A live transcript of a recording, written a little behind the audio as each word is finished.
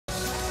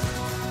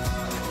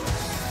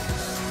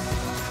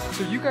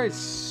So you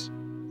guys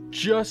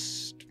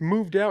just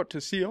moved out to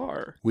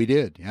CR. We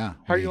did, yeah.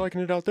 How are you liking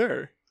it out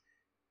there?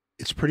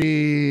 It's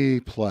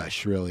pretty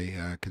plush, really,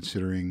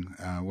 considering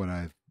what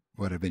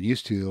I've been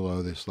used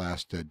to this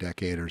last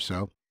decade or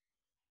so.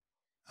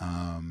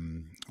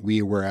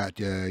 We were at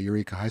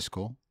Eureka High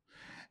School,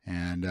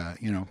 and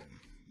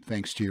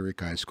thanks to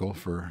Eureka High School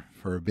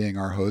for being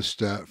our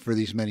host for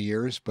these many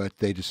years, but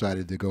they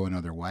decided to go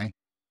another way.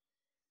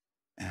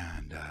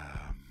 And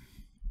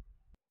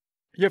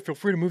yeah, feel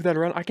free to move that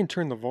around. I can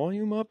turn the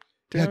volume up.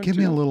 Yeah, give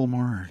me a little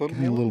more. Give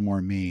me a little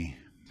more me.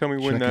 Tell me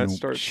when that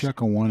starts.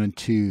 Check a 1 and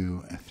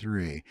 2,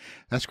 3.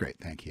 That's great.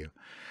 Thank you.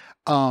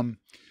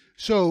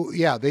 So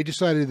yeah, they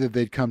decided that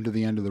they'd come to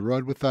the end of the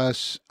road with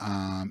us.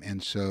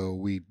 And so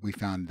we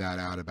found that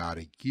out about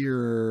a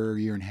year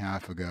and a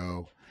half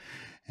ago.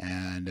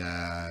 And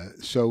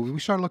so we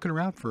started looking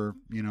around for,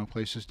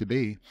 places to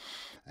be.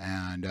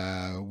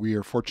 And we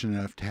are fortunate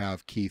enough to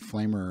have Keith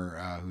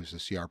Flamer, who's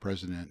the CR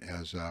president,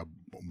 as a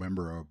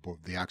member of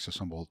the Access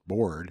Humboldt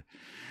board.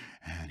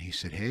 And he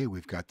said, "Hey,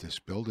 we've got this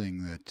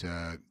building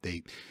that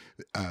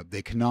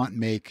they cannot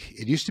make.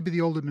 It used to be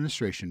the old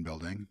administration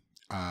building,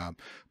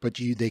 but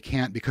they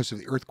can't, because of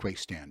the earthquake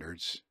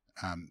standards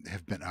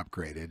have been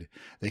upgraded.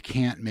 They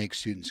can't make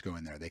students go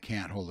in there. They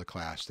can't hold a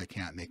class. They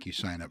can't make you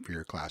sign up for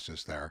your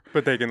classes there.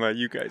 But they can let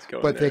you guys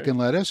go. But they can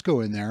let us go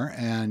in there,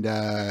 and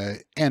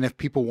if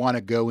people want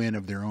to go in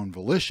of their own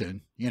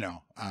volition,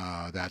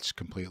 that's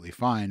completely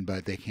fine.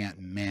 But they can't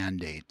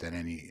mandate that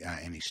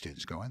any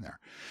students go in there."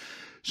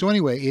 So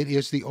anyway, it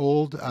is the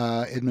old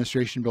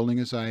administration building,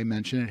 as I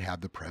mentioned. It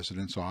had the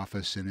president's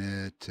office in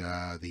it,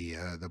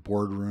 the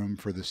boardroom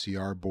for the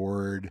CR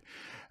board,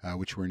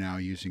 which we're now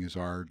using as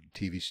our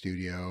TV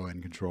studio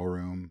and control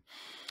room.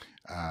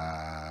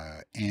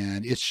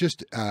 And it's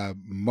just,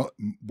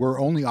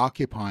 we're only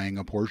occupying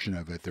a portion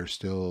of it. There's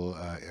still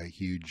a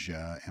huge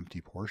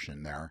empty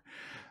portion there.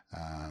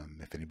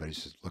 If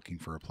anybody's looking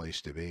for a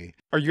place to be.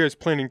 Are you guys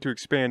planning to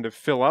expand to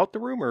fill out the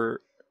room,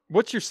 or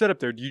what's your setup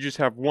there? Do you just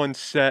have one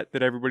set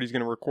that everybody's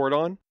going to record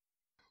on?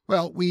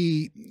 Well,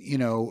 the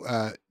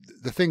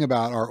thing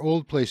about our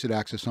old place at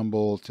Access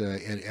Humboldt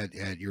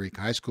at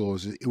Eureka High School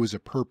is it was a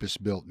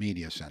purpose-built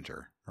media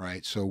center,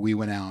 right? So we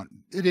went out.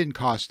 It didn't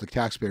cost the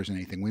taxpayers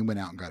anything. We went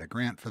out and got a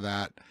grant for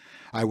that.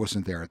 I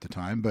wasn't there at the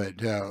time, but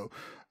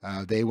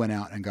they went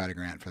out and got a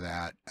grant for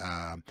that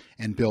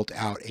and built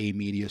out a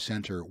media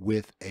center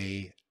with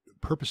a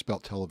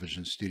purpose-built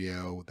television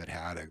studio that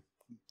had a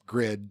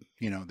grid,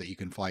 that you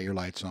can fly your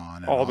lights on.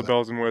 And all the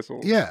bells and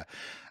whistles. Yeah.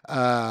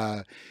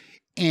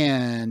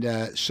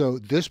 So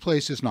this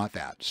place is not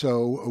that.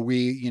 So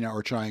we,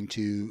 are trying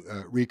to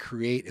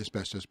recreate as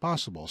best as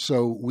possible.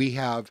 So we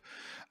have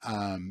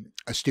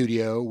a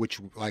studio,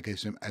 which, like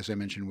as I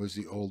mentioned, was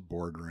the old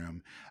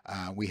boardroom.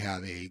 We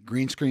have a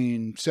green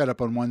screen set up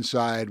on one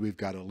side. We've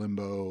got a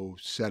limbo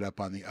set up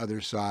on the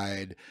other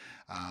side.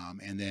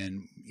 And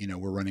then,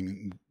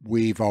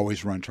 we've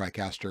always run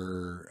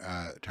TriCasters.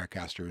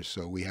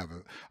 So we have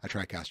a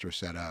TriCaster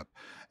set up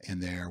in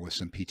there with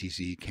some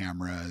PTZ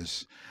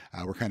cameras.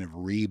 We're kind of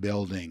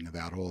rebuilding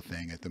that whole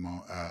thing at the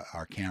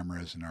our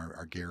cameras and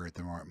our gear at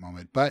the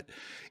moment. But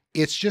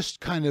it's just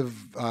kind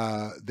of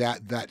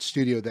that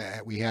studio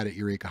that we had at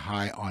Eureka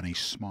High on a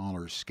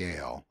smaller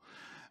scale.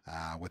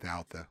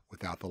 Without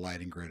the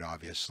lighting grid,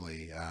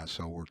 obviously.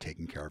 So we're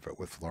taking care of it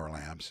with floor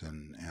lamps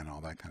and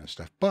all that kind of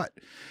stuff. But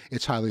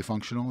it's highly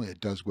functional. It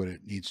does what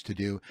it needs to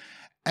do.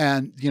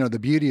 And, the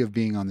beauty of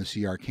being on the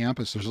CR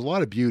campus, there's a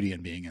lot of beauty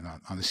in being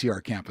on the CR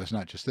campus,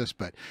 not just this,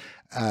 but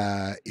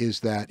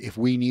is that if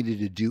we needed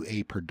to do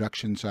a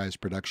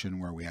production-sized production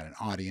where we had an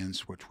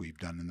audience, which we've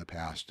done in the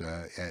past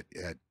at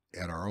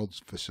our old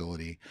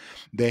facility,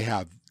 they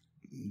have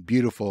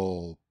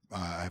beautiful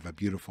I have a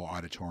beautiful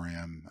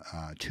auditorium,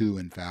 2,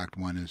 in fact.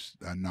 One is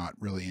not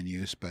really in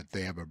use, but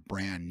they have a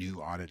brand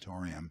new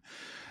auditorium.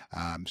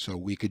 So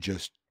we could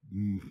just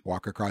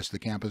walk across the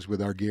campus with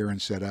our gear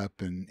and set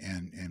up and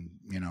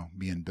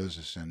be in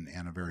business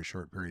in a very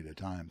short period of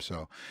time.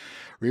 So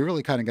we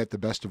really kind of get the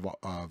best of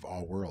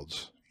all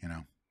worlds,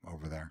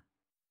 over there.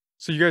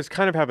 So you guys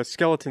kind of have a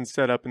skeleton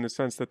set up in the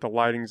sense that the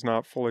lighting's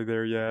not fully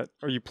there yet.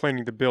 Are you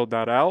planning to build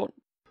that out?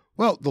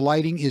 Well, the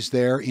lighting is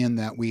there in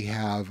that we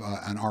have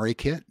an RE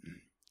kit,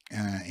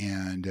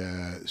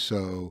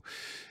 so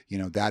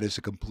that is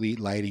a complete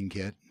lighting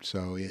kit.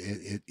 So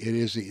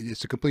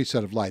it's a complete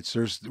set of lights.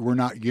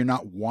 You're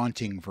not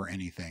wanting for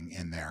anything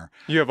in there.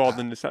 You have all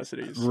the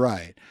necessities,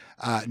 right?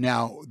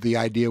 Now the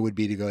idea would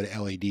be to go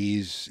to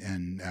LEDs,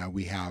 and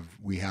we have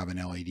an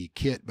LED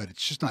kit, but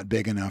it's just not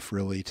big enough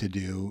really to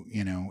do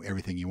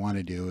everything you want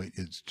to do.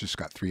 It's just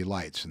got 3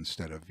 lights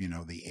instead of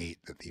the 8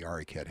 that the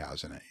RE kit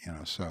has in it.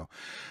 So,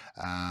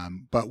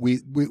 but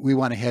we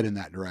want to head in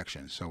that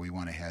direction. So we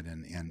want to head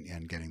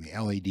in getting the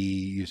LED,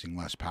 using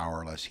less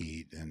power, less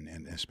heat,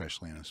 and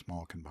especially in a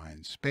small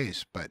confined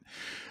space. But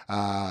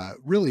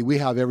really, we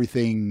have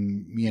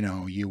everything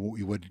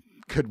you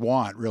could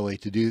want really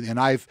to do. And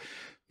I've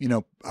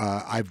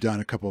done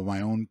a couple of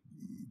my own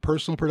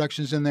personal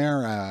productions in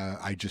there.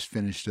 I just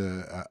finished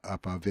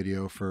up a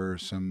video for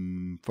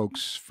some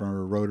folks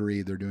for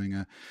Rotary. They're doing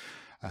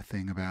a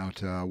thing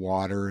about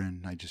water,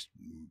 and I just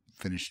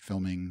finished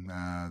filming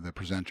the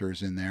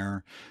presenters in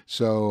there.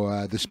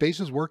 So the space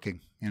is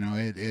working.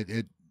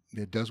 It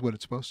does what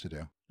it's supposed to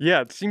do.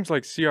 Yeah, it seems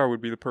like CR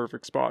would be the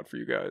perfect spot for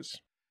you guys.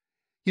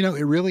 It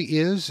really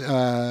is.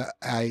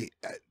 The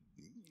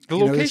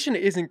location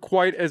isn't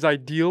quite as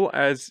ideal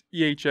as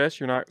EHS.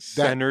 You're not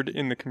centered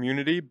in the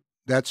community.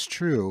 That's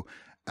true.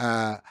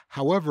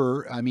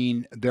 However, I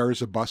mean, there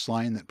is a bus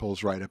line that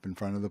pulls right up in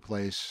front of the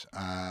place.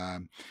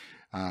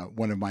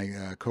 One of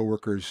my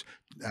coworkers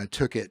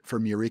took it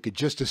from Eureka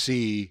just to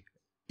see,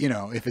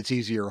 if it's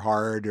easy or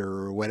hard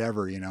or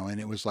whatever, and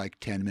it was like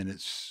 10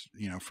 minutes,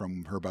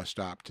 from her bus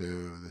stop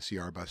to the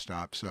CR bus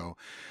stop. So,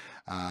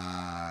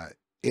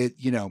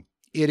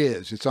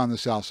 it's on the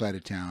south side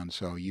of town.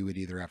 So you would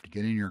either have to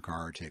get in your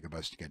car or take a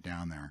bus to get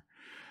down there.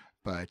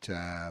 But,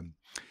 I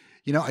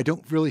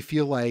don't really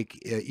feel like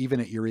even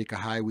at Eureka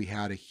High, we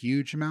had a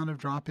huge amount of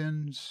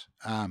drop-ins,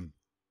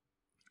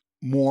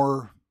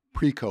 more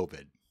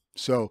pre-COVID.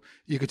 So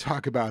you could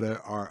talk about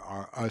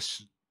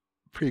us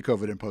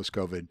pre-COVID and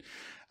post-COVID.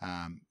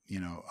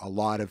 A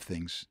lot of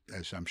things,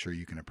 as I'm sure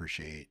you can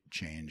appreciate,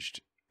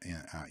 changed,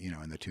 in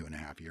the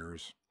 2.5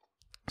 years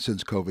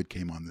since COVID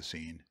came on the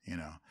scene.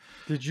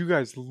 Did you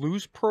guys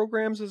lose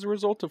programs as a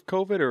result of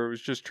COVID, or it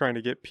was just trying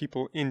to get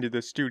people into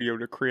the studio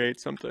to create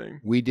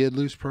something? We did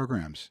lose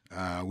programs.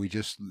 We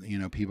just,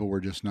 people were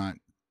just not,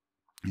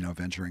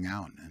 venturing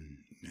out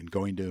and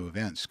going to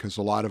events, because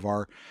a lot of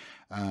our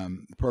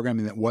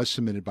programming that was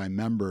submitted by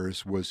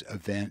members was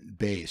event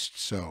based.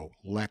 So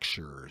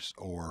lectures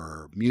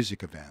or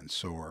music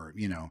events or,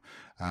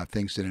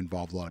 things that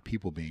involved a lot of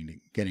people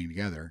getting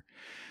together.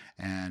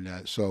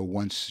 And so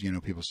once,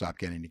 people stopped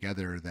getting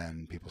together,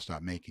 then people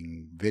stopped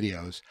making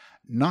videos.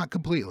 Not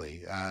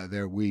completely.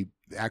 We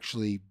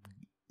actually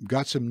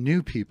got some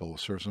new people,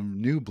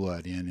 some new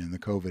blood in the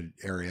COVID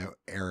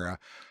era,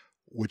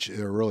 which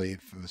are really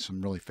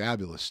some really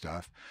fabulous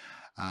stuff.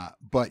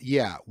 But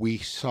yeah, we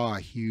saw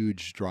a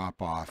huge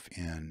drop off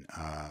in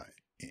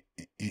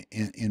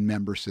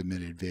member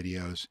submitted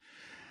videos.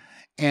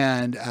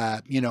 And,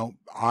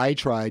 I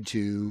tried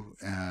to,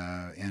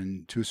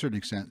 and to a certain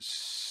extent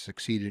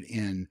succeeded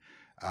in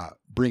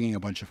bringing a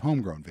bunch of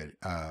homegrown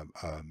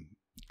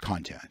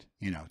content,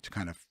 to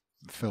kind of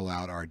fill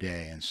out our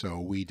day. And so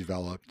we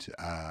developed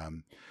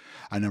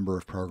a number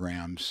of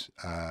programs,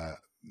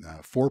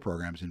 4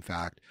 programs, in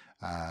fact,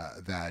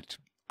 that,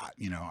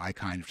 I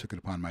kind of took it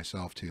upon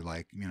myself to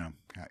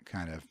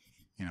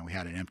we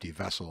had an empty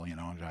vessel, and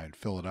I'd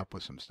fill it up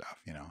with some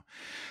stuff,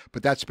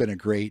 But that's been a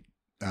great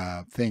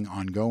thing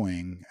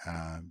ongoing,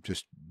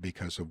 just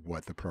because of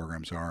what the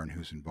programs are and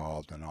who's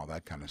involved and all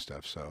that kind of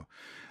stuff. So,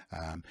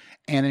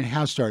 and it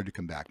has started to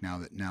come back now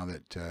that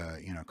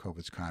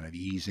COVID's kind of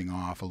easing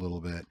off a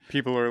little bit.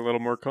 People are a little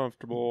more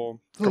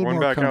comfortable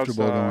going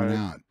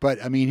out.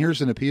 But I mean,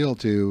 here's an appeal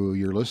to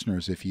your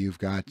listeners: if you've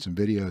got some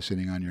video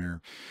sitting on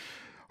your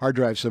hard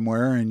drive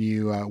somewhere and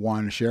you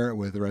want to share it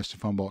with the rest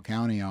of Humboldt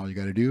County, all you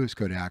got to do is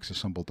go to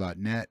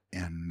accesshumboldt.net,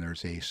 and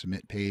there's a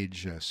submit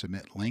page, a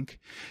submit link.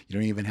 You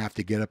don't even have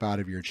to get up out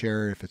of your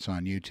chair. If it's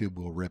on YouTube,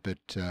 we'll rip it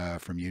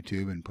from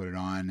YouTube and put it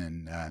on.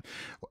 And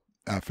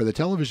for the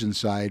television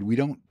side, we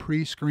don't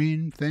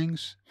pre-screen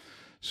things,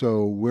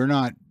 so we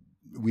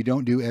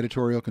don't do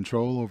editorial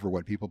control over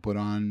what people put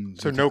on.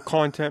 So no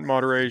content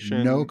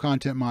moderation. No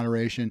content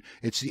moderation.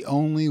 It's the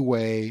only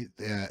way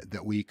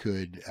that we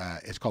could.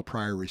 It's called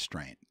prior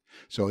restraint.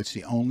 So it's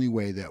the only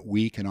way that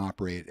we can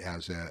operate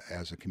as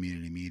a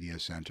community media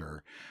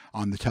center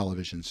on the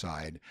television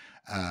side,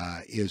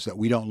 is that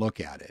we don't look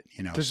at it.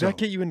 Does that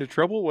get you into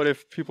trouble? What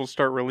if people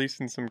start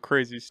releasing some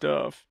crazy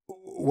stuff?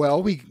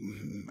 Well,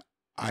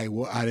 I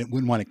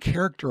wouldn't want to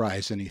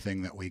characterize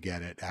anything that we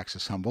get at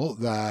Access Humboldt.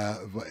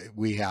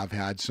 We have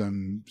had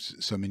some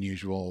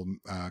unusual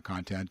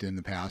content in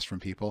the past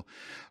from people,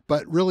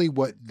 but really,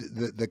 what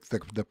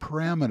the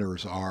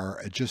parameters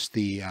are just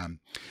the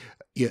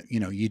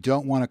you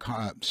don't want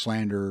to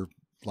slander,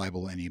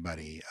 libel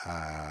anybody.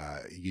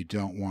 You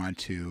don't want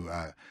to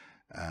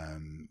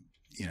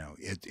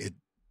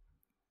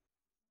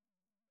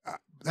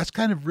that's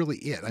kind of really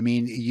it. I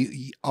mean,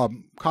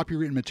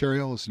 copywritten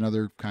material is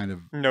another kind of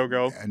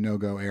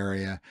no-go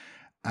area.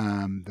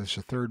 There's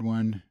a third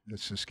one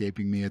that's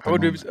escaping me at the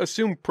moment. I would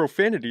assume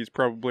profanity is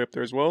probably up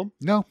there as well.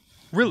 No.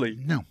 Really?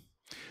 No.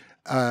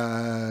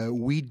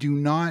 We do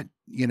not,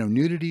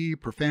 nudity,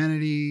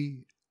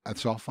 profanity,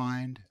 that's all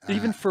fine.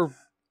 Even for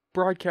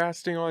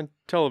broadcasting on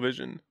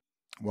television.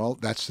 Well,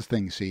 that's the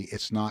thing. See,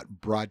 it's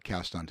not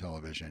broadcast on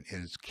television. It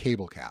is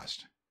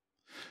cablecast.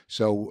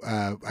 So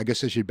I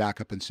guess I should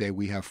back up and say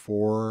we have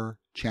 4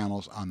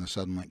 channels on the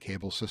Suddenlink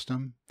cable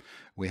system.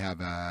 We have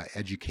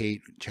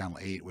Educate Channel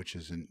 8, which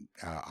is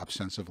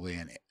ostensibly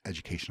an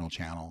educational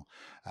channel.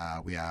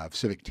 We have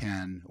Civic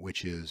 10,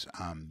 which is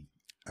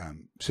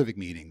civic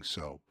meetings.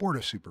 So Board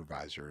of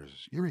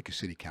Supervisors, Eureka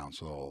City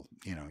Council,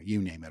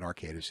 you name it,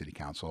 Arcata City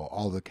Council,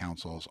 all the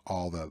councils,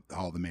 all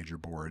the major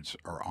boards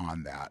are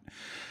on that.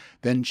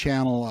 Then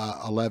channel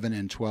 11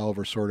 and 12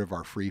 are sort of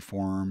our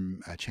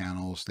free-form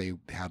channels. They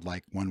had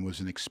one was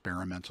an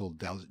experimental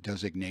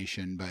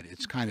designation, but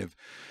it's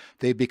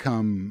they've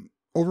become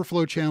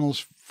overflow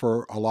channels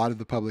for a lot of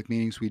the public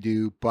meetings we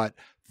do. But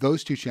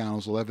those two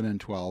channels, 11 and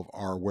 12,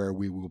 are where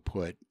we will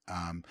put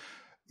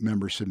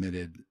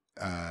member-submitted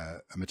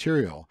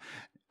material.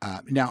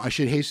 Now, I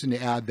should hasten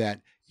to add that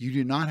you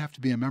do not have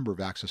to be a member of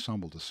Access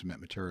Humboldt to submit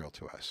material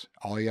to us.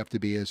 All you have to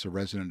be is a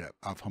resident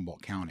of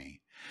Humboldt County.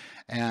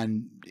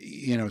 And,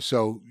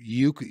 so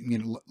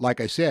like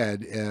I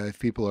said, if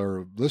people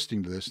are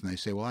listening to this and they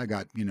say, well, I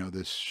got,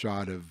 this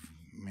shot of,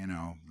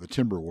 the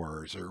Timber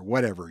Wars or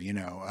whatever,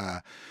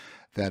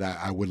 that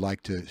I would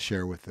like to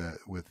share with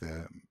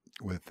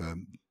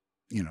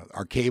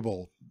our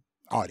cable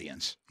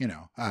audience,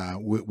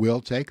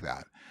 we'll take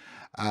that.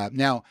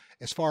 Now,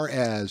 as far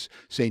as,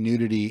 say,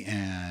 nudity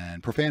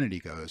and profanity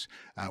goes,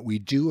 we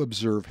do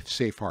observe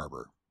safe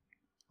harbor,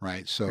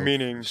 right? So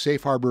Meaning?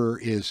 Safe harbor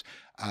is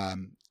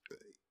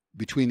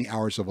between the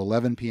hours of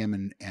 11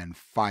 p.m. and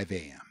 5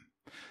 a.m.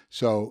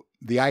 So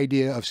the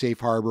idea of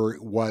safe harbor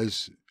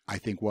is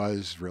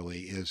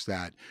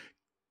that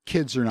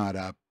kids are not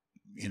up,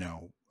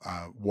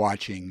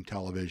 watching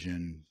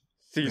television.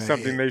 See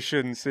something they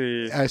shouldn't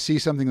see. See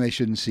something they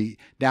shouldn't see.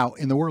 Now,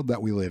 in the world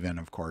that we live in,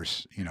 of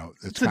course,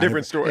 it's a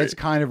different story. It's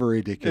kind of a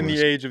ridiculous. In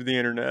the age of the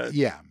internet.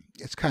 Yeah.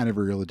 It's kind of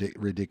a real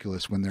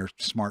ridiculous when their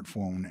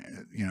smartphone,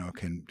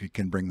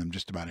 can bring them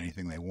just about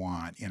anything they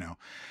want.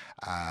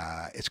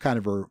 It's kind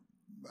of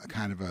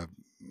a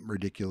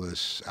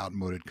ridiculous,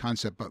 outmoded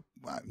concept. But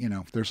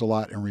there's a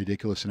lot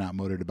ridiculous and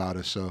outmoded about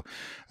us, so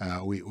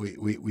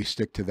we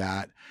stick to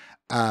that.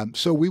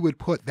 So we would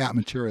put that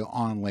material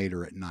on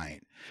later at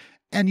night.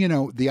 And,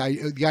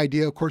 the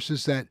idea, of course,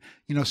 is that,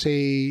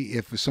 say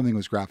if something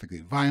was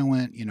graphically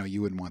violent,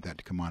 you wouldn't want that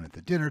to come on at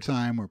the dinner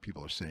time where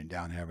people are sitting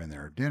down having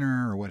their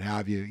dinner or what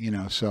have you,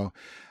 so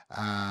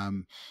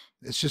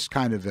it's just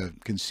kind of a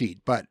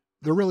conceit. But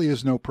there really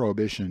is no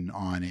prohibition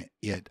on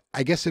it.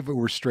 I guess if it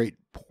were straight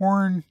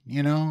porn,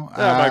 that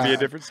might be a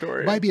different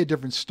story. Might be a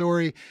different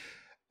story.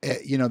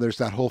 There's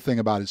that whole thing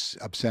about its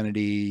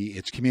obscenity,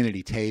 its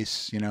community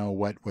tastes,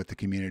 what the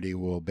community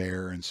will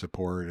bear and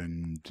support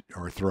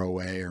or throw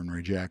away and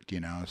reject,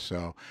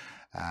 so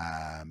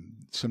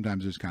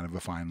sometimes there's kind of a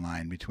fine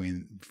line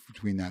between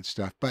that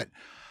stuff. But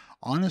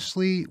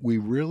honestly, we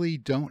really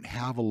don't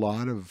have a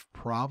lot of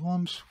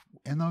problems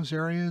in those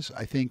areas.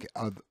 I think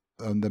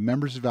the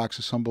members of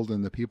Access Humboldt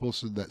and the people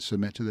that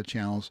submit to the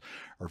channels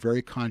are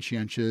very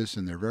conscientious,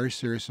 and they're very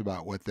serious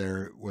about what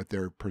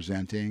they're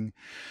presenting,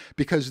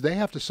 because they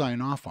have to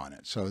sign off on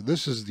it. So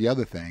this is the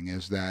other thing,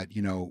 is that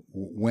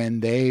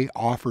when they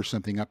offer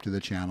something up to the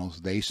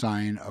channels, they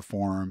sign a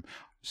form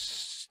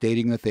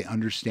stating that they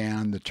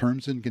understand the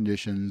terms and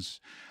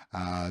conditions,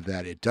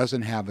 that it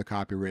doesn't have the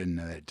copyright, and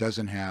that it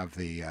doesn't have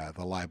the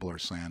libel or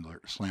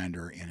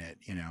slander in it,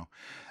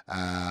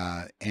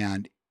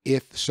 and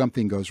if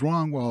something goes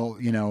wrong, well,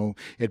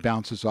 it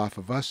bounces off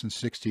of us and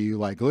sticks to you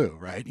like glue,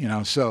 right?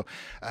 So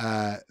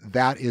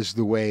that is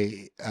the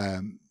way,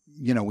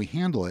 we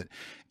handle it.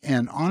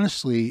 And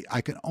honestly,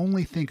 I can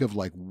only think of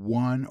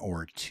one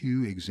or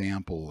two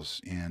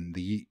examples in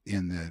the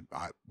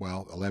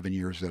 11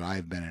 years that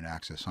I've been at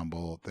Access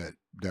Humboldt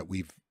that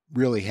we've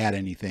really had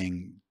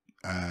anything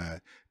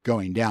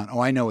going down. Oh,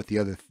 I know what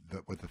the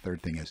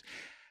third thing is: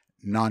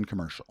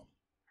 non-commercial.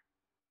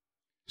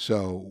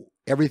 So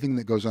everything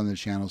that goes on the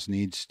channels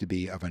needs to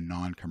be of a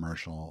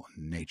non-commercial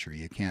nature.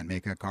 You can't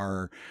make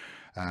a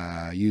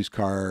used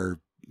car,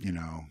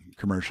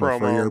 commercial Promo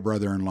for your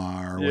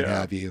brother-in-law or what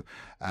have you.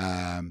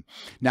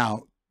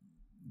 Now,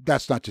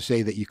 that's not to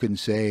say that you couldn't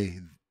say,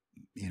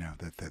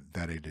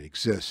 that it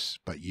exists,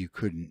 but you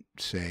couldn't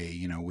say,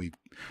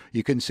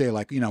 you couldn't say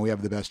we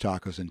have the best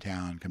tacos in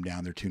town, come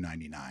down, they're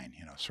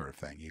 $2.99, sort of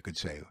thing. You could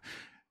say,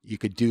 you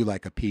could do a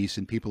piece,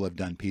 and people have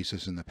done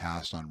pieces in the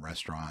past on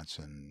restaurants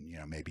and,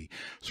 maybe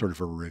sort of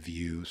a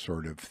review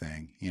sort of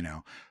thing,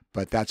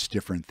 but that's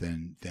different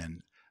than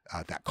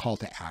that call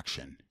to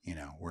action,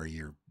 where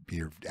you're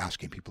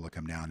asking people to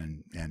come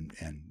down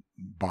and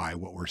buy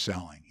what we're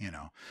selling,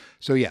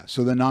 So yeah,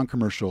 so the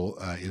non-commercial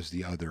is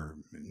the other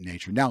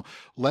nature. Now,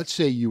 let's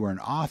say you were an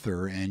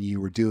author and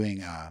you were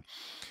doing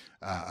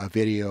a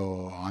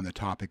video on the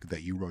topic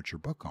that you wrote your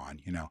book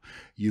on.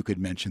 You could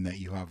mention that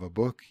you have a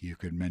book. You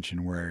could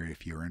mention where,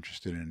 if you're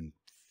interested in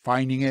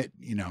finding it,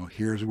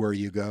 here's where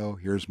you go.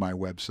 Here's my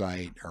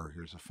website, or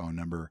here's a phone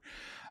number.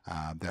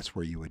 That's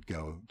where you would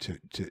go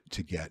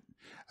to get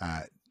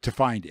to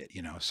find it.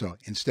 So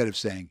instead of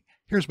saying,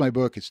 here's my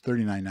book, it's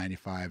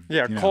 $39.95.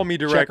 Yeah, call me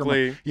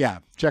directly.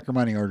 Check or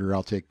money order.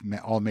 I'll take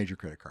all major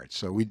credit cards.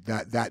 So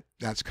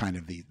that's kind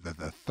of the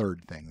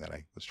third thing that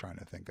I was trying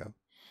to think of.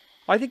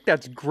 I think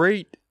that's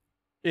great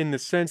in the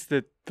sense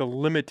that the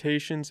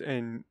limitations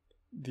and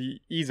the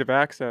ease of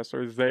access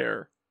are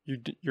there.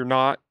 you're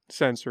not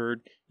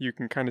censored. You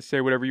can kind of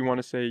say whatever you want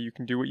to say. You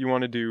can do what you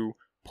want to do.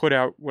 Put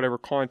out whatever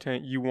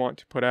content you want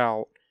to put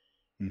out,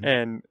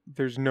 and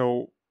there's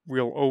no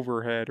real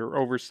overhead or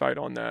oversight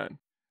on that.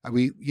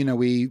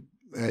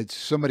 It's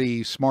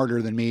somebody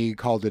smarter than me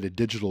called it a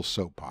digital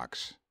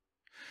soapbox.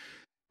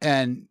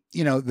 And,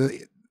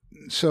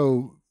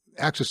 so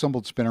Access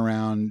Humboldt's been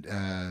around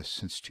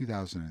since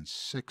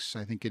 2006,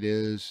 I think it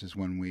is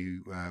when we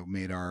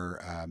made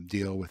our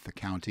deal with the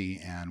county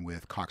and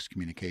with Cox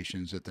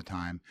Communications at the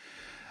time.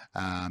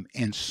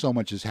 And so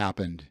much has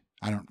happened.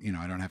 I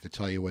don't have to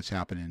tell you what's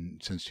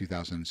happened since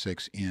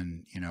 2006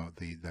 in,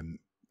 the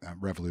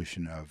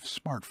revolution of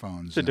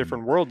smartphones. It's a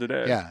different world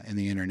today. Yeah, and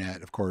the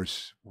internet, of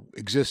course,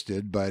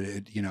 existed, but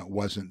it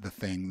wasn't the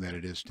thing that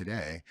it is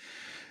today.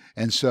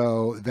 And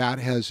so that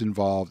has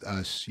involved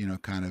us,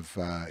 kind of,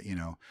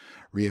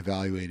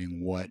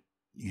 reevaluating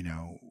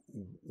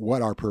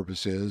what our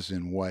purpose is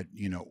and what,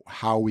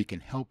 how we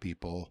can help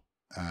people,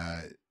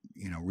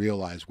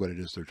 realize what it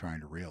is they're trying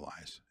to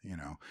realize,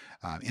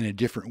 in a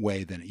different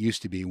way than it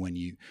used to be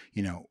when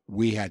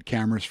we had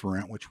cameras for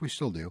rent, which we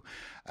still do.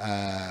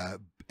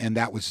 And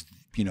that was,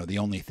 the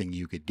only thing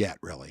you could get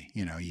really,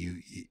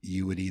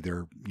 you would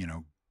either,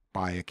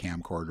 buy a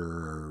camcorder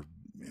or,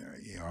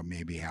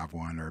 maybe have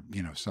one or,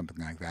 something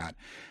like that.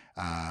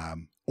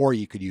 Or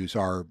you could use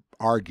our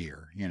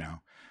gear,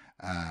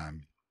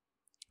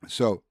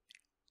 so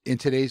in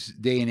today's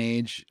day and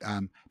age,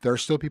 there are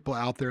still people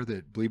out there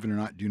that, believe it or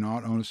not, do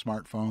not own a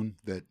smartphone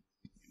that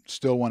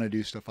still want to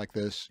do stuff like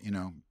this,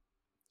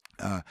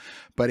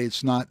 but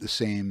it's not the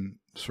same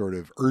sort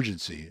of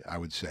urgency, I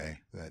would say,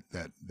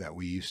 that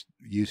we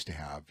used to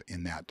have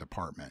in that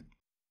department.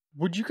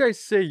 Would you guys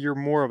say you're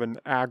more of an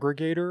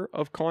aggregator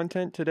of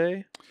content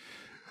today?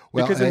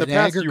 Well, because in the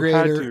past you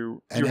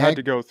had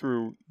to go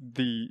through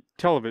the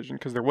television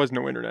because there was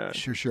no internet.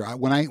 Sure.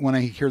 When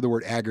I hear the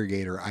word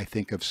aggregator, I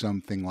think of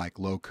something like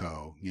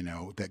Loco,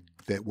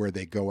 that where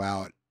they go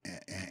out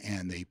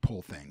and they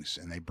pull things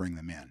and they bring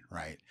them in,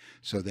 right?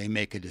 So they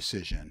make a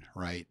decision,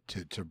 right,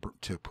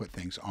 to put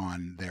things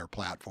on their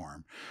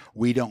platform.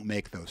 We don't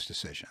make those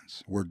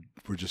decisions. We're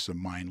just a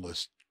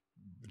mindless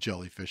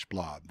jellyfish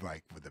blob,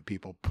 like where the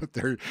people put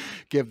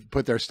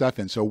their stuff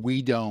in. So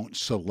we don't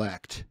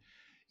select.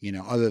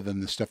 Other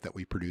than the stuff that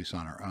we produce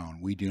on our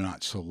own, we do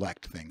not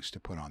select things to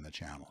put on the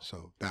channel.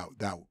 So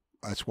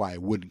that's why I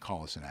wouldn't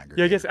call us an aggregator.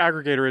 Yeah, I guess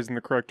aggregator isn't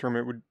the correct term.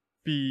 It would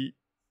be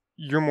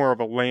you're more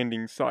of a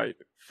landing site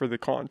for the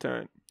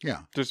content.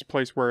 Yeah. Just a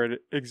place where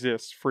it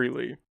exists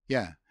freely.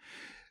 Yeah.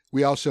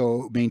 We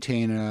also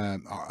maintain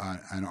an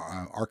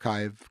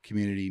archive,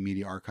 community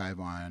media archive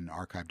on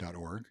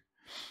archive.org.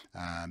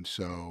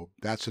 So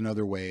that's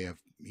another way of,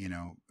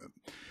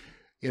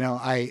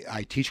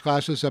 I teach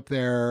classes up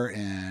there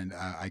and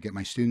I get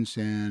my students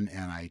in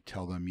and I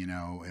tell them,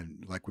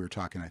 and like we were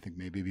talking, I think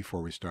maybe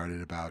before we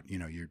started about,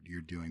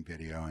 you're doing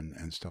video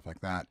and stuff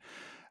like that.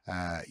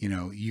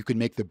 You can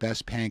make the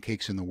best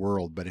pancakes in the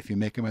world, but if you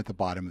make them at the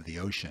bottom of the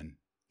ocean,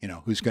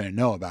 who's going to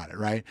know about it,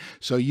 right?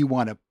 So you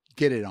want to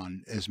get it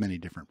on as many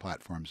different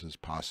platforms as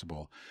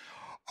possible.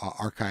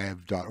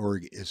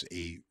 Archive.org is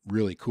a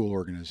really cool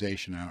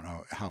organization. I don't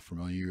know how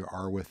familiar you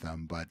are with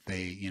them, but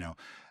they,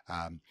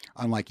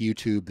 unlike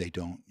YouTube, they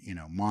don't,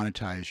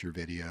 monetize your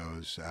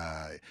videos.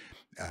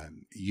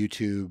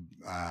 YouTube,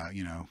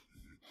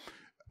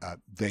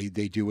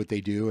 they do what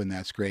they do, and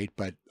that's great.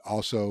 But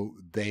also,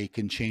 they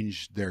can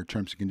change their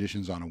terms and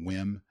conditions on a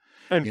whim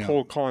and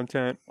pull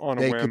content on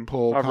a whim. They could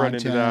pull I've run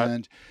into that.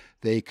 content.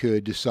 They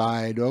could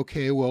decide,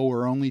 okay, well,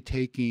 we're only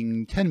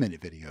taking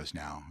 10-minute videos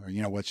now,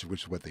 or which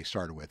is what they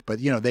started with. But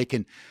they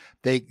can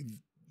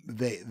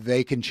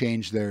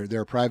change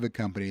their private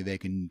company. They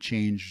can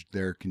change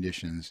their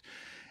conditions.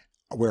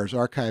 Whereas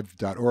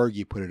archive.org,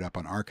 you put it up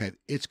on archive,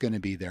 it's going to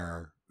be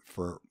there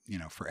for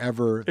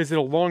forever. Is it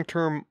a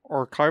long-term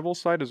archival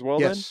site as well?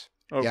 Yes.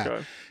 Then? Okay.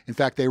 Yeah. In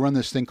fact, they run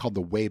this thing called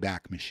the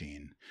Wayback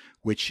Machine,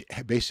 which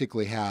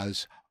basically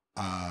has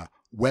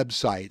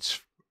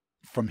websites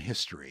from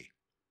history.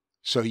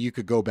 So you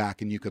could go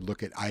back and you could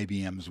look at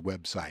IBM's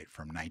website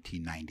from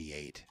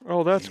 1998.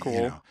 Oh, that's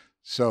cool.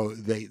 So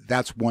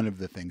that's one of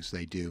the things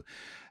they do.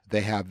 They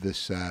have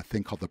this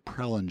thing called the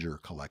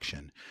Prelinger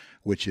Collection,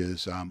 which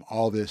is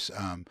all this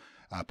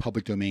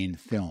public domain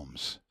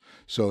films.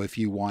 So if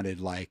you wanted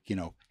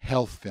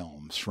health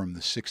films from the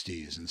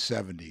 60s and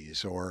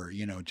 70s or,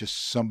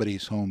 just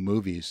somebody's home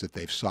movies that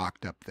they've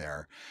socked up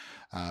there.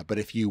 But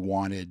if you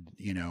wanted,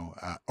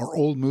 or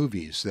old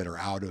movies that are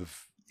out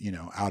of,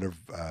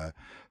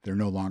 they're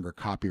no longer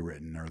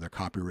copywritten or their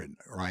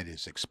copyright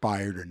is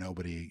expired or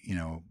nobody,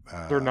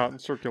 they're not in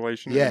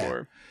circulation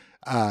anymore.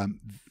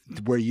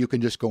 Where you can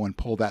just go and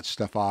pull that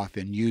stuff off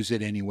and use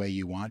it any way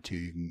you want to.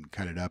 You can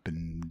cut it up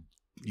and,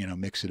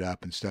 mix it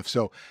up and stuff.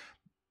 So,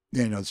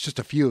 it's just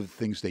a few of the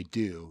things they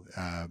do.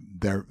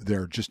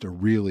 They're just a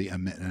really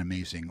an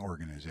amazing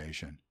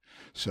organization.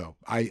 So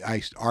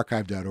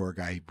archive.org,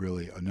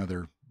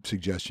 another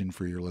suggestion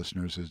for your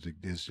listeners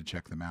is to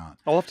check them out.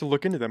 I'll have to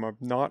look into them.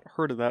 I've not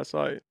heard of that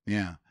site.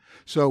 Yeah.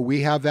 So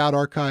we have that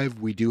archive.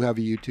 We do have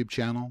a YouTube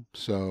channel.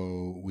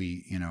 So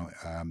we,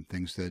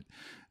 things that,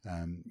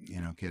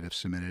 get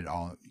submitted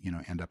all,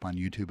 end up on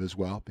YouTube as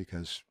well,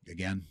 because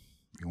again,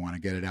 you want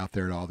to get it out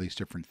there to all these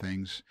different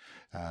things,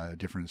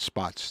 different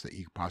spots that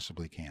you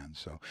possibly can.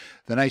 So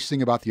the nice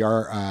thing about the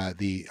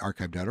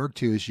archive.org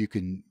too is you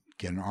can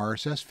get an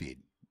RSS feed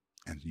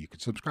and you can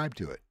subscribe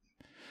to it.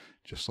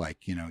 Just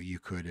like, you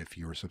could if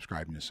you were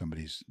subscribing to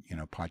somebody's,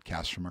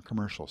 podcast from a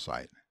commercial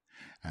site,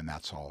 and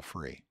that's all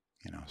free,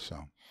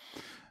 so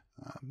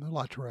a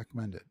lot to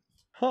recommend it.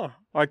 Huh.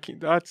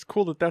 That's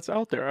cool that that's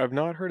out there. I've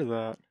not heard of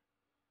that.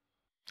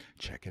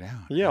 Check it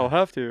out. Yeah, I'll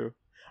have to.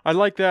 I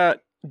like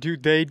that. Do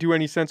they do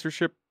any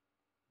censorship?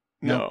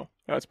 No.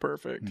 That's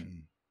perfect.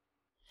 Mm-mm.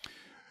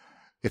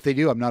 If they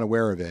do, I'm not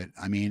aware of it.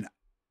 I mean,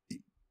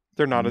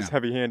 they're not as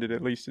heavy-handed,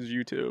 at least, as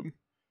YouTube.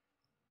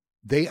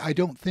 I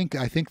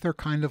think they're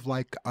kind of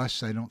like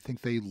us. I don't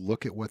think they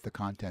look at what the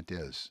content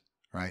is,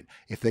 right?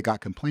 If they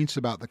got complaints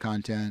about the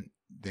content,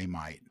 they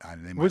might.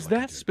 Was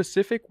that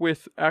specific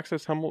with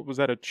Access Humboldt? Was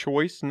that a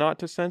choice not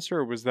to censor,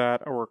 or was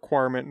that a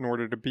requirement in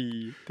order to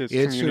be this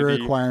community? It's a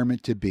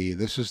requirement to be.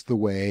 This is the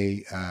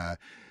way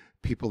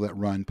people that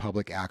run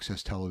public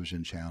access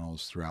television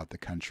channels throughout the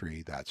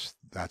country,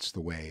 that's the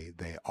way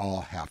they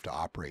all have to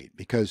operate.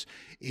 Because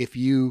if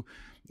you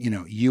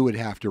would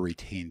have to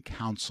retain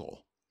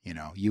counsel.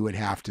 You would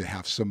have to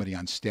have somebody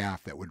on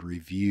staff that would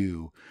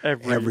review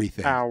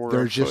everything.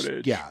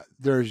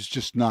 There's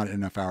just not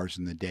enough hours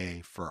in the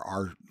day for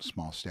our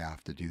small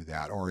staff to do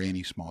that, or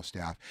any small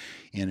staff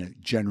in a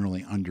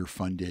generally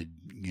underfunded,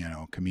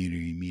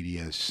 community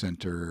media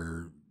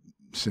center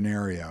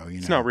scenario.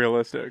 It's not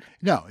realistic.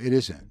 No, it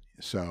isn't.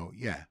 So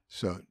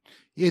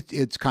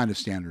it's kind of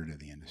standard in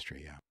the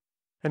industry. Yeah.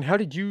 And how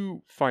did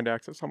you find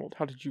Access Humboldt?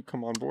 How did you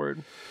come on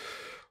board?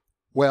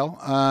 Well,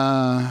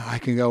 I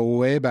can go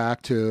way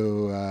back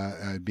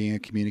to being a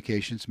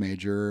communications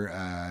major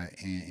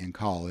in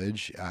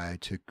college. I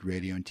took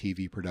radio and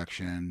TV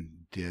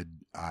production.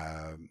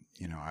 I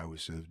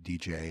was a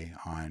DJ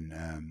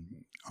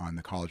on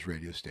the college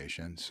radio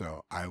station,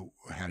 so I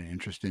had an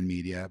interest in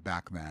media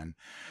back then.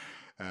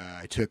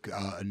 I took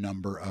a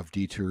number of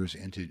detours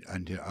into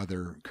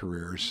other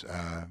careers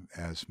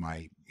as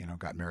my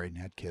got married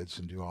and had kids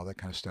and do all that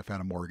kind of stuff. I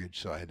had a mortgage,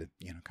 so I had to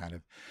kind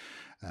of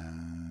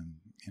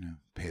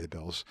pay the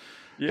bills.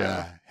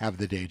 Have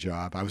the day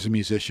job. I was a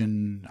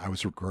musician. I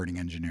was a recording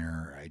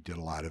engineer. I did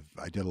a lot of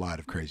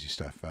crazy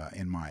stuff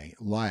in my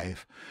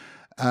life.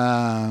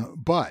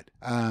 But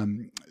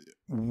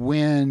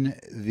when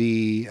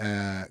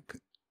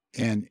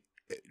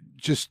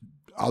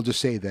I'll just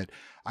say that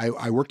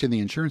I worked in the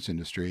insurance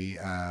industry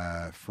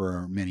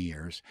for many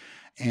years,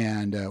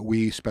 and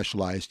we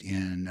specialized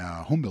in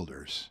home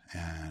builders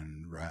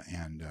and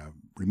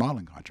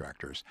remodeling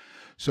contractors.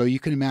 So you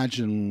can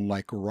imagine,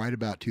 like right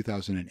about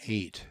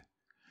 2008,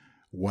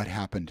 what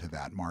happened to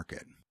that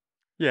market.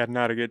 Yeah,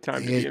 not a good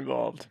time to be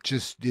involved.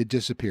 It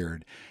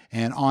disappeared.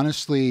 And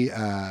honestly,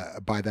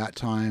 by that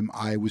time,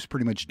 I was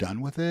pretty much done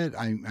with it.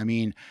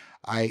 It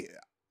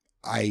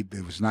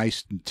was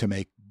nice to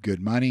make good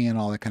money and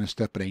all that kind of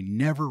stuff, but I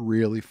never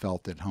really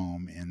felt at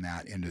home in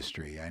that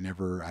industry. I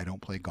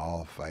don't play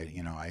golf. I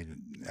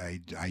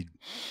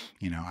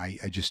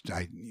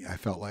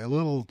felt like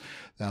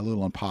that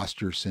little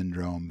imposter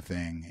syndrome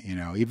thing,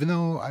 even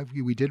though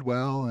we did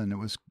well and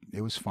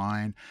it was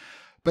fine.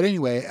 But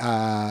anyway,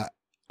 I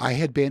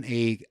had been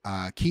a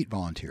KEAT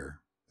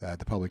volunteer at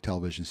the public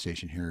television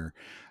station here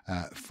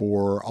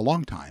for a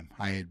long time.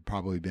 I had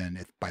probably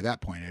been, by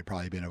that point, I had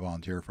probably been a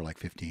volunteer for like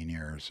 15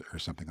 years or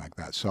something like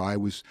that. So I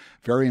was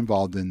very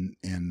involved in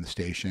the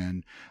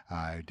station.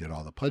 I did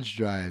all the pledge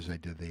drives. I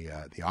did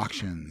the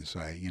auctions.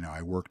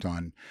 I worked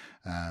on,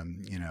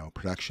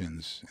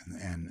 productions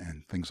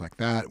and things like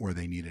that where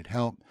they needed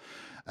help.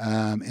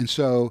 And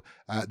so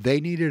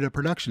they needed a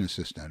production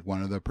assistant.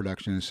 One of the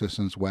production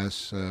assistants,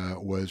 Wes,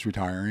 was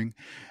retiring,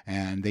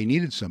 and they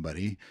needed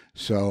somebody.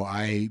 So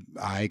I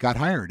got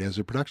hired as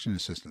a production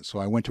assistant. So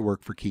I went to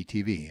work for KEAT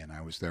TV, and I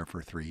was there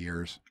for 3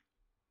 years.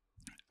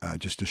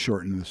 Just to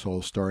shorten this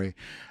whole story,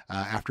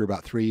 after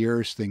about 3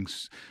 years,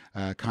 things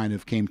kind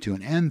of came to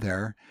an end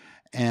there.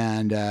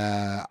 And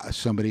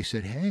somebody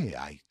said, "Hey,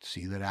 I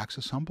see that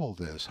Access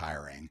Humboldt is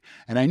hiring."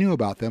 And I knew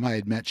about them. I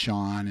had met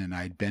Sean, and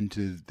I'd been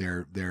to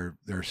their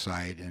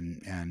site,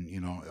 and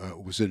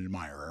was an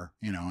admirer.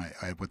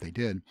 I what they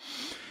did.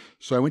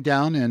 So I went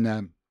down,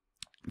 and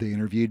they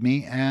interviewed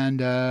me, and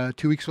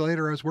 2 weeks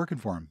later, I was working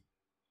for them.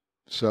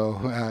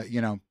 So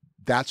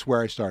that's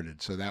where I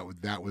started. So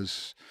that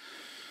was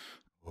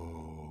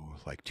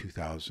like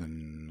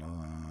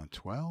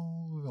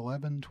 2012,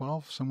 11,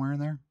 12, somewhere in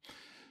there.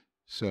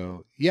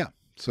 So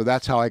so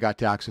that's how I got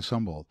to Access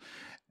Humboldt,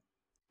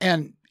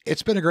 and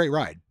it's been a great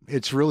ride.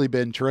 It's really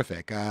been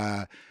terrific.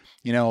 A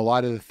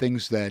lot of the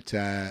things that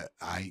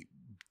I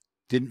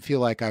didn't feel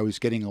like I was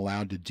getting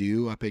allowed to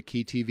do up at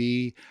Key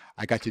TV,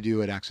 I got to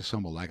do at Access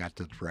Humboldt. I got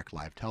to direct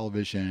live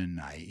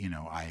television.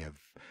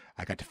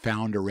 I got to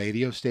found a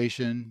radio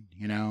station,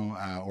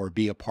 or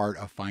be a part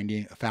of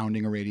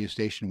founding a radio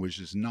station, which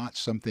is not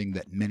something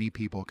that many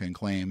people can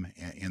claim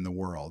in the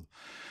world.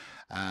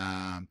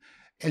 And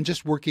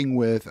just working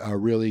with a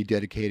really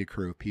dedicated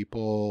crew of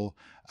people,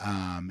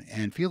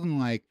 and feeling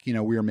like,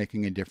 we were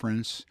making a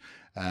difference.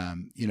 A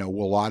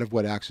lot of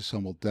what Access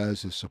Humboldt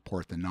does is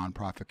support the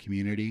nonprofit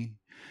community.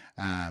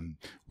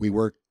 We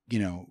work,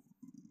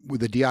 with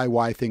the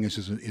DIY thing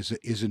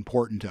is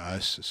important to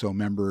us. So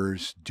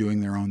members doing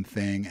their own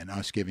thing and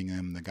us giving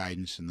them the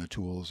guidance and the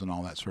tools and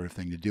all that sort of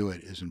thing to do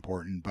it is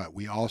important. But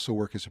we also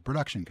work as a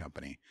production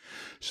company.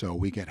 So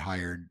we get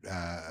hired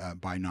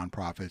by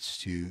nonprofits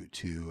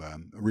to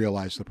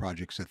realize the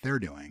projects that they're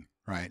doing,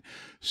 right?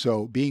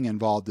 So being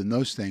involved in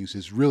those things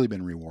has really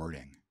been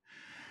rewarding.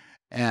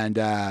 And,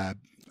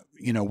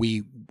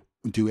 we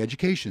do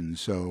education.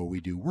 So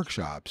we do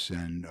workshops,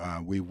 and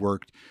we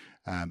worked.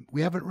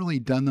 We haven't really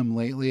done them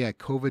lately.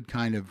 COVID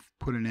kind of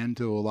put an end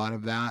to a lot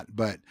of that,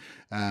 but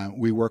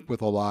we work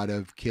with a lot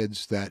of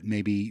kids that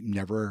maybe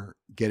never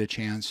get a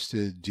chance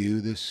to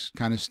do this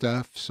kind of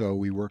stuff. So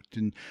we worked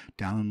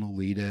down in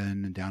Lolita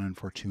and down in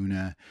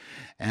Fortuna.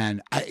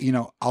 And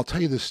I'll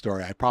tell you this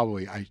story.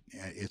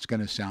 It's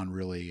going to sound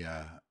really,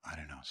 I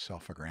don't know,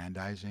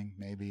 self-aggrandizing,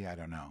 maybe. I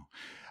don't know.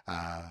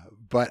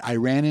 But I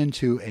ran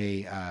into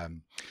a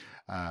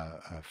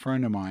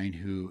friend of mine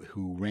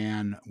who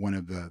ran one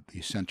of the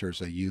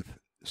centers, a youth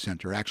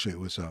center. Actually, it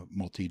was a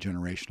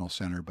multi-generational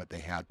center, but they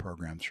had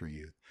programs for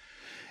youth.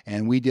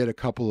 And we did a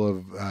couple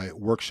of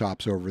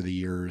workshops over the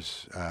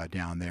years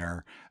down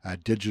there,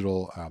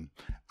 digital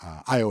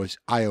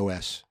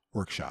iOS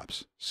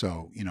workshops.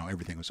 So,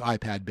 everything was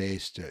iPad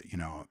based,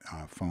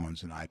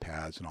 phones and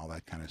iPads and all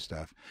that kind of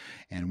stuff,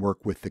 and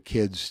work with the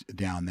kids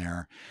down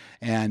there.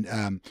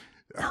 And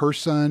her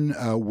son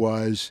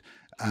was,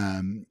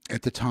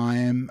 at the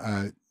time,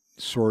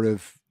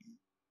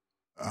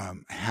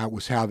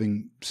 was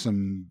having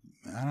some,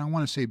 I don't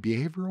want to say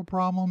behavioral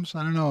problems.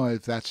 I don't know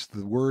if that's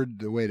the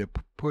way to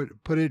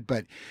put it,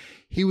 but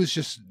he was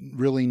just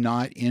really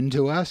not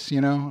into us,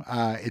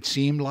 it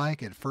seemed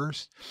like at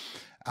first.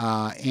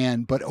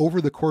 But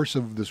over the course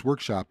of this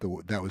workshop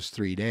that was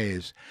 3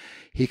 days,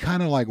 he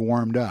kind of like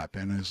warmed up,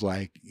 and was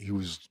like,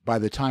 by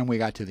the time we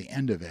got to the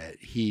end of it,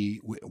 he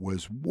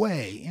was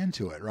way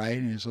into it. Right.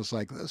 And he was just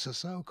like, this is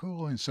so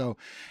cool. And so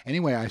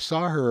anyway, I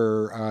saw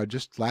her,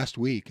 just last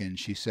week, and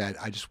she said,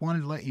 I just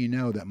wanted to let you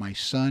know that my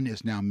son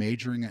is now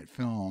majoring at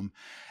film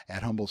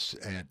at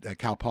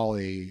Cal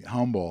Poly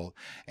Humboldt.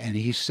 And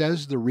he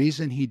says the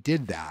reason he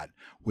did that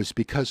was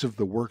because of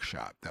the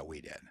workshop that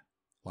we did.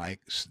 Like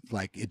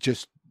it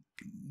just,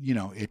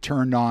 it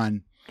turned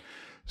on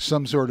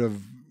some sort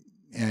of,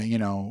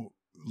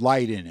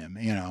 light in him,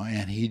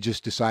 and he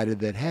just decided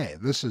that, hey,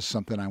 this is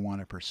something I want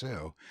to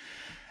pursue.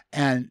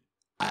 And,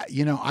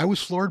 I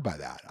was floored by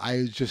that.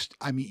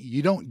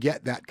 You don't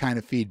get that kind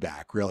of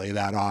feedback really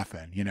that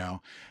often,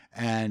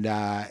 and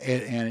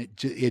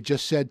it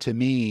just said to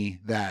me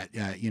that,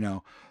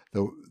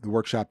 the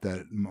workshop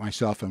that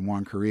myself and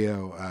Juan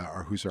Carrillo,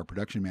 who's our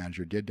production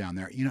manager, did down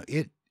there,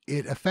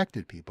 it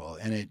affected people,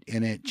 and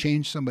it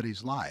changed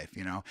somebody's life,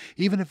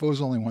 even if it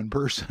was only one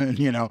person,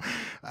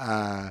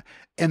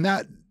 and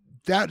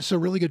that's a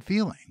really good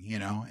feeling,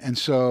 and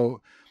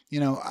so,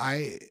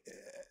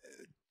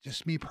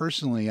 me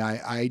personally,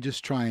 I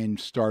just try and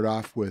start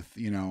off with,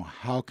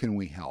 how can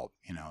we help?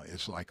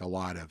 It's like a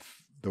lot of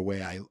the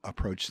way I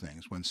approach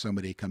things. When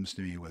somebody comes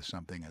to me with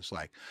something, it's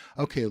like,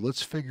 okay,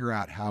 let's figure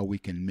out how we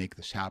can make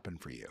this happen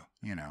for you,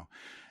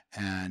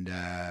 and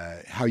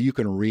how you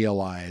can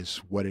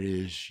realize what it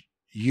is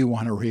you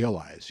want to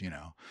realize,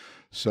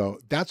 So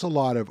that's a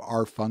lot of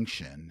our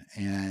function.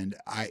 And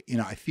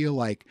I feel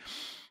like,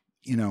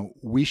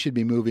 we should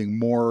be moving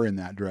more in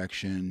that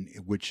direction,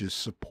 which is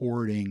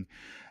supporting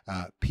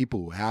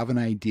people who have an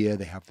idea,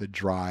 they have the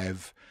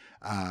drive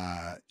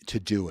to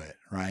do it,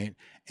 right?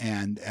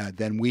 And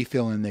then we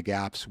fill in the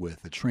gaps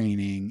with the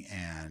training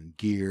and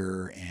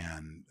gear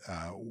and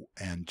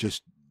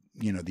just,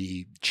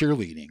 the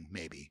cheerleading,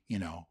 maybe,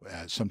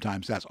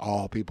 sometimes that's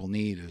all people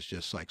need, is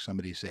just like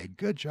somebody say,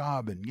 good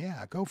job, and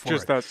yeah, go for it.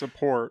 Just that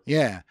support.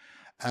 Yeah.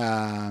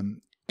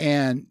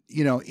 And,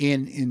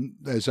 in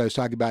as I was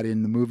talking about,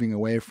 in the moving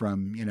away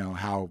from,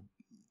 how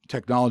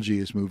technology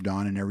has moved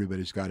on and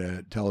everybody's got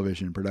a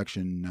television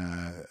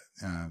production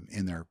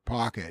in their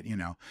pocket,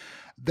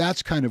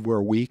 that's kind of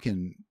where we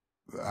can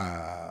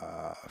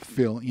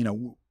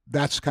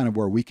that's kind of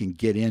where we can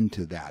get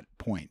into that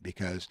point,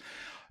 because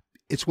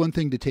it's one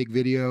thing to take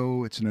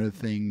video. It's another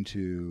thing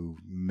to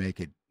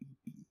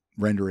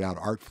render it out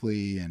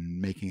artfully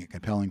and making it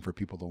compelling for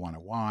people to want to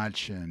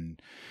watch.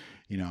 And,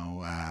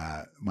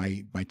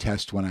 my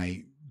test when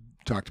I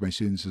talk to my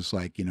students is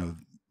like,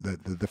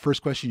 the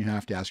first question you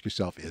have to ask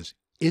yourself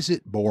is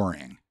it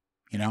boring?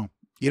 You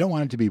don't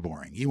want it to be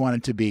boring. You want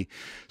it to be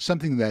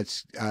something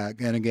that's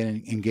going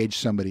to engage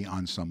somebody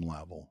on some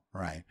level,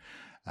 right?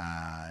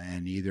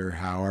 And either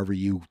however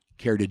you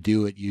care to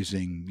do it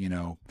using,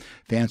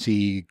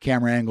 fancy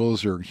camera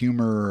angles or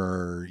humor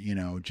or,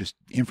 just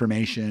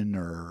information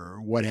or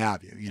what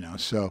have you,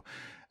 So,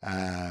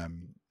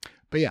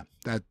 but yeah,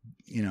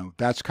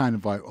 that's kind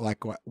of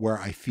like where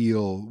I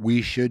feel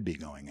we should be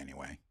going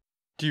anyway.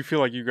 Do you feel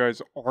like you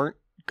guys aren't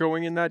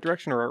going in that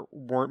direction or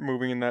weren't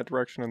moving in that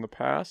direction in the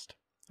past?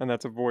 And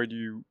that's a void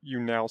you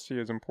now see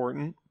as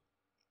important?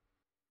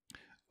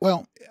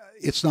 Well,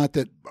 it's not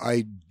that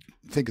I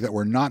think that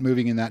we're not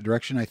moving in that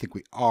direction. I think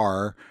we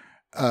are.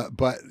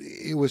 But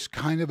it was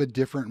kind of a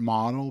different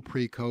model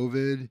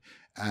pre-COVID.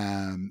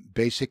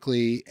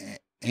 Basically,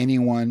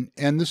 anyone,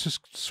 and this is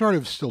sort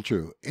of still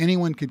true,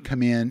 anyone could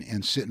come in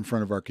and sit in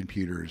front of our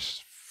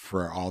computers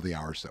for all the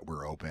hours that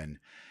we're open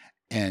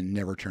and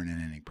never turn in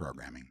any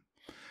programming.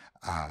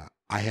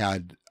 I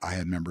had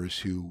members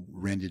who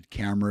rented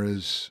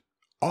cameras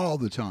all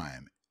the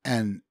time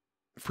and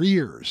for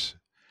years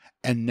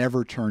and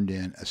never turned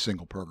in a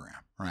single program,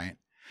 right?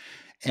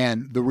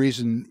 And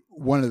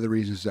one of the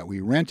reasons that we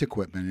rent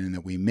equipment and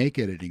that we make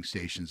editing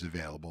stations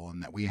available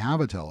and that we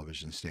have a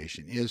television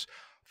station is,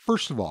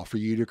 first of all, for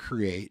you to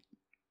create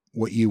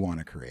what you want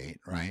to create,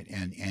 right?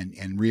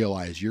 And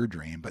realize your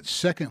dream. But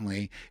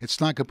secondly,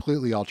 it's not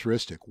completely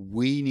altruistic.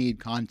 We need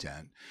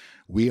content.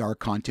 We are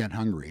content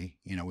hungry.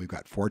 We've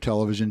got 4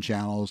 television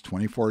channels,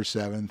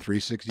 24/7,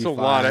 365. It's a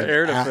lot of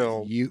air to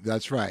fill.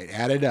 That's right.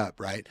 Add it up,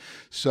 right?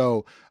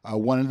 So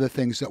one of the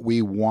things that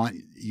we want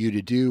you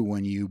to do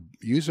when you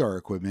use our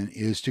equipment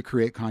is to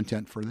create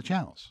content for the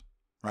channels,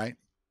 right?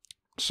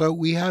 So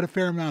we had a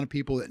fair amount of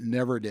people that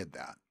never did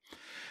that.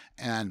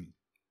 And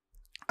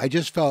I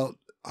just felt,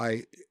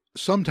 I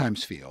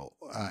sometimes feel,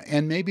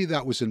 and maybe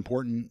that was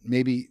important.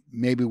 Maybe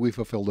we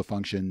fulfilled a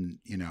function,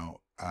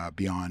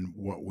 beyond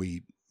what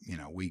we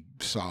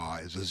saw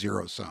as a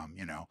zero sum,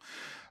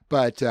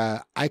 but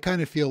I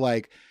kind of feel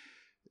like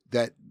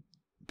that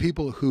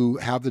people who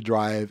have the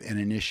drive and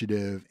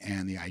initiative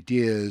and the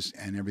ideas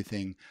and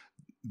everything,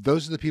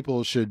 those are the people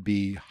who should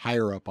be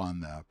higher up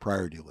on the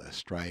priority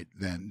list, right?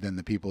 Than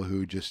the people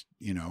who just,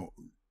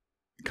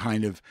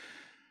 kind of,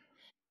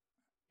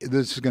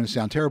 this is going to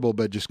sound terrible,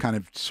 but just kind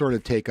of sort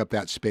of take up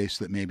that space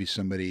that maybe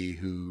somebody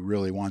who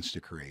really wants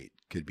to create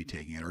could be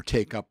taking it, or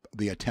take up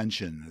the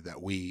attention that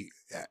we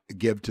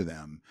give to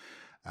them.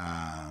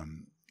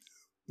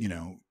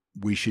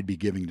 We should be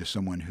giving to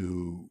someone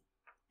who,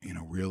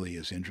 really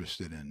is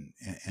interested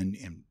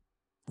in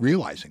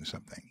realizing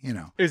something,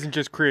 Isn't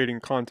just creating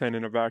content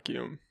in a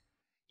vacuum.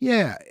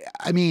 Yeah.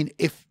 I mean,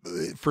 if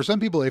for some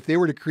people, if they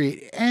were to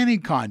create any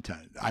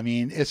content, I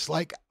mean, it's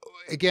like,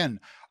 again,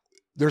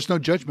 there's no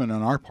judgment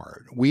on our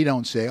part. We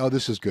don't say, oh,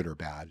 this is good or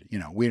bad.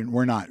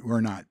 We're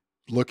not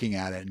looking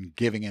at it and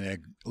giving it a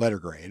letter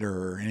grade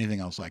or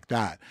anything else like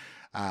that.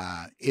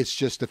 It's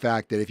just the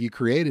fact that if you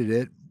created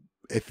it,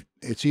 if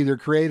it's either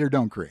create or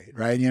don't create,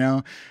 right?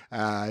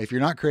 If you're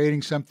not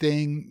creating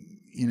something,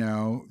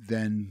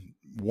 then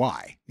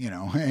why,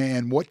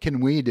 and what can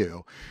we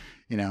do?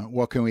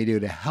 What can we do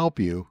to help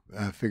you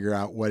figure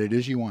out what it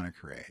is you want to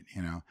create?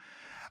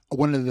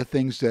 One of the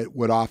things that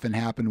would often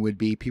happen would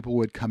be people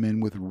would come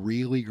in with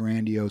really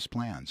grandiose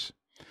plans.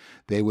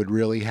 They would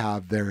really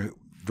have their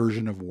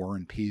version of War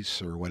and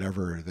Peace or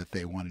whatever that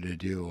they wanted to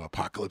do.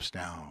 Apocalypse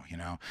Now,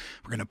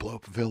 we're going to blow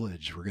up a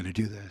village. We're going to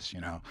do this,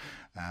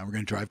 we're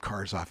going to drive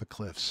cars off of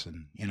cliffs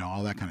and,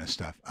 all that kind of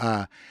stuff.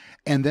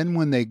 And then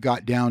when they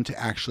got down to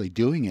actually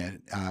doing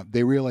it,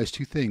 they realized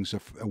 2 things.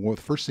 Well,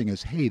 the first thing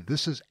is, hey,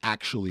 this is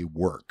actually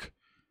work.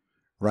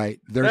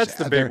 Right. That's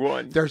the big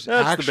one. There's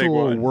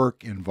actual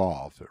work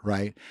involved.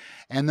 Right.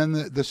 And then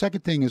the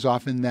second thing is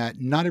often that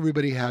not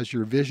everybody has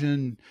your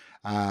vision.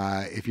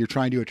 If you're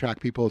trying to attract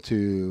people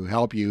to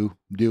help you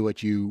do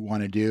what you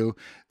want to do,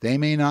 they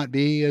may not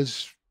be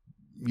as,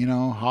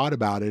 hot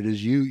about it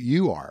as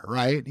you are.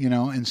 Right.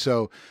 And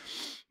so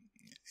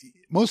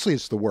mostly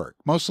it's the work.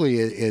 Mostly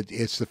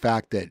it's the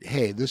fact that,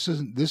 hey, this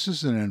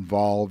is an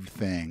involved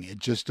thing. It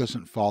just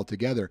doesn't fall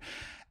together.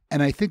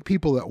 And I think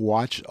people that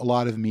watch a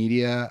lot of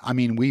media, I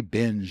mean, we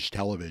binge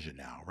television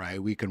now, right?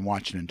 We can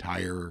watch an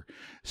entire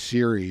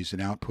series,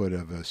 an output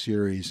of a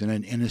series in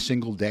a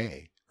single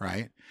day,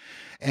 right?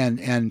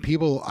 And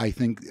people, I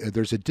think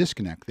there's a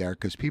disconnect there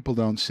because people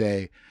don't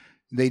say,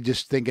 they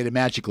just think it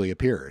magically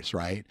appears,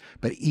 right?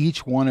 But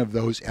each one of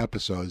those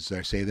episodes,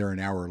 they say they're an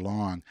hour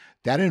long,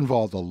 that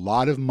involved a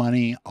lot of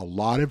money, a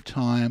lot of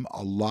time,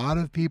 a lot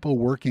of people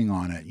working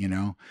on it,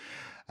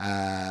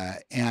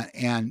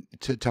 and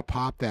to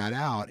pop that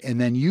out,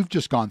 and then you've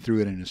just gone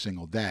through it in a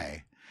single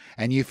day,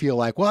 and you feel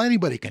like, well,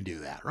 anybody can do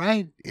that,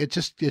 right? It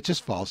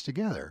just falls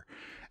together,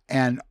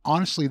 and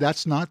honestly,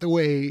 that's not the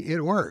way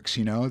it works.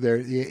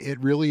 It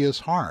really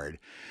is hard,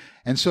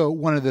 and so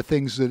one of the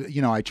things that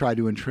I try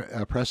to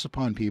impress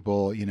upon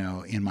people,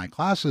 in my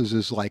classes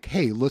is like,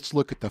 hey, let's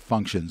look at the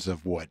functions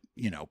of what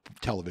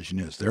television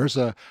is. There's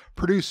a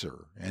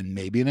producer, and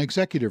maybe an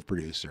executive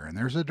producer, and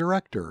there's a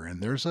director, and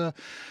there's a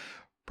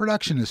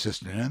production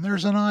assistant, and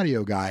there's an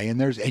audio guy, and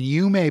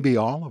you may be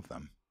all of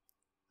them,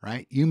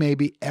 right? You may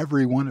be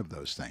every one of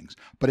those things,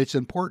 but it's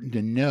important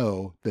to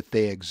know that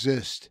they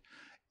exist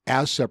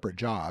as separate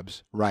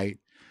jobs, right?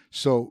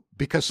 So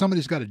because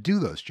somebody's got to do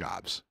those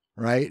jobs,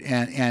 right?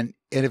 And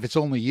if it's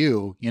only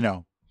you,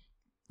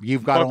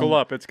 you've got Buckle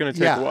up. It's going to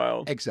take a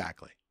while.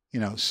 Exactly.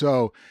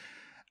 So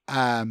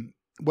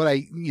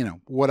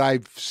what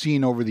I've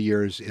seen over the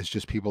years is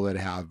just people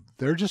that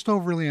they're just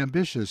overly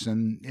ambitious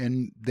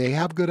and they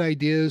have good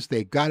ideas.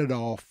 They got it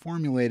all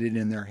formulated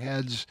in their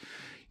heads,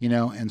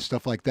 and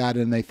stuff like that.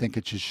 And they think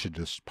it should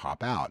just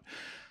pop out.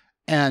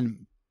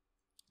 And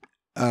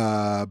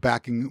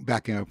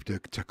backing up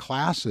to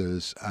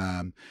classes,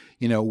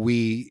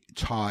 we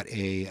taught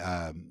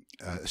a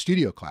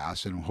studio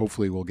class, and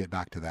hopefully we'll get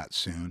back to that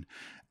soon.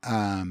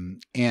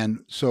 And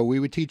so we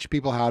would teach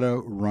people how to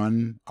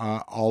run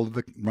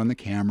run the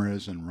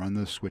cameras and run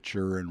the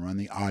switcher and run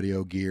the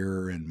audio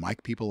gear and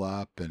mic people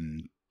up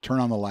and turn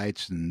on the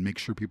lights and make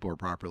sure people are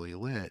properly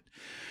lit.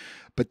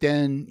 But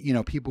then,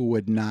 people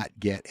would not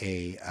get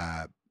a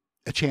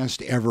chance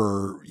to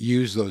ever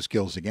use those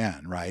skills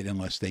again, right?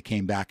 Unless they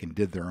came back and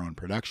did their own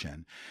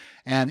production.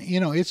 And,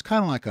 it's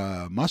kind of like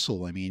a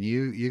muscle. I mean,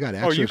 you got to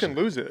exercise. Oh, you can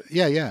lose it.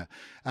 Yeah.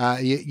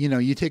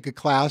 You take a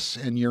class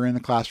and you're in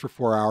the class for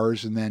 4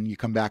 hours and then you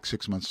come back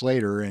 6 months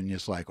later and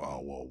it's like,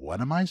 oh, well,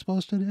 what am I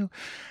supposed to do?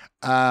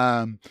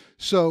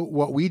 So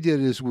what we did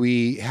is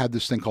we had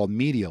this thing called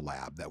Media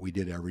Lab that we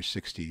did every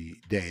 60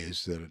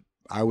 days that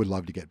I would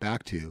love to get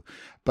back to.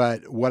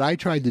 But what I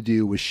tried to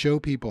do was show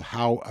people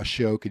how a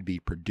show could be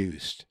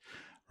produced,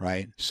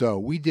 right? So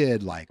we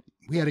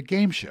had a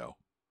game show.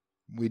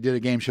 We did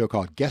a game show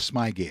called Guess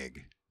My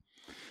Gig.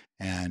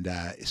 And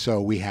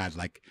so we had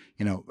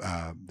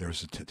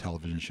there's a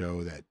television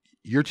show that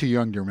you're too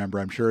young to remember,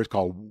 I'm sure. It's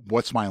called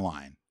What's My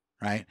Line,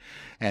 right?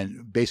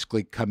 And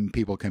basically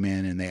people come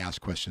in and they ask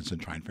questions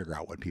and try and figure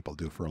out what people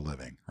do for a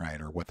living,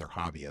 right? Or what their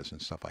hobby is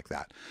and stuff like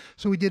that.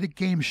 So we did a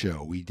game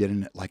show. We did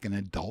an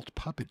adult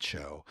puppet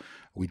show.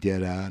 We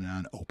did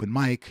an open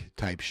mic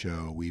type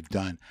show.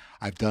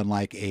 I've done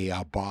like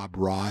a Bob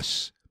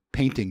Ross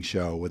painting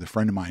show with a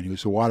friend of mine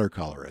who's a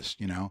watercolorist,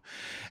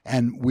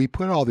 and we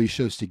put all these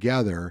shows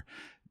together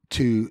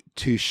to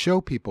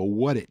show people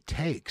what it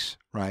takes,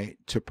 right,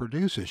 to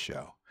produce a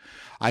show.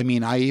 I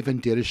mean, I even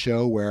did a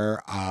show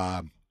where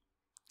I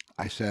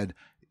said,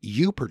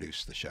 you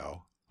produce the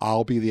show.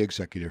 I'll be the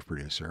executive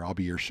producer. I'll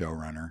be your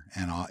showrunner,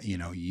 and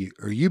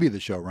you be the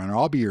showrunner.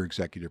 I'll be your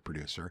executive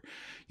producer,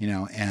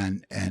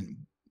 and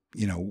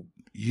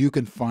you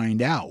can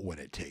find out what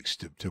it takes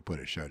to put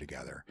a show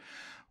together.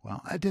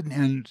 Well, that didn't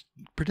end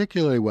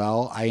particularly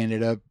well. I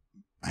ended up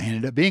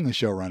being the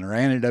showrunner.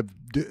 I ended up,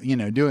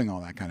 doing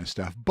all that kind of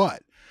stuff.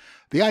 But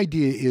the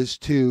idea is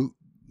to,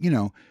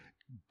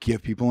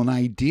 give people an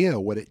idea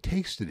what it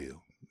takes to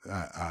do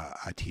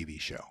a TV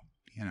show.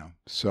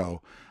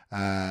 So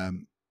I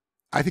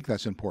think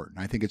that's important.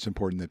 I think it's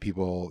important that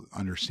people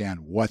understand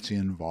what's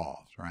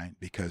involved, right?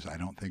 Because I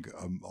don't think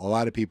a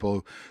lot of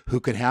people who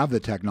could have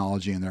the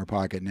technology in their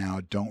pocket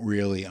now don't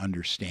really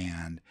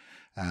understand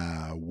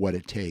what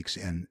it takes,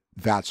 and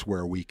that's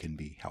where we can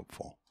be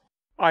helpful.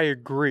 I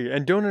agree,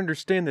 and don't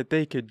understand that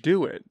they could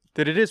do it,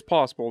 that it is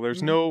possible.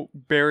 There's no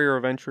barrier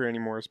of entry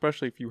anymore,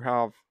 especially if you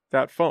have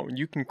that phone.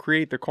 You can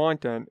create the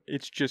content.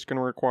 It's just going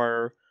to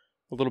require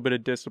a little bit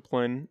of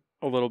discipline,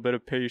 a little bit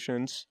of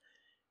patience,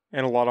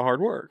 and a lot of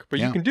hard work. But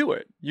you can do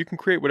it. You can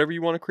create whatever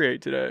you want to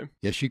create today.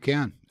 Yes, you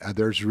can.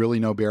 There's really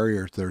no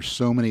barriers. There's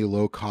so many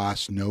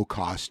low-cost,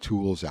 no-cost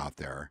tools out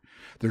there.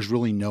 There's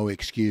really no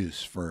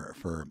excuse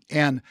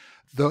and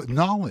the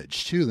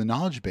knowledge too. The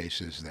knowledge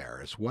base is there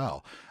as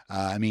well.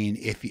 I mean,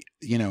 if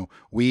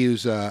we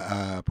use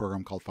a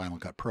program called Final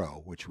Cut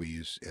Pro, which we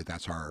use.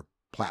 That's our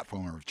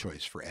platform of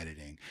choice for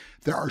editing.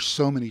 There are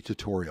so many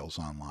tutorials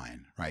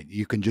online, right?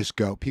 You can just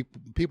go.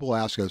 People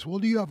ask us, well,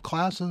 do you have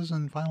classes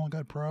in Final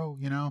Cut Pro?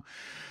 You're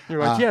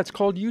like, yeah, it's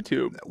called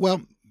YouTube.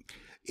 Well,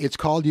 it's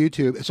called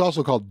YouTube. It's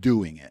also called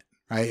doing it,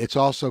 right? It's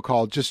also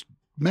called just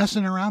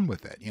messing around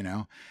with it,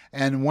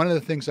 And one of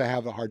the things I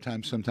have a hard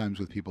time sometimes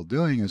with people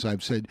doing is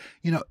I've said,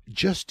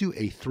 just do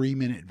a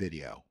 3-minute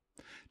video.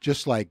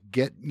 Just like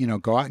go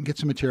out and get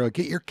some material,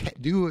 get your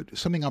cat, do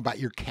something about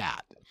your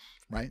cat,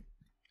 right?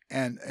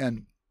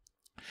 And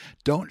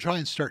don't try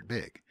and start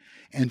big,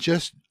 and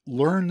just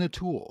learn the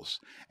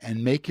tools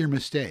and make your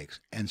mistakes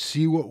and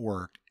see what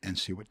worked and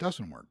see what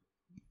doesn't work.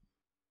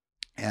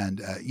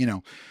 And,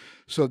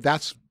 so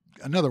that's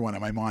another one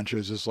of my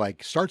mantras is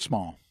like, start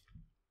small,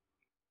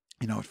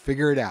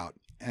 figure it out.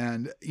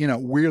 And,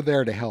 we're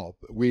there to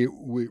help.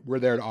 We're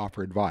there to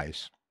offer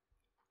advice.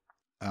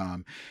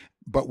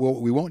 But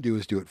what we won't do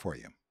is do it for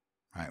you.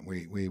 Right.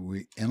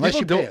 We unless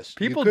you pay us.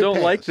 People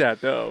don't like that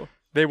though.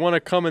 They want to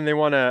come and they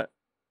want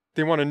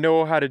to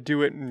know how to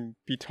do it and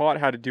be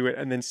taught how to do it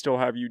and then still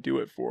have you do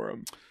it for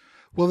them.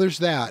 Well, there's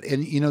that.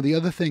 And, the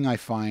other thing I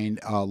find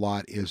a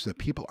lot is that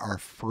people are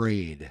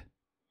afraid.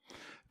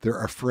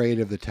 They're afraid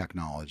of the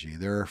technology.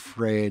 They're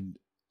afraid.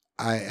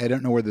 I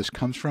don't know where this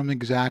comes from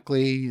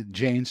exactly.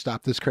 Jane,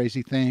 stop this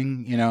crazy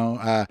thing.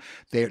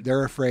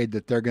 They're afraid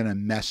that they're going to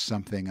mess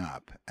something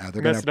up.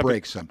 They're going to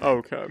break something.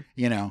 Okay.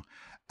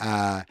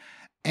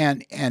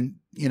 And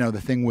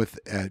the thing with,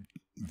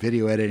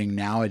 video editing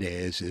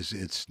nowadays is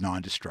it's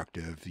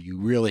non-destructive. You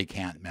really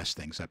can't mess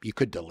things up. You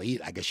could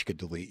delete, I guess you could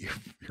delete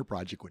your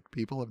project, which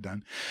people have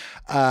done,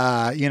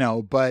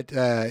 but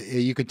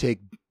you could take,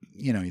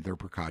 there are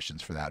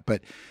precautions for that.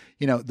 But,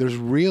 there's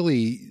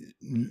really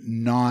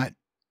not,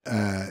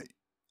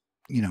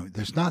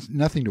 there's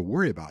nothing to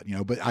worry about,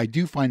 but I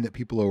do find that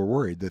people are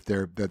worried that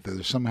they're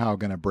somehow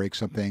going to break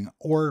something,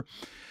 or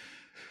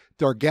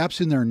there are gaps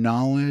in their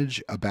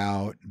knowledge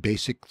about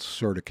basic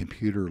sort of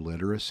computer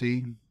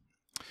literacy.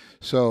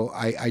 So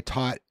I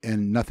taught,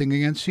 and nothing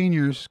against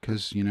seniors,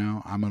 because,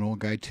 I'm an old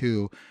guy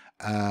too.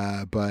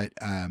 But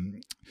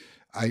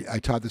I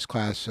taught this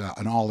class,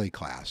 an OLLI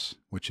class,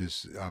 which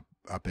is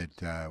up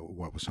at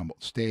what was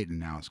Humboldt State, and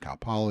now it's Cal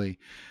Poly,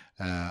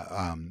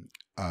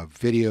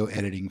 video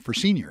editing for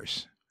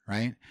seniors,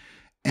 right?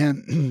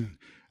 And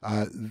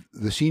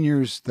the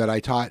seniors that I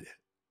taught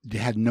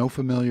had no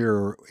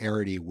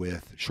familiarity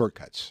with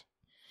shortcuts.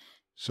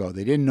 So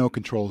they didn't know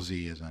Control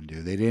Z is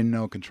undo. They didn't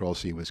know Control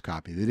C was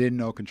copy. They didn't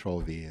know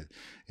Control V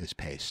is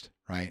paste,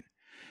 right?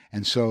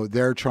 And so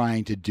they're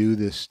trying to do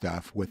this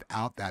stuff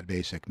without that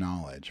basic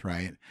knowledge,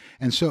 right?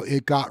 And so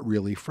it got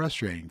really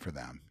frustrating for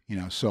them.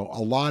 So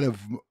a lot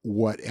of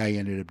what I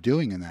ended up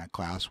doing in that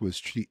class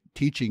was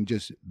teaching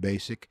just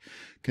basic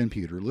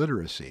computer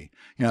literacy.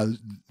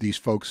 These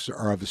folks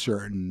are of a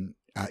certain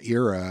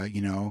era,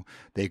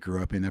 they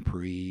grew up in a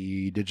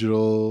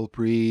pre-digital,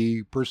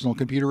 pre-personal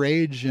computer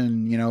age,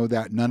 and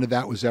that none of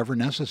that was ever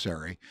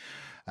necessary.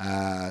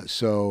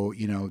 So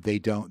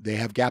they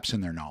have gaps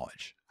in their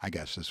knowledge, I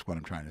guess is what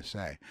I'm trying to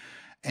say.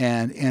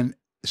 And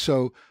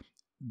so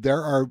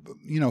there are,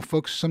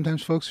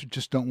 sometimes folks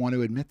just don't want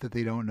to admit that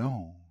they don't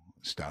know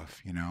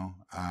stuff,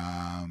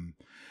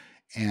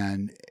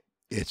 and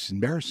it's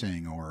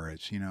embarrassing, or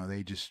it's,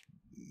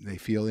 they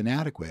feel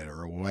inadequate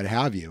or what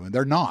have you, and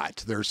they're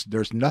not.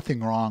 There's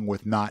nothing wrong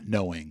with not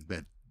knowing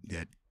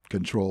that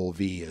Control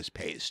V is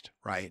paste,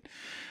 right?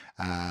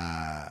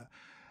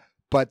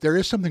 But there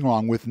is something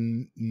wrong with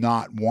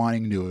not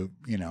wanting to,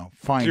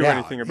 find do out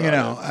anything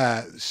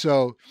about it.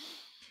 So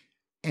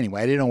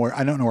anyway, I don't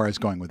know where I was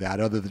going with that,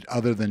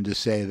 other than to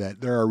say that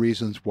there are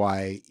reasons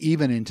why,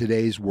 even in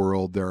today's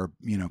world, there are,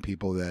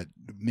 people that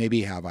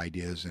maybe have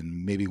ideas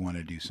and maybe want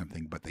to do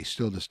something, but they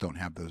still just don't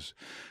have those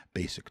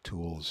basic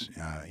tools,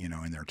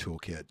 in their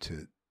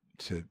toolkit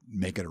to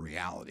make it a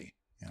reality.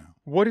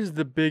 What is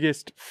the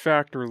biggest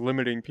factor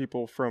limiting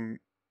people from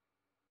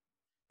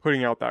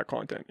putting out that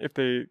content? If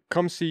they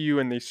come see you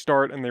and they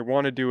start and they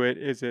want to do it,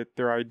 is it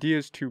their idea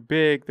is too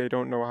big? They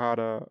don't know how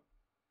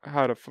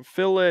to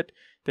fulfill it?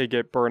 They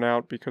get burnt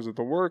out because of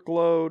the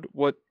workload?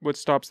 What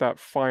stops that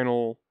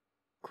final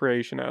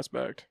creation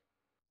aspect?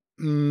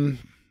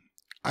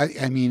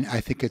 I mean,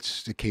 I think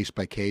it's a case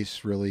by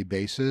case really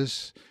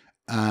basis.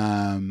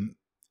 A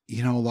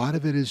lot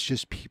of it is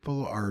just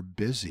people are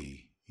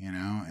busy,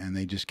 and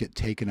they just get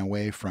taken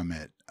away from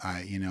it.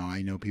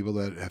 I know people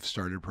that have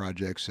started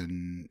projects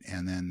and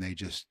then they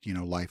just,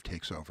 life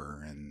takes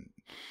over, and,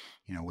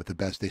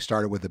 they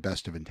started with the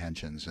best of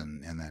intentions,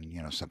 and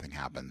then, something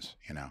happens,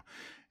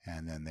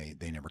 and then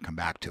they never come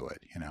back to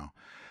it,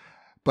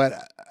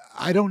 But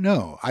I don't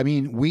know. I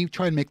mean, we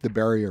try and make the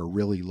barrier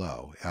really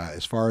low.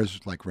 As far as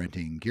like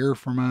renting gear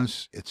from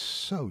us, it's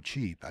so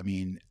cheap. I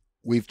mean,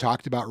 we've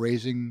talked about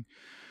raising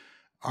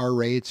our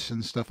rates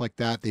and stuff like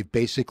that. They've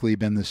basically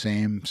been the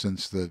same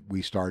since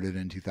we started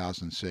in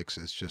 2006.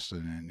 It's just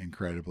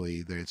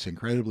it's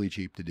incredibly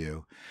cheap to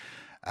do.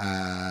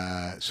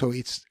 So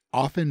it's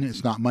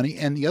not money.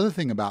 And the other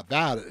thing about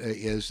that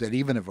is that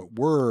even if it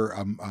were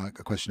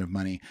a question of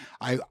money,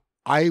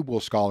 I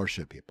will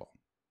scholarship people.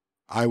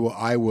 I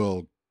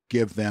will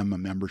give them a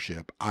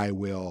membership. I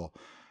will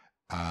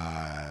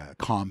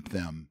comp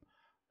them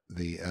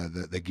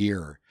the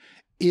gear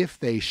if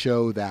they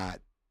show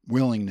that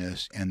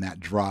willingness and that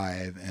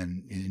drive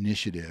and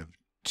initiative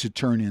to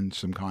turn in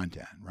some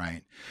content.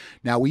 Right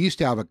now, we used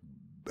to have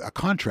a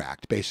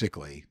contract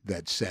basically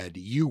that said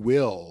you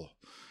will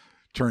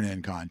turn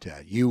in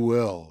content, you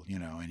will,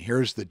 and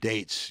here's the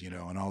dates,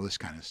 and all this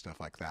kind of stuff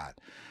like that.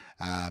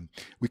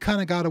 We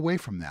kind of got away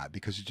from that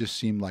because it just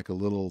seemed like a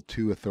little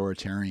too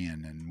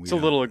authoritarian, and it's a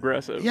little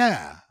aggressive.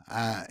 Yeah.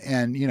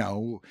 And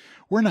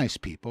we're nice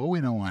people.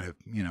 We don't want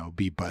to,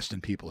 be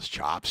busting people's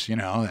chops,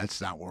 that's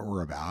not what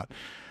we're about.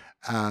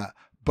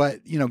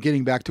 But,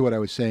 getting back to what I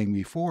was saying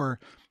before,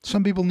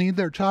 some people need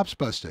their chops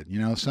busted.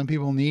 Some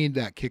people need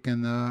that kick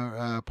in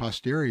the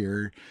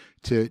posterior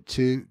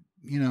to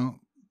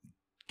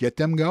get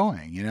them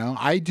going.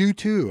 I do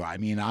too. I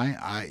mean,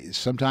 I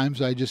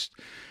sometimes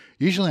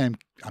usually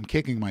I'm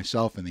kicking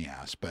myself in the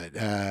ass,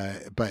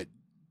 but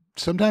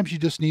sometimes you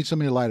just need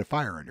somebody to light a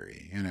fire under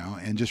you,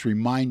 and just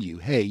remind you,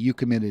 hey, you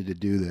committed to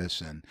do this,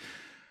 and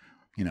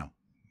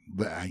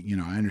but I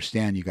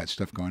understand you got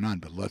stuff going on,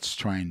 but let's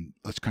try and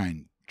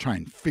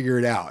figure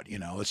it out.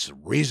 Let's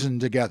reason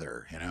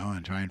together,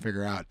 and try and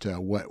figure out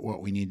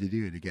what we need to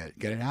do to get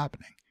it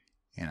happening.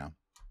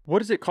 What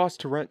does it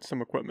cost to rent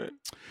some equipment?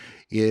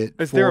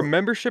 Is there a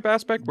membership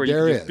aspect where you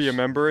can just be a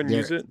member and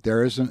use it?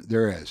 There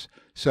is.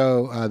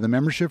 So the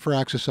membership for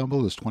Access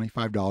Humboldt is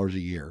 $25 a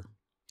year.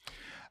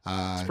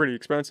 It's pretty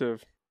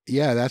expensive.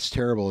 Yeah, that's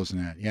terrible, isn't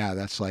it? Yeah,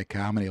 that's like,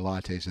 how many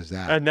lattes is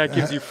that? And that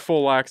gives you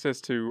full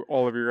access to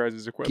all of your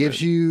guys' equipment.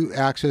 Gives you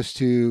access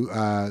to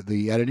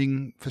the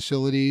editing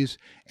facilities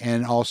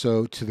and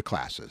also to the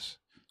classes.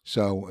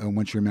 So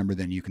once you're a member,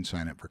 then you can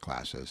sign up for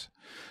classes.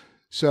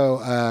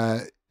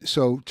 So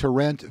so to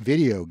rent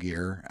video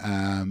gear,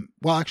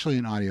 well, actually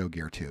an audio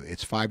gear too,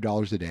 it's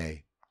 $5 a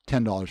day,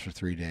 $10 for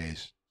 3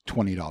 days,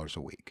 $20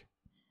 a week.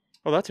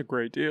 Oh, that's a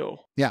great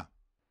deal. Yeah.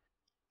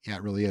 Yeah,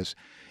 it really is.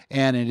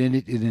 And in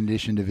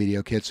addition to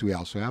video kits, we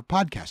also have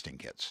podcasting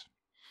kits.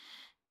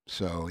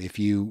 So if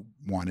you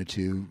wanted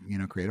to,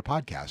 create a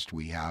podcast,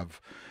 we have,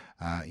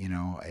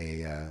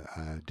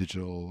 a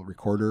digital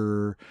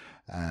recorder,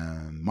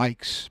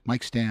 mic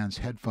stands,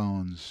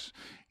 headphones,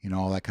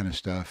 all that kind of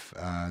stuff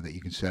that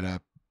you can set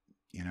up,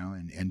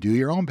 and do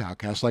your own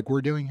podcast like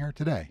we're doing here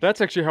today.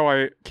 That's actually how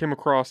I came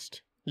across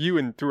you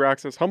and through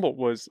Access Humboldt.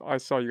 Was I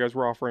saw you guys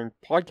were offering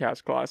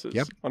podcast classes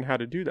on how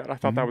to do that. I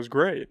thought that was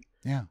great.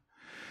 Yeah.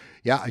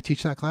 Yeah, I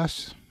teach that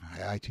class.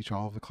 I teach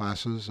all of the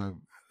classes.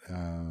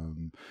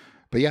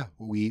 But yeah,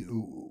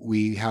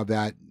 we have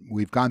that.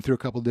 We've gone through a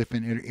couple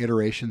different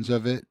iterations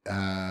of it,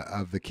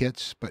 of the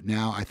kits, but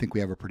now I think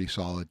we have a pretty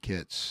solid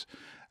kits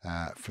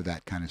for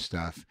that kind of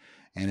stuff,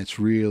 and it's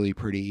really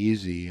pretty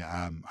easy.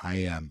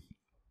 I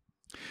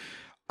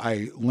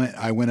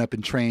went up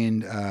and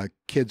trained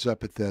kids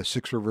up at the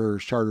Six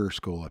Rivers Charter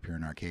School up here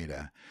in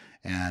Arcata.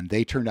 And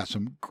they turned out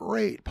some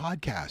great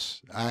podcasts.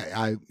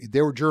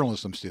 They were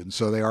journalism students,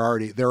 so they're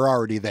already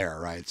there,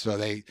 right? So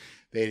they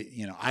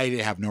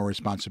I have no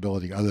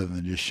responsibility other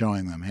than just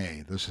showing them,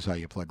 hey, this is how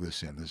you plug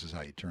this in, this is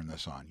how you turn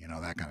this on,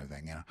 that kind of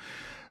thing,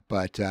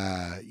 But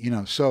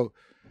so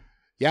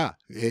yeah,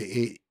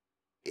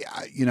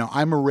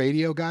 I'm a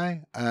radio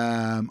guy.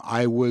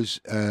 I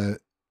was at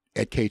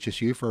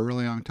KHSU for a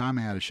really long time.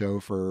 I had a show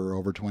for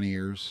over 20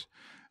 years.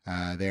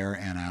 There,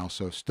 and I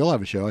also still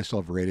have a show. I still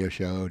have a radio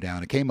show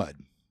down at K-Mud,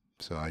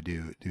 so I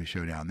do a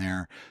show down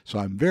there. So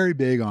I'm very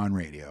big on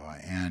radio,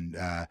 and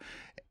I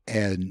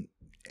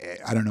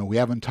don't know. We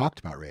haven't talked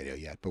about radio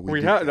yet, but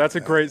we have. That's a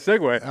great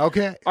segue.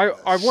 Okay, I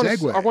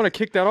want to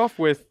kick that off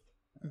with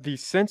the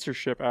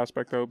censorship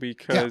aspect though,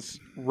 because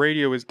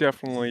radio is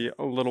definitely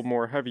a little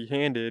more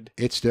heavy-handed.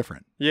 It's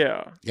different.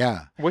 Yeah.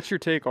 Yeah. What's your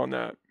take on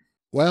that?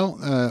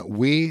 Well,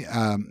 we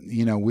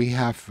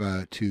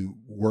have to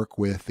work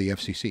with the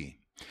FCC.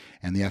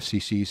 And the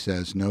FCC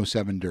says no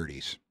 7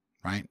 dirties,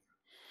 right?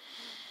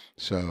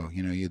 So,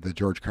 the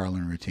George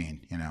Carlin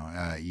routine,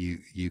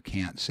 you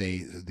can't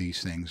say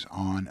these things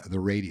on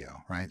the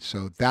radio, right?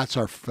 So that's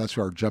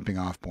our jumping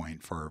off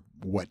point for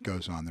what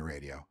goes on the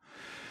radio.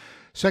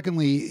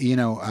 Secondly,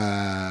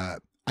 I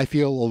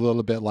feel a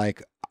little bit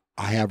like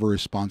I have a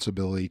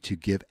responsibility to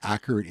give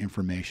accurate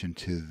information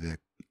to the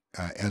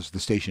as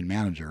the station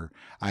manager.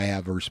 I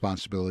have a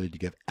responsibility to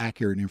give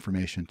accurate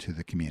information to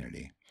the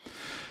community.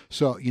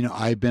 So,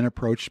 I've been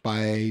approached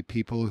by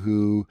people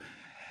who,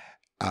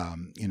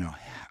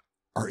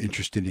 are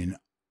interested in,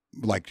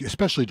 like,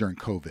 especially during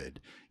COVID,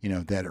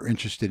 that are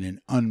interested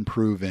in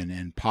unproven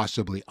and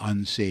possibly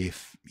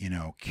unsafe,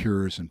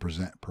 cures and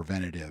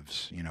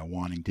preventatives,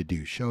 wanting to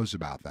do shows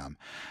about them.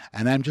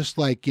 And I'm just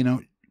like,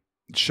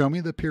 show me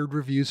the peer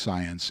reviewed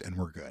science and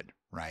we're good,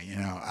 right?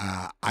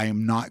 I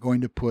am not going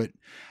to put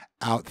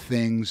out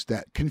things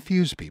that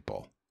confuse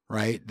people.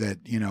 Right. That,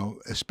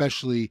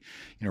 especially,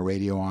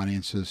 radio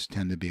audiences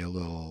tend to be a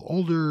little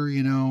older,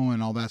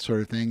 and all that sort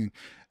of thing,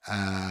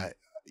 and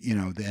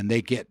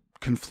they get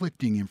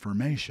conflicting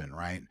information.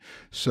 Right.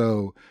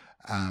 So,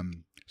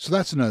 so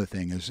that's another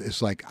thing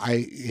is like,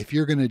 if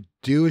you're going to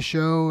do a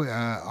show,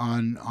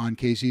 on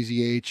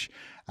KCZH,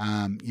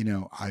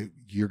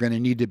 you're going to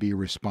need to be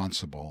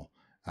responsible,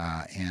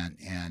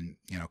 and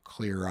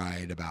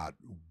clear-eyed about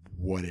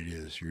what it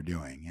is you're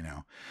doing,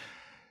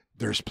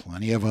 There's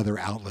plenty of other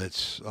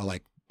outlets.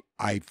 Like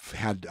I've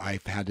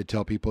had to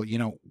tell people,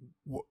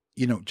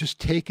 just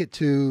take it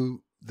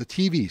to the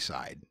TV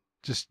side.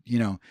 Just,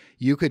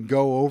 you could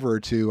go over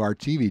to our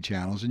TV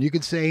channels and you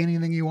could say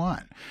anything you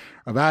want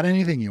about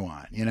anything you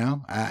want,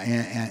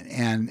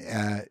 and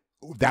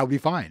that would be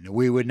fine.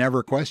 We would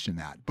never question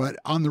that. But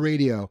on the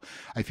radio,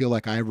 I feel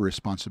like I have a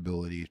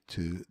responsibility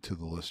to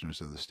the listeners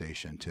of the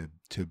station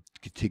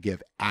to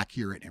give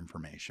accurate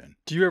information.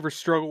 Do you ever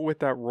struggle with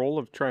that role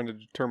of trying to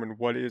determine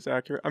what is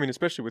accurate? I mean,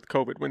 especially with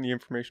COVID, when the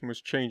information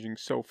was changing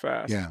so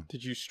fast. Yeah.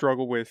 Did you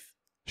struggle with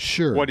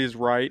what is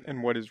right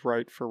and what is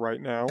right for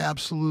right now?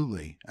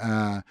 Absolutely.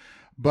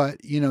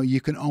 But,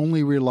 you can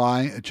only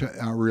rely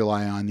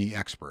on the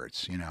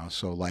experts,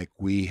 So like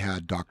we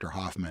had Dr.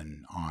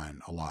 Hoffman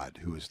on a lot,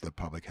 who is the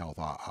public health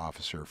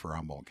officer for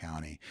Humboldt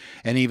County.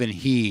 And even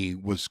he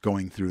was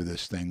going through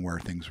this thing where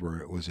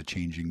it was a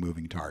changing,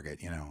 moving target,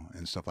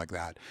 and stuff like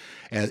that.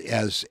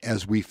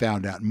 As we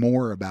found out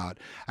more about,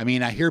 I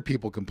mean, I hear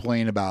people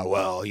complain about,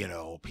 well,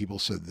 people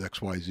said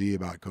XYZ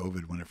about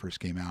COVID when it first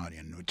came out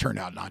and it turned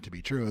out not to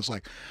be true. It's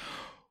like,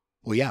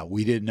 well, yeah,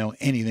 we didn't know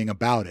anything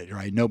about it,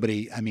 right?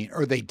 Nobody,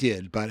 or they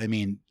did, but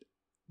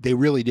they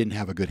really didn't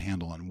have a good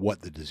handle on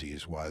what the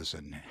disease was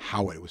and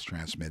how it was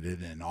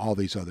transmitted and all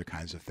these other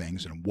kinds of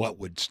things and what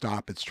would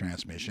stop its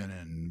transmission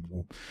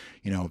and,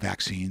 you know,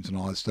 vaccines and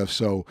all that stuff.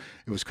 So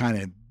it was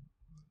kind of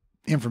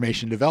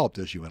information developed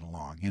as you went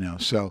along, you know.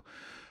 So,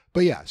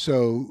 but yeah,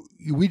 so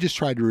we just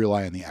tried to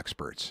rely on the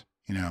experts,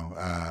 you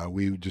know.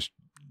 We would just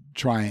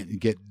try and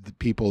get the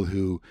people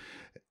who,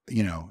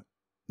 you know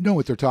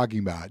what they're talking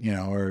about, you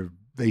know, or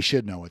they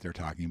should know what they're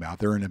talking about.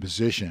 They're in a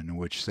position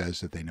which says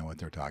that they know what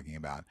they're talking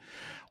about.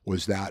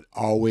 Was that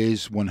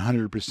always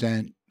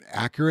 100%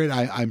 accurate?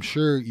 I'm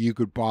sure you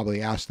could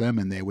probably ask them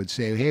and they would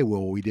say, hey,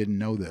 well, we didn't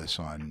know this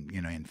on,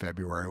 you know, in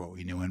February, what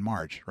we knew in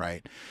March,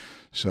 right?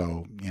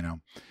 So, you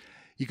know,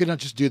 you can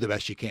just do the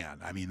best you can.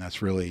 I mean,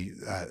 that's really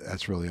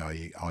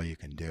all you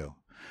can do.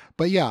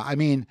 But yeah, I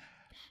mean,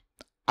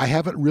 I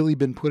haven't really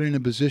been put in a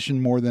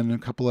position more than a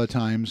couple of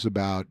times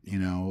about, you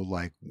know,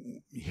 like,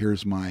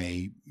 here's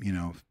my, you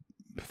know,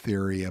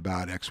 theory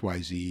about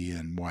XYZ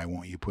and why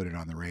won't you put it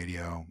on the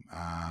radio?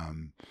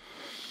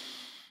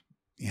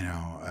 You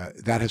know,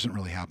 that hasn't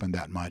really happened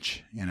that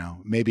much, you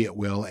know. Maybe it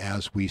will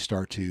as we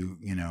start to,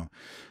 you know,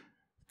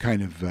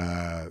 kind of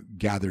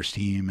gather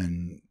steam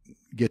and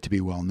get to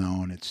be well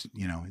known. It's,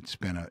 you know, it's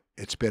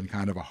been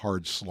kind of a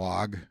hard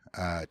slog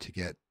to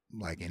get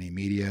like any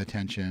media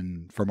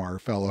attention from our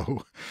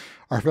fellow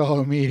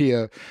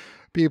media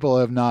people.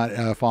 Have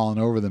not fallen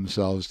over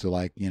themselves to,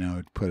 like, you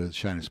know, put a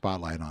shining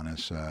spotlight on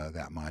us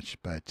that much.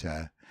 But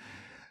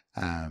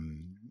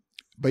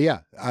yeah,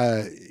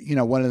 you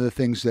know, one of the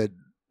things that,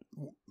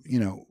 you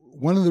know,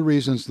 one of the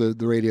reasons the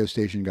radio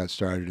station got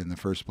started in the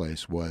first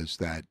place was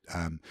that,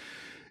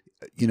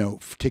 you know,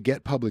 to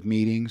get public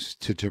meetings,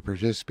 to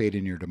participate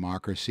in your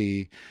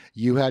democracy,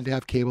 you had to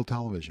have cable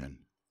television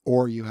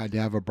or you had to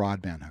have a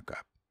broadband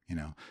hookup. You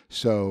know,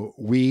 so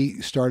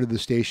we started the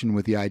station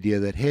with the idea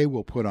that, hey,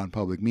 we'll put on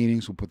public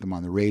meetings, we'll put them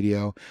on the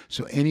radio.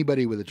 So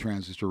anybody with a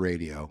transistor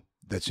radio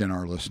that's in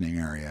our listening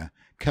area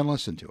can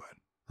listen to it,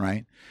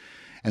 right?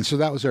 And so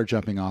that was our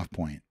jumping off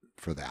point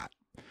for that.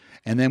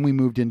 And then we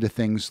moved into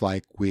things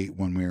like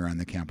when we were on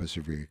the campus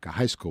of Eureka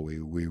High School,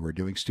 we were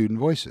doing student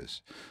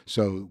voices.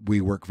 So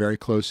we work very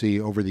closely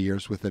over the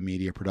years with the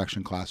media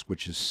production class,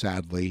 which is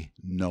sadly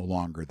no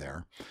longer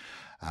there.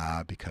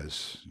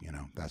 Because, you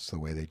know, that's the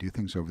way they do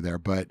things over there.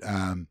 But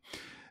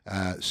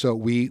so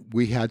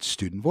we had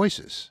student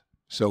voices.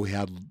 So we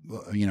had,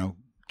 you know,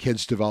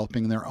 kids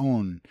developing their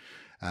own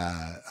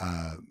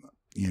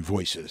you know,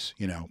 voices,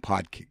 you know,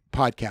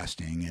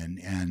 podcasting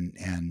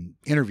and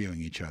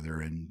interviewing each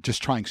other and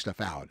just trying stuff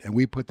out. And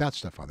we put that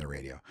stuff on the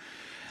radio.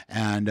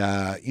 And,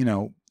 you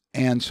know,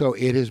 and so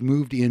it has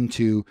moved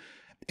into,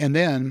 and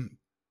then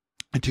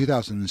in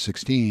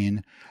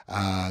 2016,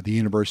 the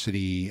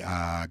university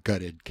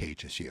gutted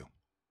KHSU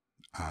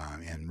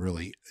and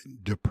really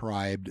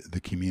deprived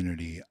the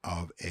community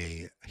of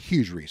a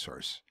huge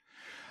resource.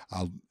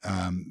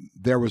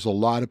 There was a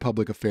lot of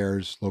public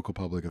affairs, local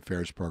public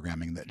affairs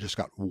programming that just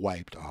got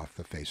wiped off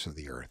the face of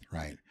the earth,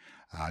 right?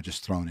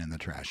 Just thrown in the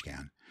trash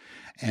can.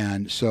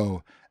 And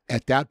so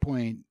at that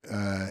point,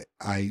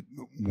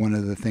 one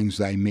of the things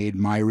I made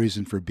my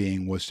reason for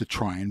being was to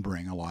try and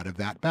bring a lot of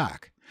that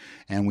back.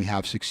 And we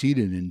have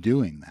succeeded in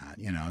doing that,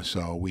 you know.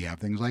 So we have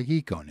things like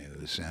Eco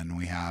News, and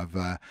we have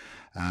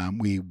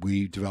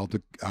we developed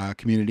a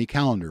community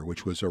calendar,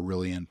 which was a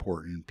really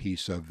important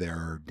piece of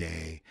their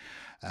day,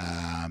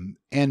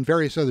 and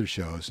various other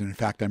shows. And in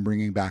fact, I'm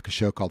bringing back a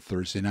show called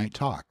Thursday Night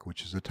Talk,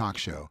 which is a talk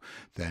show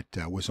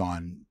that was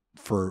on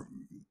for,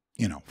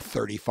 you know,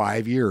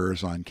 35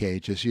 years on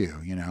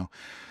KHSU, you know.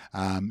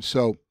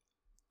 So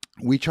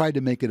we tried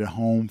to make it a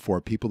home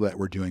for people that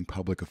were doing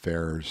public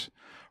affairs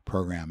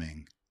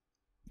programming.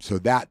 So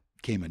that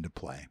came into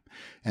play.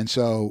 And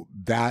so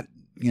that,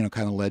 you know,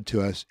 kind of led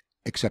to us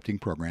accepting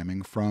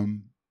programming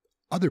from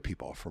other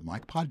people, from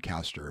like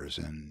podcasters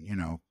and, you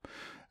know,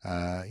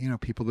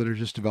 people that are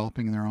just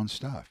developing their own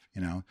stuff,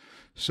 you know.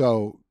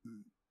 So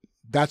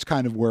that's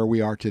kind of where we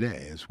are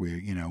today, is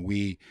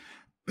we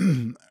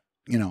you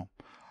know,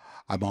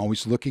 I'm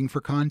always looking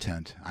for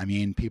content. I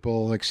mean,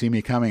 people like see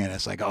me coming and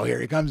it's like, oh, here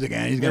he comes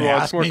again. He's going to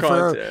ask me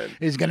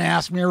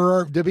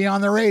to be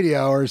on the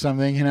radio or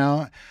something, you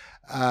know.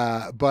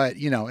 But,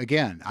 you know,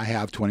 again, I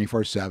have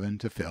 24/7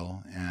 to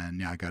fill,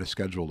 and I got a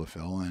schedule to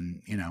fill,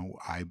 and, you know,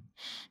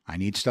 I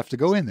need stuff to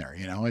go in there.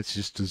 You know, it's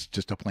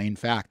just a plain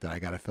fact that I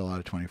got to fill out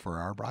a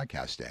 24-hour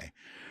broadcast day.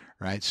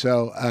 Right.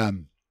 So,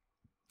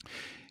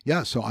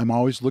 yeah, so I'm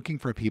always looking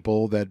for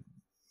people that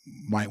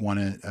might want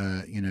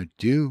to, you know,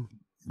 do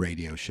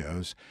radio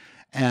shows.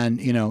 And,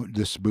 you know,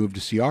 this move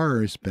to CR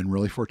has been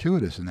really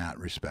fortuitous in that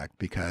respect,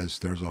 because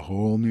there's a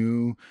whole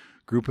new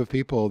group of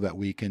people that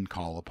we can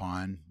call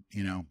upon,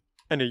 you know.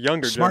 And a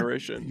younger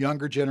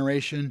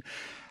generation.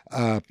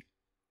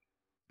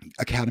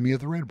 Academy of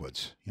the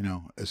Redwoods, you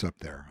know, is up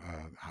there,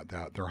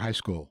 their high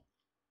school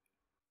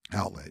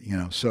outlet, you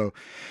know. So,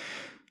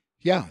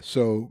 yeah,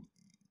 so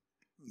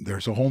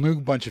there's a whole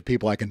new bunch of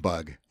people I can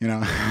bug, you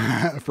know,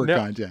 for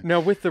content. Now,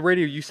 with the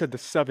radio, you said the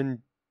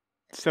seven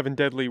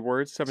deadly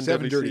words, seven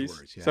deadly dirty C's,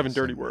 words, yeah, seven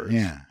dirty words.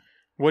 Yeah.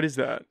 What is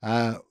that?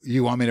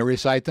 You want me to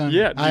recite them?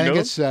 Yeah. Do you I think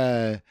know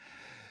it's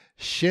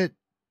shit,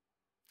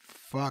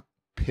 fuck,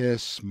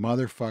 piss,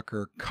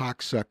 motherfucker,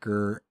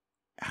 cocksucker.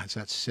 Is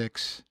that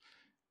 6?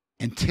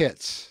 And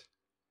tits.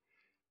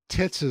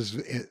 Tits is.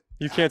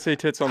 you can't say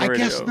tits on the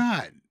radio. I guess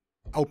not.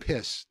 Oh,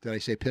 piss. Did I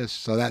say piss?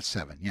 So that's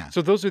 7. Yeah.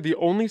 So those are the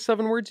only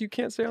 7 words you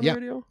can't say on the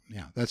radio?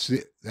 Yeah. Those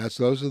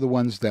are the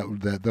ones that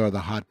are the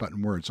hot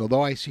button words.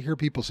 Although I hear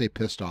people say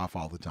pissed off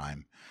all the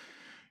time,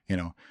 you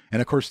know.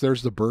 And of course,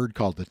 there's the bird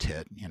called the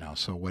tit, you know.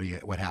 So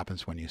what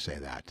happens when you say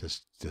that?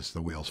 Does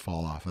the wheels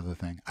fall off of the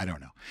thing? I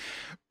don't know.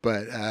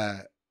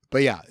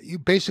 But yeah,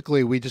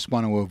 basically we just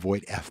want to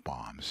avoid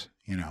F-bombs,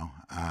 you know.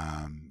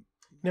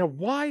 Now,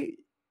 why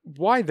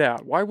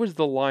that? Why was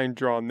the line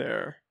drawn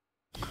there?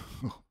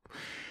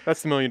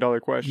 That's the $1 million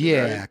question.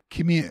 Yeah,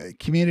 right?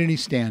 Community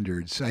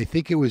standards. I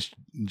think it was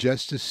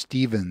Justice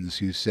Stevens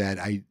who said,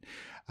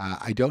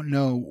 I don't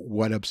know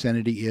what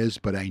obscenity is,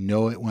 but I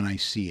know it when I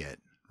see it,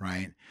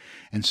 right?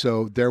 And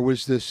so there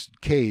was this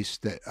case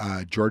that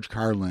George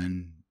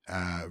Carlin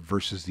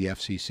versus the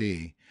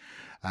FCC,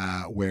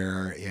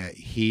 where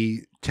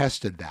he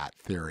tested that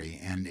theory,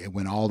 and it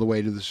went all the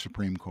way to the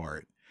Supreme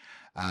Court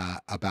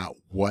about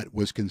what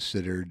was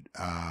considered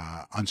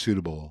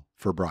unsuitable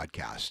for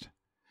broadcast.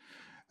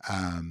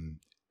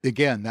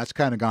 Again, that's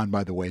kind of gone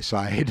by the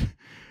wayside.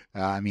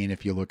 I mean,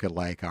 if you look at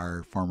like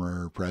our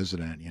former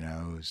president, you know,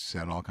 who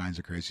said all kinds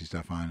of crazy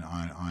stuff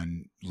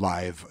on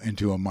live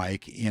into a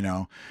mic, you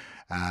know,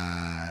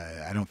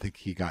 I don't think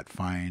he got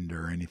fined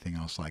or anything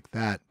else like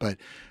that. But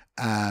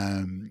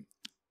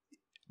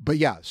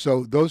yeah,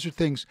 so those are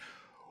things.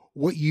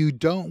 What you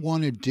don't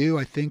want to do,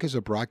 I think, as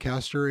a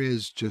broadcaster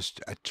is just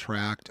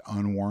attract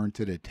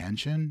unwarranted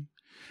attention.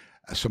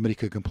 Somebody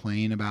could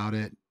complain about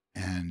it.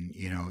 And,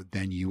 you know,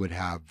 then you would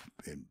have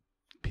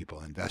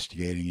people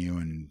investigating you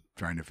and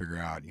trying to figure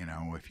out, you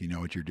know, if you know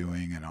what you're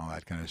doing and all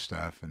that kind of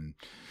stuff. And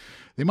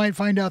they might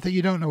find out that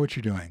you don't know what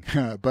you're doing.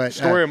 But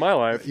story of my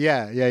life.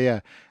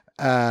 Yeah.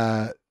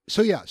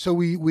 So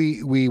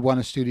we want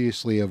to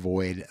studiously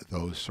avoid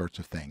those sorts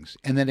of things.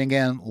 And then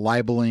again,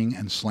 libeling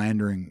and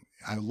slandering.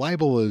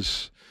 Libel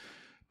is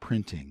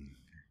printing.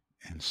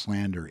 And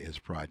slander is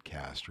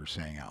broadcast or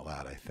saying out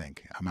loud, I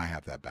think. I might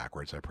have that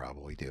backwards. I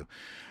probably do.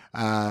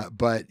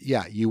 But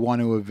yeah, you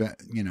want to,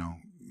 you know,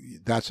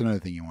 that's another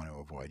thing you want to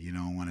avoid. You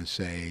don't want to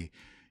say,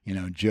 you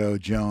know, Joe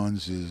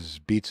Jones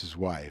beats his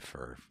wife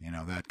or, you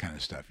know, that kind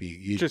of stuff.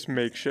 You just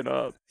make shit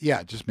up.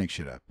 Yeah, just make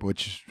shit up,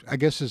 which I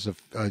guess is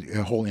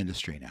a whole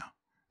industry now.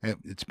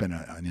 It's been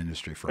an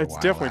industry for a while.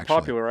 It's definitely actually.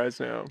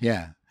 popularized now.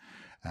 Yeah.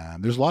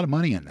 There's a lot of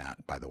money in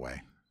that, by the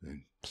way.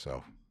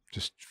 So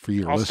just for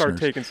your listeners, start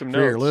taking some notes.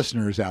 For your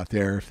listeners out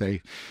there, if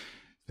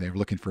they're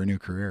looking for a new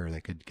career,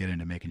 they could get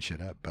into making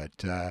shit up. But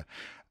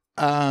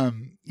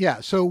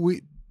yeah, so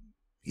we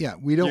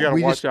don't. You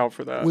gotta watch out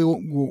for that.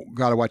 We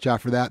gotta watch out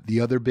for that.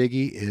 The other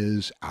biggie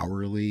is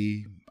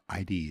hourly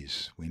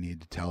IDs. We need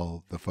to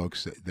tell the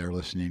folks that they're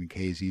listening to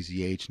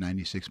KZZH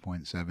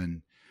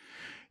 96.7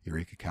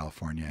 Eureka,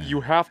 California. You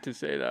have to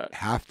say that.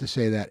 Have to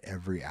say that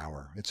every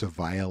hour. It's a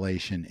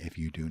violation if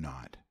you do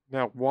not.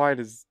 Now, why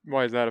is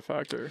that a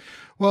factor?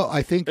 Well,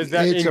 I think is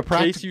that in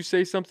case you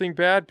say something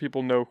bad,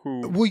 people know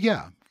who. Well,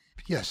 yeah,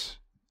 yes,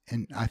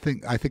 and I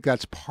think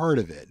that's part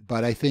of it.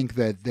 But I think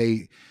that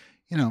they,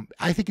 you know,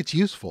 I think it's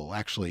useful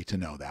actually to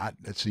know that.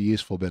 It's a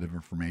useful bit of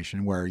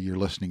information where you're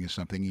listening to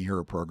something, you hear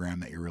a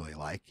program that you really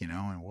like, you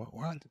know, and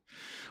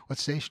what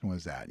station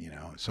was that, you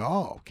know?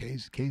 So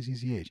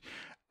KZZH.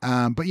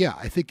 But yeah,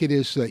 I think it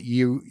is that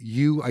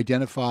you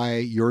identify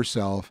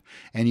yourself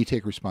and you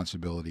take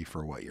responsibility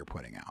for what you're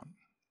putting out.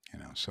 You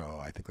know, so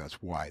I think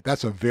that's why.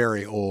 That's a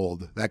very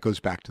old. That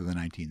goes back to the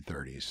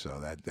 1930s. So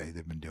that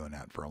they've been doing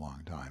that for a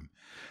long time.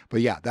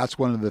 But yeah, that's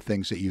one of the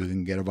things that you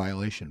can get a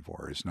violation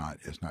for. Is not.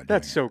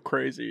 That's so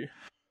crazy.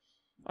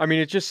 I mean,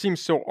 it just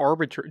seems so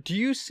arbitrary. Do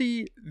you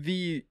see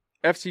the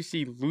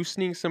FCC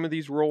loosening some of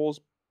these rules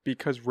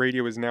because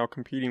radio is now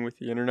competing with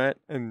the internet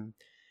and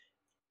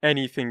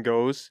anything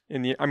goes I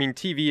mean,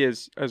 TV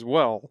is as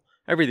well.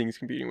 Everything's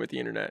competing with the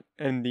internet,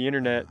 and the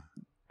internet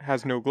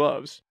has no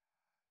gloves.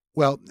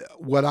 Well,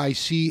 what I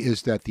see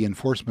is that the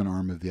enforcement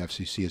arm of the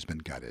FCC has been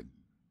gutted,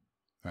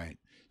 right?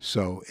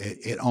 So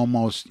it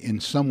almost,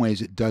 in some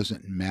ways, it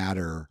doesn't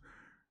matter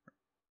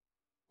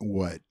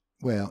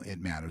it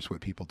matters what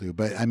people do.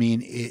 But I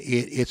mean,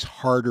 it's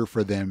harder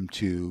for them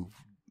to,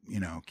 you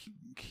know,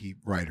 keep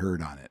right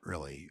herd on it,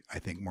 really, I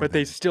think. But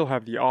they still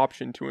have the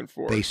option to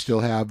enforce. They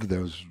still have,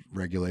 those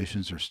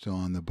regulations are still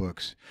on the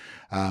books.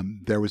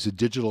 There was a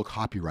Digital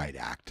Copyright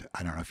Act.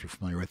 I don't know if you're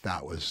familiar with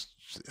that. Was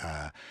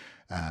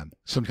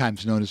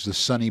sometimes known as the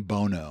Sonny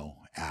Bono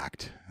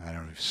Act. I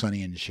don't know,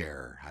 Sonny and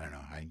Cher. I don't know.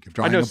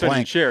 I know Sonny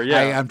and Cher,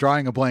 yeah. I'm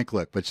drawing a blank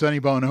look, but Sonny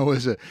Bono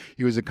was a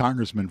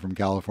congressman from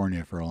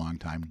California for a long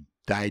time.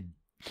 Died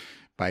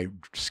by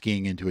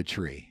skiing into a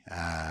tree.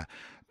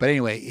 But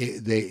anyway,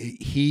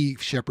 he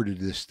shepherded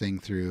this thing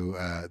through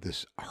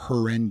this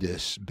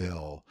horrendous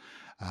bill.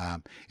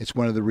 It's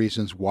one of the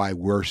reasons why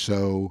we're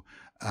so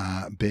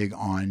big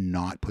on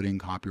not putting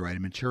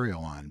copyrighted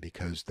material on,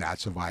 because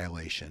that's a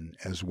violation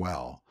as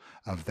well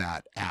of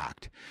that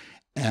act.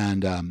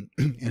 And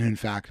in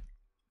fact,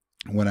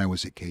 when I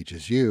was at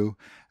KHSU,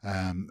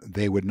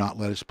 they would not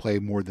let us play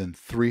more than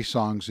 3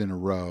 songs in a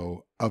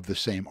row of the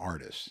same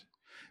artist,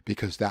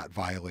 because that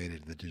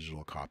violated the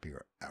Digital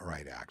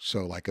Copyright Act.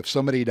 So like if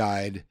somebody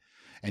died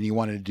and you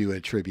wanted to do a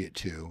tribute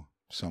to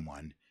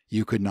someone,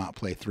 you could not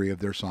play 3 of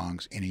their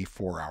songs in a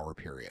 4-hour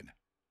period.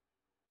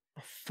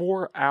 A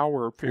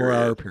 4-hour period?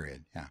 4-hour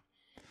period, yeah.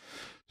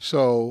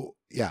 So,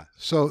 yeah.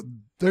 So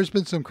there's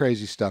been some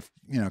crazy stuff,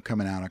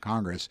 coming out of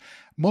Congress,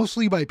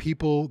 mostly by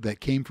people that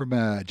came from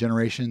a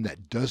generation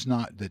that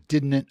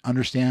didn't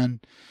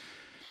understand.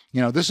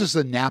 This is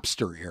the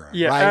Napster era,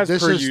 yeah, right?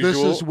 This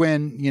is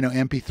when,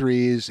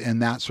 MP3s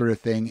and that sort of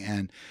thing,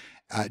 and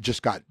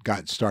just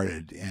got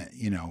started,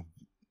 and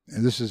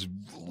this is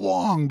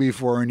long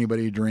before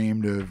anybody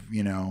dreamed of,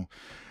 the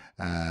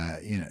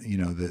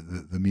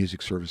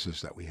music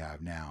services that we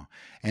have now.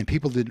 And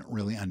people didn't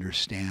really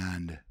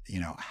understand,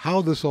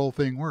 how this whole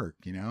thing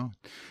worked,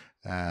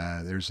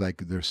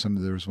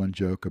 There's one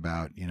joke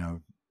about,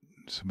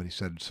 somebody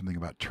said something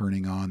about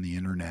turning on the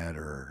internet,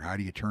 or how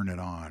do you turn it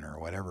on, or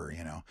whatever,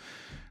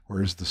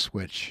 where's the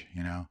switch,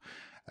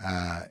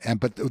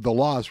 but the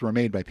laws were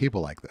made by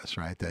people like this,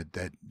 right?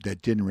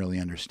 That didn't really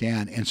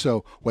understand. And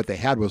so what they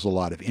had was a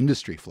lot of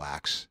industry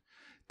flacks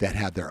that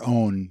had their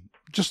own,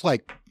 just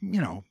like,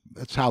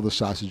 that's how the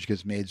sausage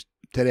gets made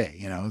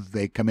today.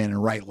 They come in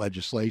and write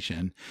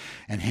legislation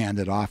and hand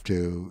it off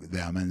to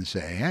them and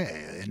say,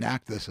 hey,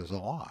 enact this as a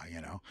law,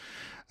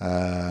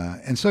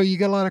 and so you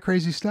get a lot of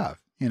crazy stuff,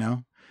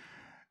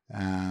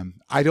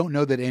 I don't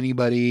know that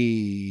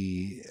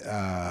anybody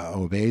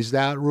obeys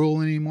that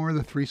rule anymore,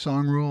 the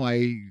 3-song rule.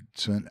 I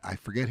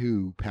forget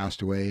who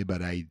passed away,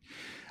 but I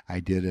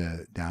did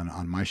down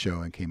on my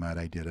show and came out,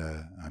 I did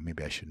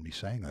maybe I shouldn't be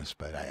saying this,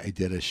 but I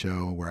did a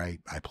show where I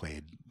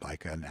played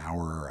like an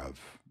hour of,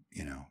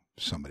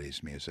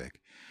 somebody's music.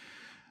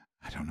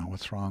 I don't know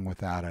what's wrong with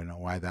that. I don't know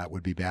why that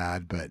would be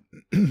bad, but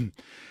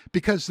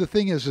because the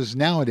thing is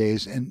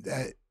nowadays, and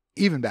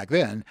even back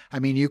then, I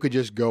mean, you could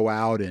just go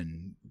out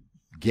and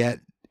get,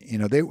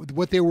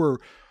 they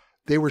were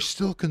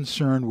still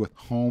concerned with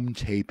home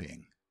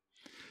taping.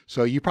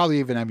 So you probably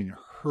even haven't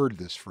heard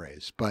this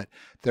phrase, but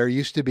there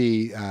used to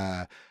be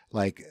a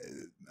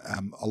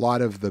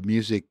lot of the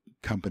music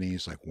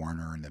companies like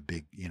Warner and the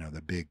big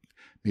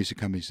music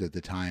companies at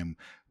the time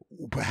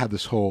had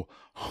this whole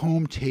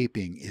home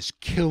taping is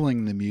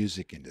killing the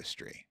music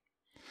industry.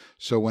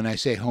 So when I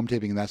say home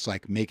taping, that's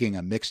like making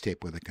a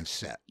mixtape with a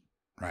cassette,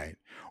 right?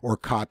 Or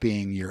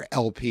copying your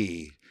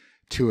LP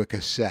to a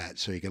cassette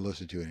so you can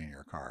listen to it in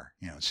your car,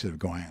 instead of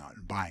going out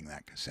and buying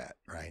that cassette,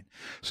 right?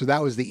 So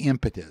that was the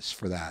impetus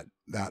for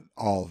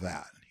all of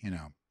that,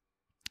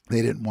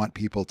 They didn't want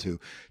people to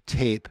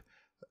tape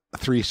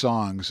 3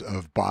 songs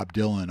of Bob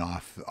Dylan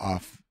off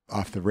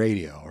the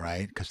radio,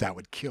 right? Because that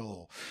would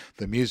kill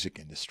the music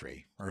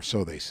industry, or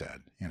so they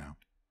said,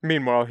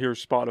 Meanwhile,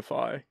 here's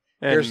Spotify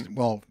and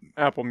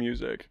Apple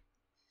Music.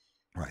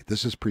 Right.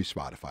 This is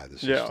pre-Spotify.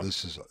 This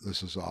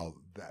is all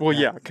that. Well,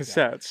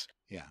 cassettes.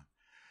 Yeah.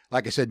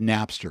 Like I said,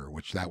 Napster,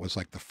 which that was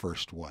like the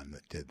first one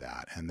that did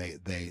that. And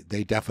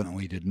they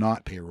definitely did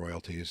not pay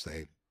royalties.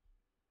 They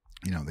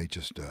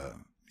just,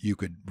 you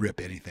could rip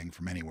anything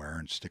from anywhere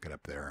and stick it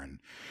up there, and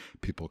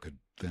people could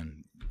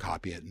then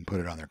copy it and put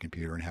it on their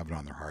computer and have it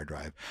on their hard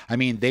drive. I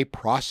mean, they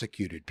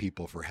prosecuted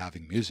people for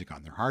having music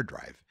on their hard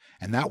drive,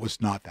 and that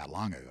was not that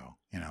long ago.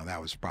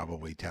 That was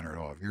probably 10 or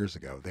 12 years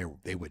ago.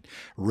 They would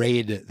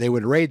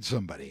raid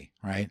somebody,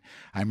 right?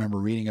 I remember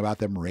reading about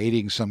them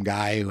raiding some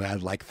guy who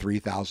had like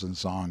 3,000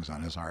 songs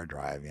on his hard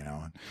drive,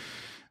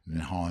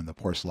 and hauling the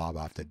poor slob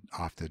off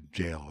to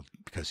jail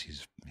because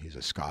he's a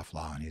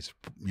scofflaw, and he's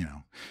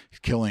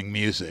killing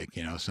music,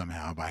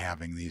 somehow by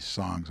having these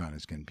songs on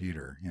his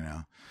computer,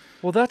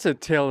 Well, that's a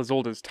tale as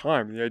old as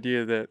time. The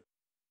idea that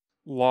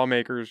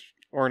lawmakers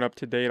aren't up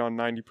to date on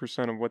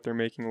 90% of what they're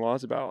making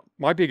laws about.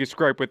 My biggest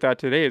gripe with that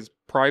today is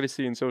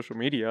privacy and social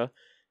media.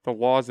 The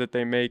laws that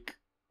they make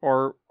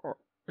they're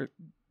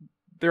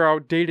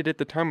outdated at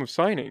the time of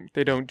signing.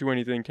 They don't do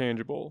anything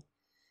tangible.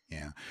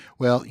 Yeah.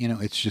 Well,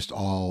 it's just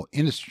all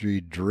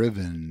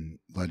industry-driven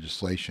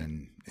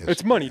legislation.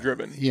 It's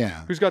money-driven.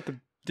 Yeah. Who's got the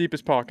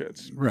deepest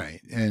pockets?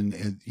 Right.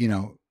 And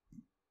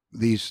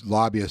these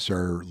lobbyists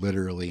are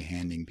literally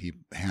handing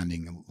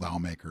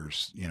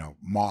lawmakers,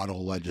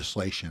 model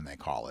legislation, they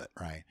call it,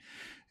 right?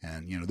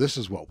 And, this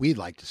is what we'd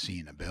like to see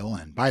in a bill.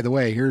 And by the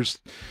way, here's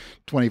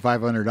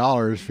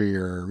 $2,500 for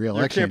your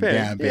reelection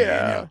campaign.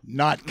 Yeah.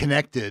 Not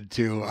connected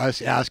to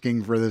us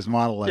asking for this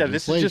model legislation. Yeah,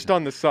 this is just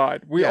on the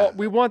side.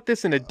 We want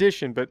this in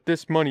addition, but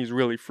this money's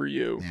really for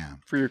you,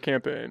 for your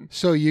campaign.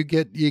 So you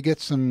get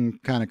some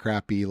kind of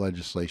crappy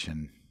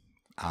legislation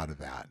out of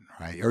that,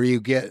 right? Or you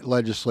get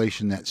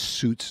legislation that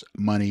suits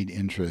moneyed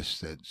interests,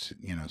 that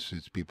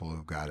suits people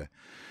who've got to,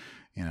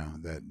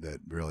 that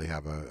really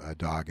have a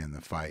dog in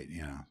the fight,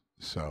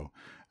 So,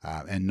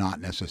 and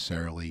not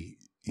necessarily,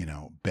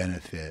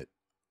 benefit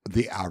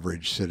the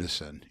average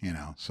citizen,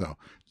 So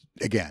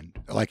again,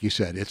 like you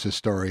said, it's a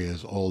story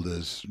as old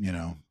as,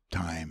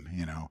 time,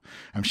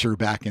 I'm sure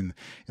back in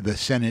the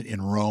Senate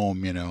in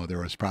Rome, there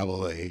was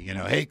probably,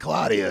 hey,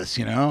 Claudius,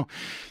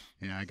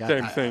 I got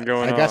Same thing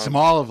going I got on. some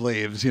olive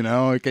leaves,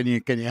 Can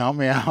you help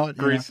me out?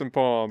 Grease and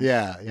palms.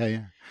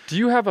 Yeah. Do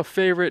you have a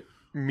favorite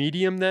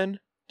medium then?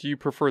 Do you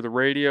prefer the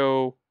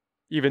radio,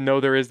 even though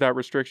there is that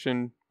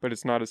restriction, but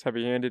it's not as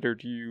heavy-handed, or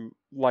do you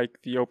like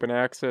the open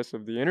access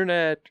of the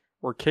internet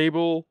or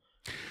cable?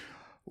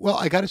 Well,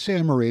 I got to say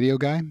I'm a radio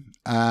guy.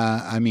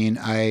 I mean,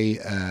 I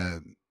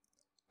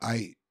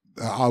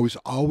was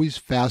always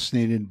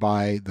fascinated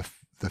by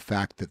the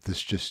fact that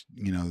this just,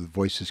 the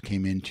voices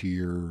came into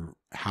your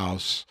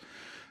house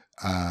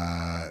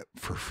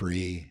for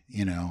free,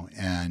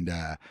 and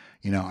I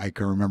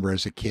can remember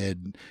as a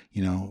kid,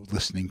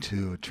 listening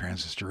to a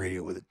transistor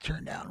radio with it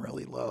turned down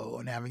really low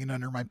and having it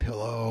under my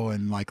pillow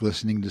and like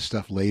listening to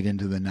stuff late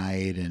into the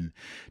night and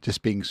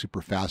just being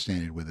super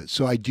fascinated with it.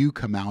 So I do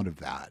come out of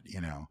that,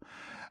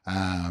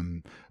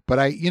 but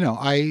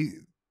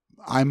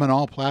I'm an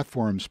all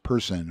platforms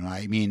person.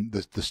 I mean,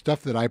 the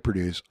stuff that I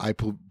produce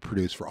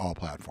for all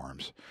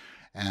platforms.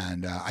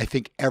 And I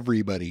think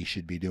everybody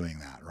should be doing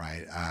that,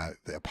 right?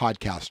 The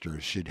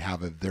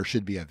podcasters there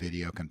should be a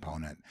video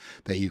component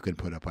that you can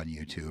put up on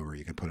YouTube, or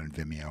you can put in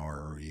Vimeo,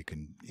 or you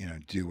can,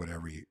 do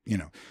whatever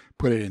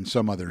put it in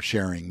some other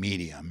sharing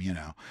medium,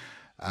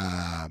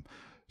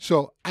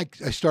 So I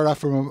start off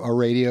from a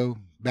radio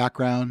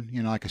background.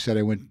 Like I said,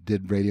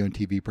 did radio and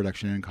TV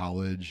production in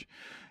college,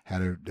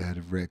 had a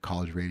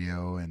college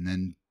radio, and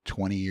then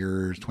 20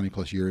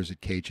 plus years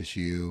at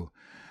KHSU.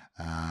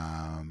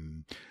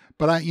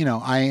 But I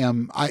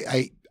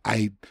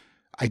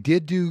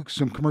did do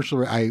some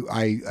commercial. I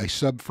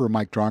subbed for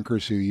Mike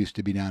Dronkers, who used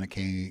to be down at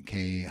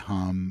K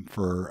Hum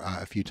for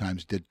a few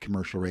times. Did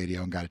commercial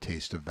radio and got a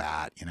taste of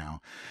that,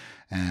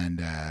 And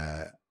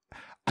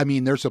I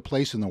mean, there's a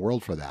place in the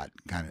world for that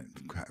kind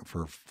of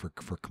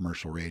for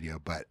commercial radio.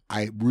 But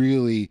I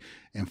really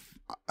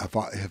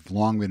have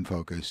long been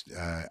focused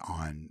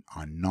on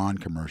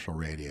non-commercial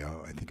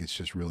radio. I think it's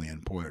just really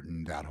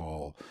important, that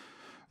whole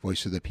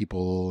voice of the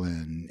people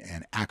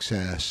and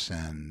access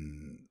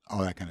and all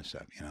that kind of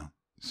stuff,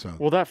 So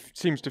Well, that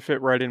seems to fit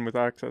right in with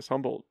Access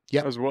Humboldt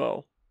as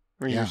well.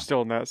 I mean, Yeah. You're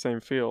still in that same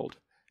field.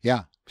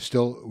 Yeah,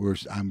 we're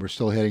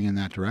still heading in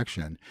that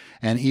direction.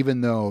 And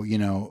even though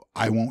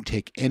I won't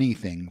take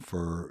anything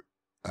for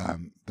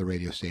the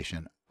radio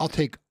station, I'll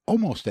take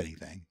almost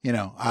anything.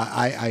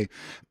 I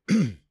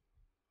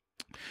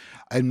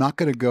I'm not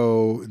going to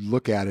go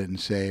look at it and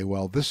say,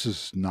 well, this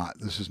is not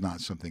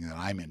something that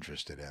I'm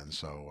interested in,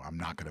 so I'm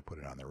not going to put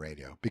it on the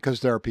radio,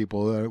 because there are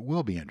people that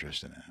will be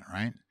interested in it,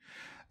 right?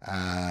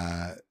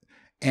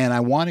 And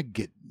I want to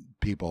get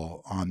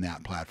people on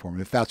that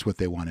platform if that's what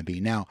they want to be.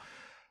 Now,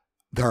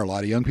 there are a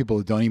lot of young people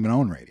that don't even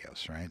own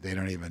radios, right? They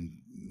don't even,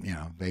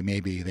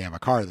 they have a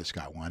car that's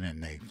got one,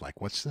 and they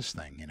like, what's this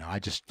thing?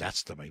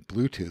 That's my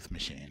Bluetooth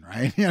machine,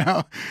 right?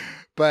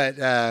 But,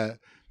 there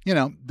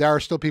are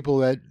still people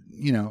that,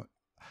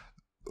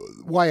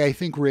 why I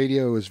think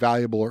radio is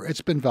valuable, or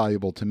it's been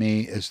valuable to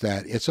me, is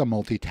that it's a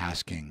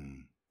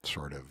multitasking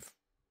sort of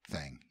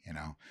thing,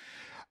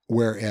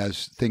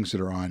 whereas things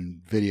that are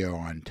on video,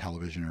 on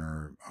television,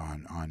 or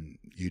on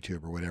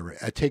YouTube or whatever,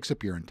 it takes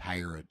up your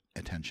entire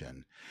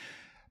attention.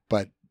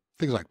 But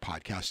things like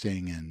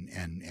podcasting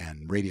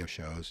and radio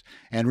shows,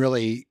 and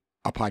really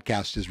a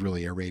podcast is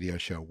really a radio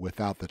show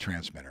without the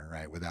transmitter,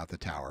 right? Without the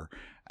tower.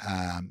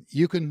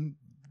 You can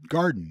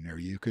garden, or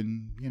you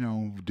can,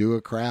 do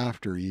a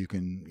craft, or you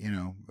can,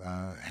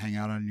 hang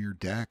out on your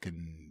deck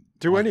and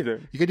do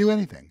anything. You can do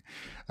anything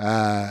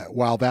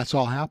while that's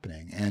all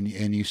happening, and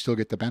you still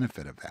get the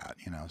benefit of that,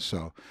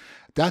 So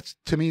that's,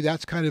 to me,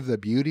 that's kind of the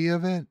beauty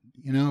of it,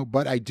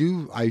 But I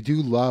do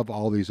love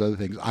all these other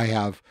things. I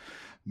have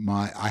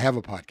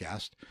a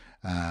podcast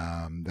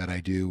that I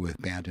do with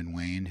Banton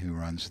Wayne, who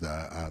runs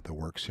the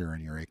works here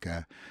in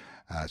Eureka.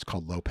 It's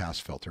called Low Pass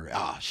Filter.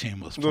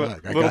 Shameless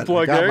plug.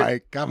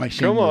 Got my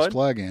shameless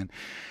plug in,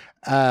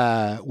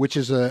 which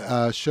is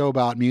a show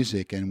about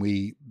music, and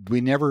we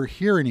never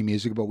hear any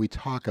music, but we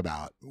talk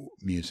about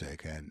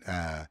music, and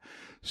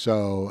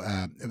so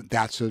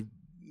that's a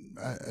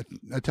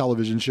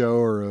television show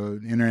or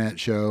an internet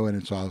show,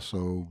 and it's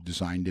also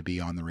designed to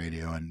be on the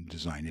radio and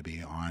designed to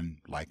be on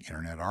like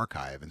Internet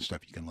Archive and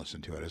stuff. You can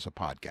listen to it as a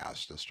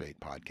podcast, a straight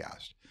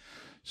podcast.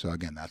 So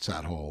again, that's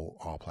that whole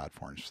all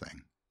platforms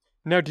thing.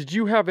 Now, did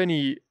you have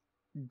any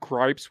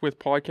gripes with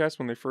podcasts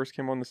when they first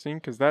came on the scene?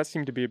 Because that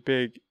seemed to be a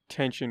big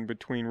tension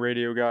between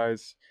radio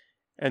guys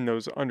and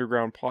those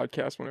underground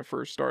podcasts when it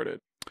first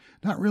started.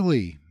 Not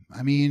really.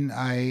 I mean,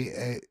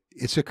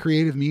 it's a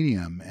creative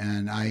medium,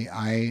 and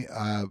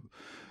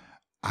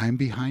I'm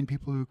behind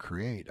people who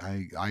create.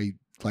 I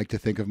like to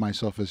think of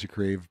myself as a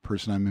creative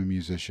person. I'm a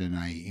musician.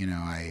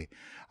 I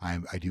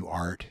do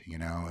art,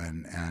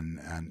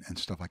 and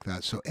stuff like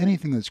that. So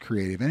anything that's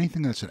creative,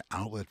 anything that's an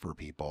outlet for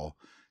people,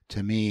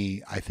 to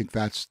me, I think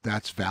that's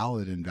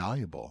valid and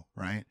valuable,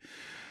 right?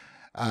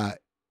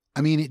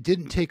 I mean, it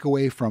didn't take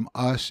away from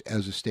us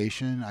as a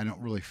station. I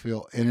don't really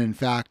feel, and in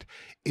fact,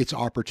 it's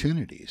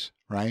opportunities,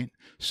 right?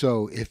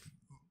 So if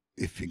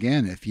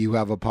again, if you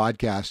have a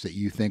podcast that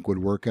you think would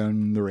work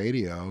on the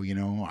radio,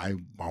 I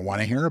want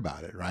to hear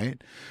about it,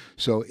 right?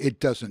 So it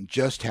doesn't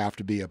just have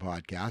to be a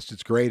podcast.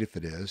 It's great if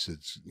it is.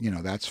 It's,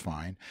 that's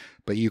fine.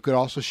 But you could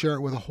also share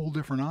it with a whole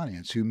different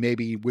audience who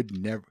maybe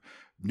would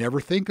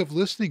never think of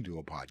listening to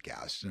a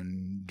podcast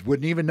and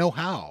wouldn't even know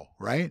how,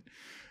 right?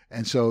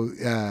 And so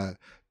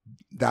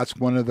that's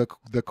one of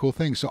the cool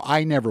things. So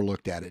I never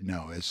looked at it,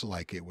 no, it's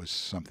like it was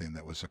something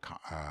that was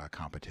a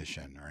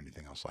competition or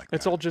anything else like that.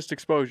 It's all just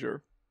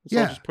exposure. It's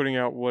all just putting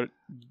out what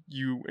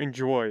you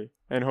enjoy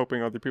and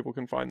hoping other people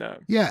can find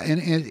that. Yeah,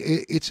 and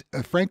it's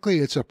frankly,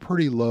 it's a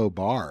pretty low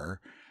bar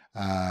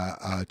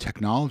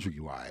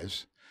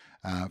technology-wise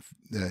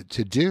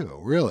to do,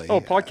 really.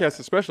 Oh, podcasts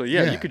especially.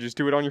 Yeah, you could just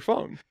do it on your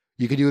phone.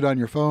 You could do it on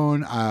your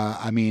phone.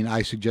 I mean,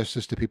 I suggest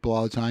this to people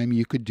all the time.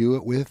 You could do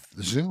it with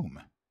Zoom.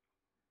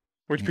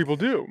 Which people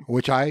do.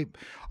 Which I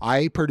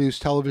produce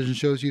television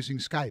shows using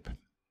Skype.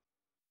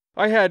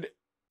 I had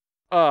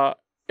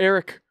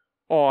Eric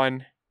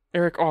on.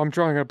 Eric, I'm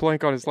drawing a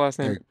blank on his last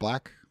name. Eric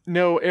Black?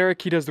 No,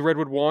 Eric, he does the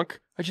Redwood Wonk.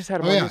 I just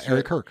had him on yesterday.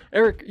 Eric Kirk.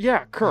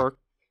 Kirk.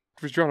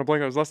 Was drawing a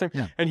blank on his last name.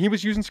 Yeah. And he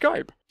was using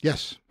Skype.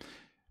 Yes.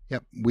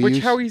 Yep.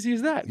 How easy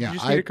is that? Yeah, you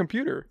just need a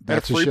computer.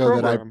 That's a show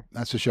program.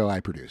 That's a show I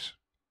produce.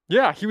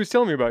 Yeah, he was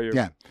telling me about you.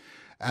 Yeah.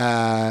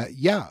 The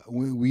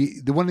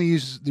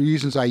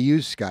reasons I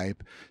use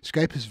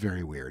Skype is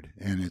very weird,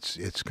 and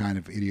it's kind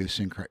of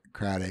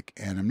idiosyncratic,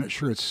 and I'm not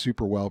sure it's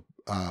super well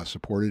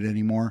supported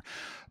anymore.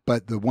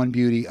 But the one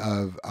beauty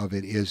of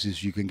it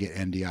is you can get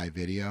NDI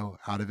video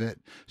out of it.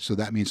 So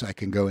that means I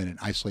can go in and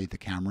isolate the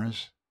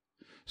cameras.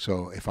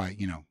 So if I,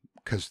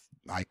 because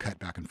I cut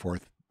back and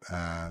forth,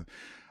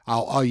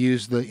 I'll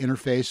use the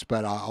interface,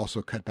 but I'll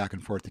also cut back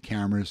and forth the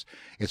cameras.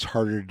 It's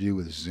harder to do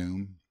with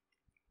Zoom.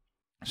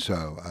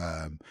 So,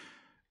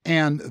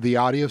 and the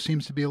audio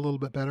seems to be a little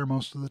bit better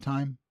most of the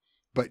time.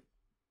 But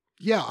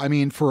yeah, I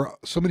mean, for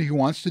somebody who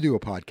wants to do a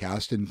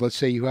podcast, and let's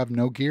say you have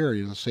no gear,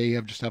 let's say you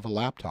just have a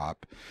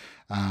laptop,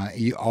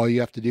 all you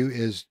have to do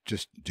is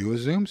just do a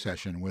Zoom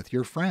session with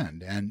your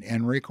friend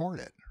and record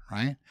it,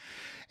 right?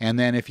 And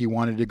then if you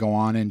wanted to go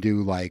on and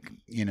do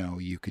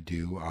you could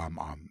do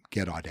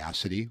get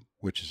Audacity,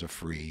 which is a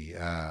free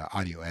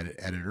audio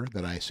editor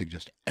that I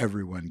suggest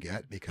everyone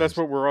get, because that's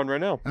what we're on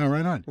right now. Oh,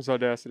 right on. It's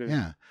Audacity.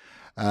 Yeah.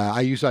 I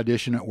use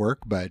Audition at work,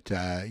 but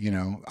I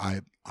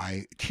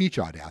teach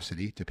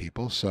Audacity to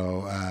people.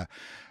 So,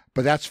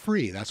 but that's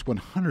free. That's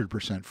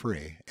 100%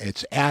 free.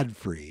 It's ad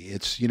free.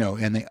 It's,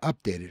 and they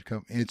update it.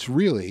 It's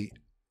really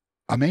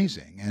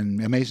amazing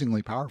and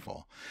amazingly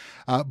powerful.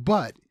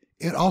 But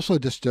it also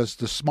just does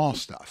the small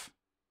stuff,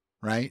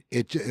 right?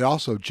 It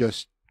also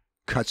just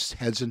cuts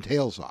heads and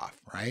tails off,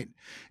 right?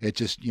 It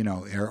just,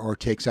 or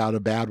takes out a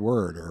bad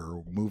word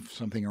or moves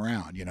something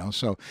around,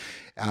 So,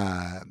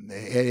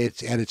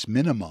 it's at its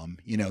minimum,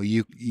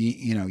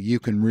 you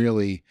can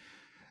really,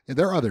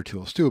 there are other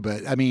tools too,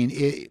 but I mean,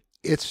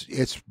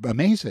 it's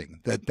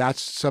amazing that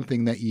that's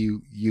something that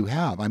you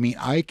have. I mean,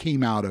 I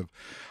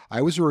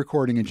was a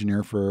recording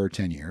engineer for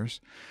 10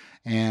 years,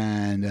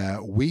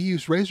 and we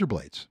used razor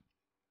blades.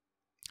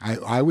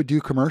 I would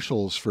do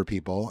commercials for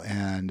people,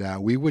 and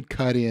we would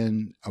cut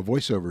in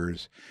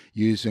voiceovers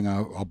using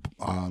a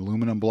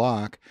aluminum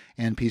block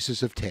and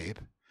pieces of tape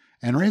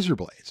and razor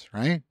blades,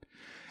 right?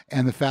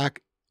 And the fact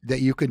that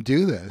you can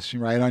do this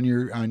right on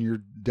your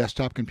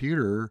desktop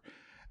computer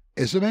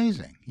is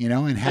amazing,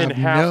 and have in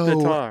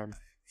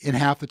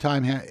half the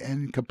time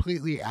and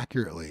completely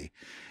accurately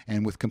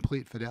and with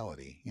complete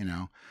fidelity,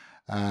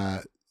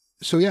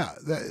 So yeah,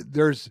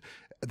 there's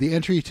the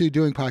entry to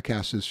doing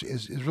podcasts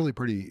is really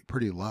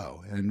pretty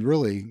low, and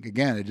really,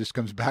 again, it just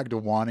comes back to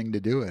wanting to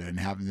do it and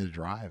having the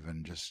drive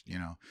and just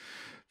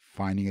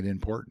finding it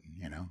important.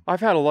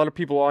 I've had a lot of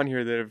people on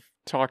here that have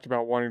talked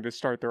about wanting to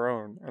start their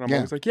own, and I'm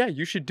always like, yeah,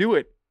 you should do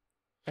it.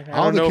 And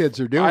all the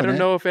kids are doing it. I don't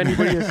know if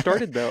anybody has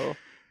started though.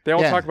 They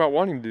all talk about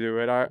wanting to do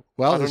it.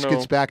 This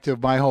gets back to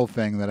my whole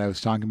thing that I was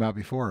talking about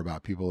before,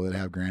 about people that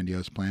have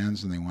grandiose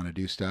plans and they want to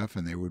do stuff,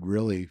 and they would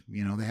really,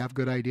 they have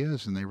good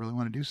ideas and they really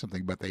want to do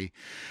something, but they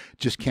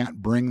just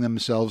can't bring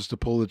themselves to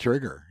pull the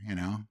trigger, and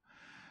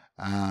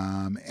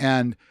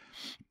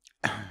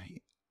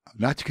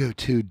not to go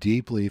too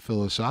deeply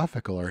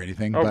philosophical or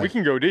anything. Oh, but we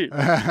can go deep.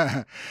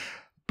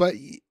 But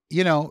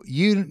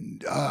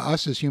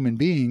us as human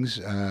beings,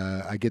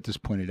 I get this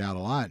pointed out a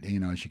lot,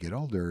 as you get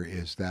older,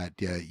 is that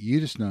you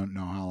just don't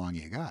know how long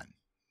you got.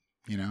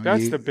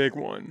 That's the big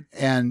one.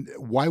 And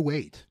why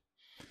wait?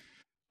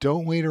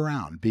 Don't wait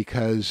around,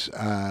 because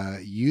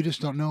you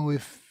just don't know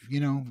if,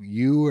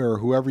 you or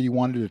whoever you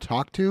wanted to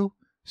talk to,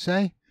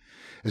 say,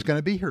 is going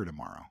to be here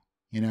tomorrow.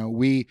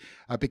 We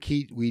up at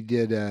Keat, we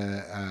did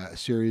a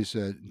series,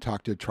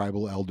 talked to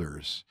tribal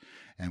elders.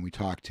 And we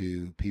talked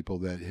to people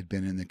that had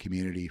been in the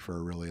community for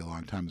a really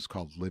long time. It's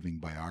called Living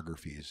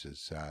Biographies.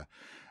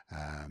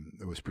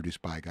 It was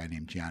produced by a guy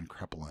named Jan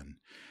Kreppelin.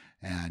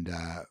 And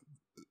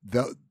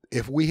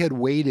if we had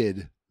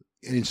waited,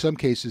 in some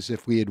cases,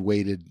 if we had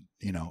waited,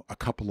 a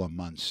couple of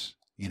months,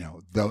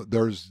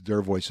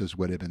 their voices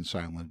would have been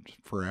silent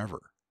forever.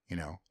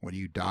 When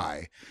you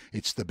die,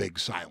 it's the big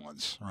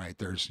silence, right?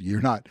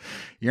 You're not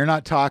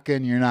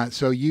talking,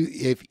 so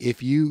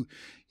if you,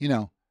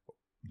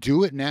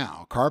 do it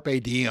now,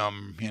 carpe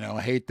diem,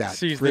 I hate that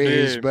Seize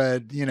phrase, the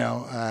but,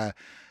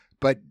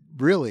 but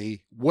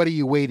really, what are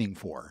you waiting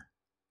for?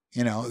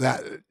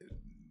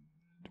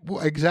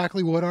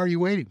 Exactly what are you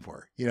waiting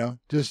for?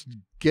 Just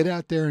get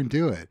out there and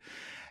do it.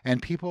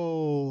 And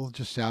people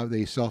just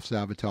they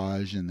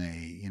self-sabotage, and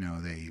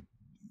they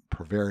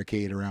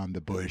prevaricate around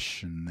the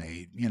bush, and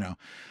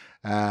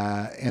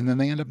and then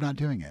they end up not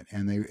doing it.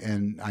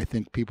 And I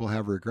think people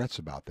have regrets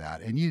about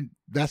that. And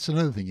that's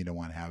another thing you don't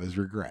want to have is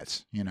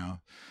regrets,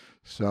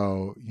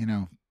 So,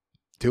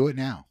 do it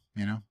now,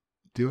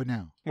 do it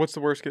now. What's the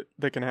worst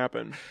that can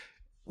happen?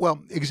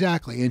 Well,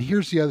 exactly. And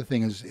here's the other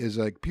thing is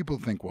like people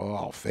think, well,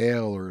 I'll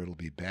fail or it'll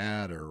be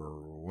bad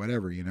or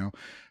whatever,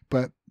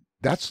 but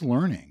that's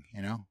learning,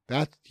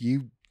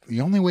 the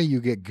only way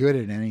you get good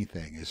at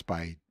anything is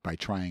by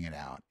trying it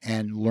out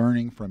and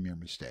learning from your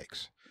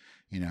mistakes,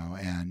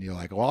 and you're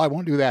like, well, I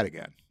won't do that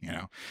again,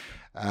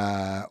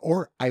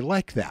 or I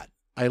like that.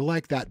 I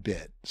like that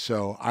bit.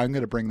 So I'm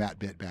going to bring that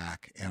bit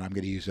back and I'm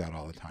going to use that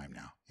all the time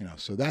now.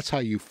 So that's how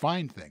you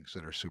find things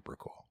that are super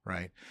cool,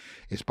 right?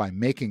 It's by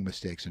making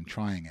mistakes and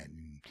trying it.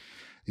 And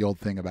the old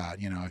thing about,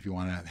 if you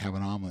want to have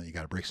an omelet, you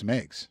got to break some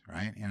eggs,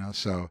 right?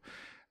 So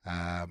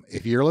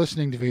if you're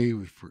listening to me,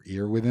 if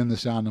you're within the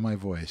sound of my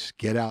voice,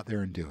 get out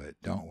there and do it.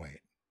 Don't wait.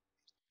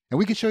 And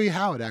we can show you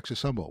how at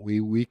Access Humboldt.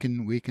 We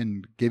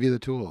can give you the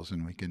tools,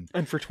 and we can.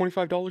 And for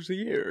 $25 a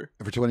year.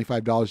 For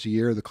 $25 a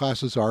year, the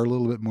classes are a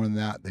little bit more than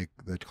that. The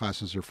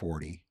classes are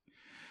 $40.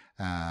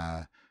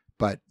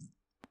 But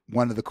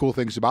one of the cool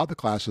things about the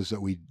classes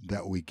that we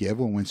give,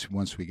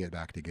 once we get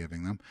back to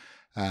giving them,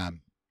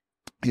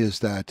 is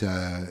that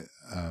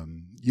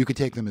you can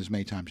take them as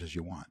many times as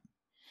you want.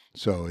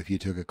 So if you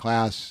took a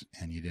class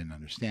and you didn't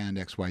understand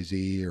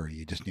XYZ, or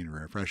you just need a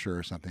refresher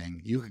or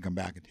something, you can come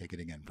back and take it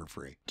again for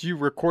free. Do you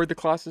record the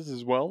classes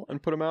as well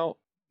and put them out?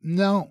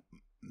 No,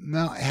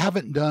 I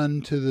haven't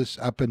done to this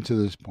up until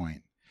this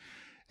point.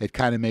 It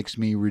kind of makes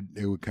me,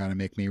 it would kind of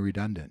make me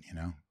redundant,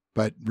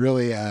 but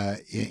really,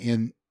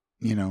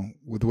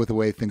 with the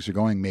way things are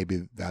going,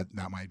 maybe that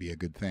might be a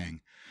good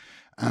thing.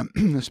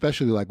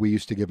 Especially like we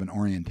used to give an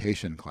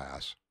orientation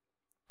class,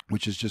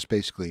 which is just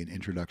basically an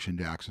introduction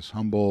to Access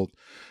Humboldt,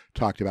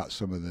 talked about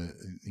some of the,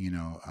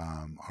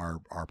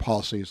 our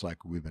policies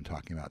like we've been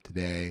talking about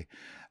today,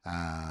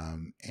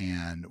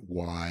 and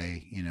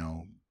why,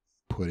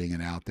 putting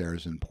it out there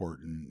is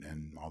important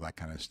and all that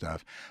kind of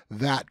stuff.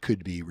 That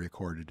could be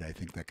recorded. I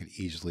think that could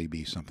easily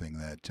be something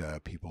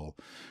that people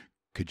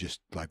could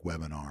just like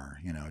webinar,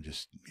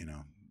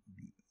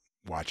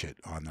 watch it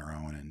on their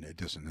own, and it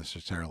doesn't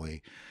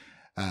necessarily.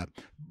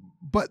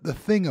 But the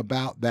thing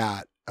about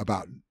that,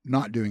 about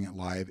not doing it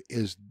live,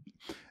 is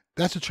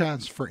that's a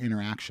chance for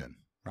interaction,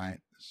 right?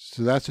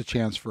 So that's a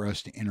chance for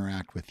us to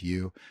interact with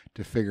you,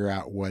 to figure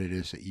out what it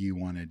is that you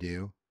want to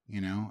do,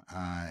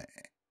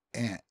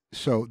 and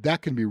so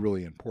that can be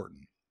really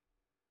important.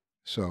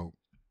 So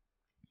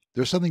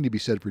there's something to be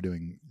said for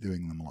doing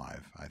them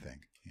live, I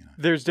think.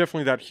 There's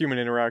definitely that human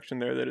interaction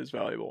there that is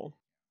valuable.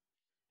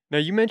 Now,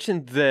 you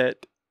mentioned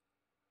that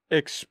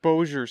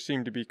exposure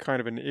seemed to be kind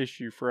of an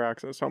issue for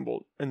Access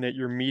Humboldt, and that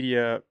your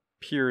media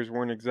peers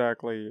weren't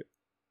exactly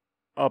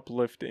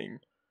uplifting.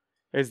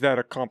 Is that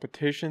a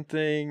competition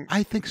thing?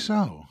 I think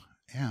so.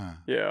 Yeah.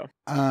 Yeah.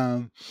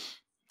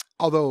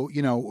 Although,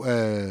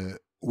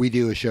 we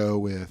do a show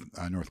with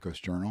North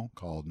Coast Journal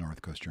called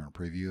North Coast Journal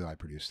Preview. I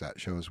produce that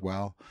show as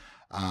well.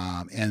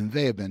 And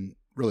they have been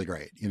really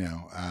great.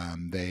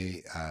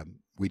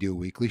 We do a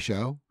weekly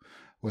show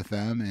with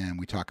them, and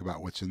we talk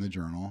about what's in the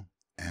journal,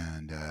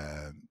 and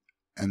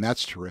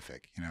that's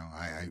terrific.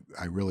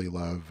 I really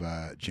love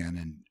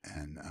Jen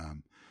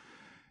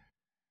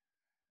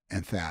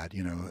and Thad,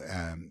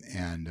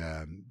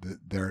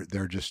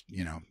 they're just,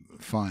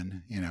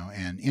 fun,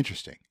 and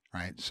interesting.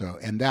 Right. So,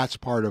 and that's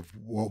part of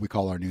what we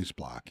call our news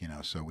block,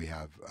 so we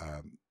have,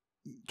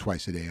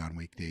 twice a day on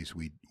weekdays,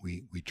 we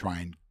try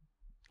and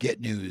get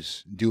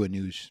news, do a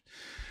news.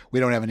 We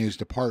don't have a news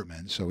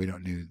department, so we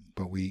don't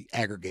but we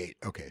aggregate.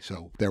 Okay.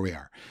 So there we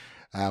are.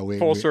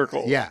 Full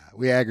circle. Yeah.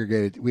 We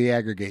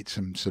aggregate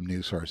some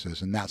news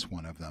sources, and that's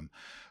one of them.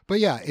 But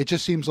yeah, it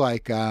just seems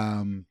like,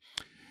 we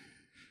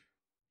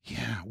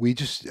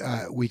just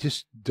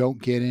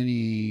don't get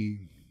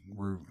any,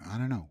 I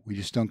don't know. We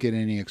just don't get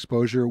any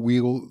exposure. We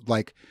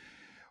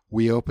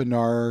opened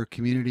our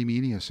community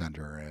media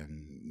center,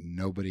 and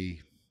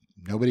nobody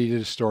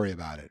did a story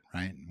about it.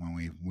 Right. When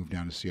we moved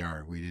down to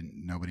CR,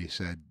 nobody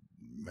said,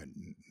 but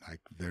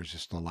like, there's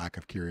just a lack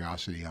of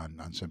curiosity on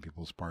some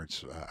people's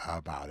parts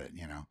about it,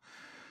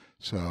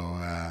 So,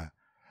 I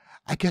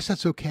guess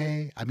that's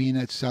okay. I mean,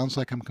 it sounds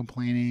like I'm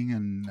complaining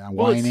and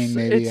whining.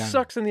 Maybe it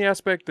sucks in the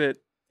aspect that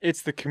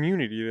it's the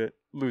community that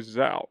loses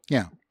out.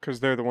 Yeah.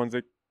 Because they're the ones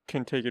that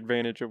can take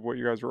advantage of what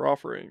you guys are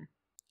offering.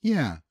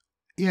 Yeah.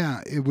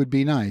 Yeah, it would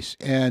be nice.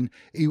 And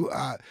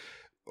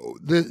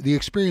the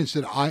experience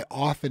that I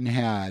often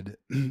had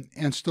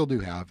and still do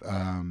have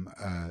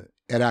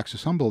at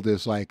Access Humboldt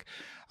is like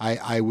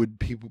I would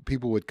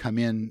people would come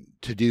in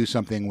to do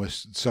something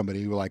with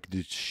somebody who like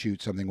to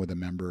shoot something with a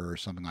member or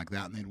something like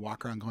that, and they'd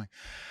walk around going,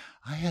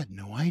 I had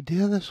no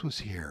idea this was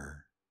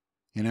here.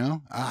 You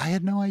know, I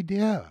had no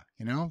idea.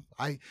 You know,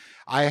 I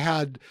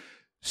had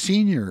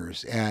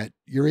seniors at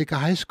Eureka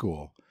High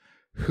School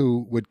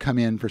who would come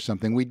in for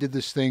something. We did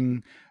this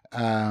thing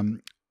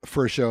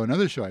for a show,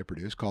 another show I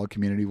produced called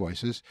Community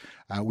Voices.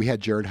 We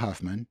had Jared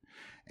Huffman,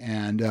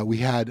 and we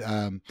had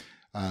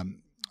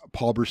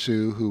Paul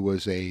Bersu, who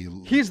was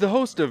He's the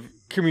host of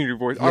Community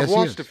Voice. Yes, I've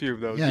watched a few of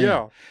those. Yeah,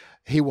 Yeah.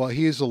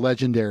 He is a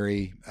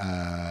legendary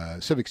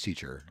civics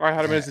teacher. I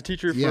had him as a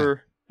teacher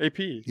for AP.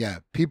 Yeah,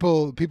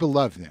 people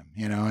loved him,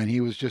 you know, and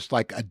he was just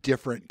like a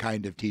different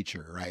kind of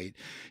teacher, right?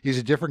 He's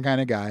a different kind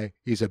of guy.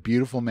 He's a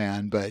beautiful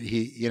man, but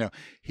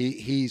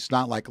he's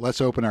not like, let's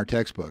open our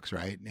textbooks,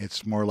 right?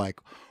 It's more like,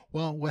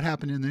 well, what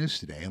happened in the news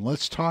today, and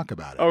let's talk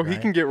about it. Oh, right? He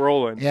can get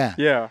rolling. Yeah,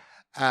 yeah.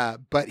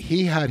 But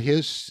he had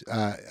his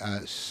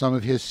some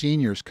of his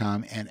seniors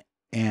come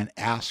and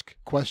ask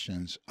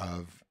questions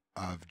of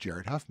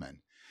Jared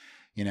Huffman,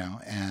 you know,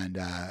 and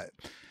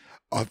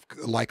of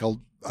like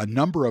a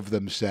number of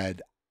them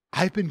said,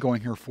 I've been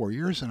going here 4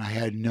 years and I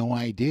had no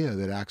idea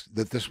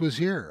that this was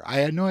here. I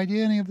had no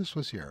idea any of this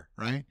was here,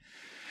 right?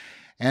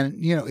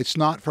 And, you know, it's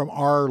not from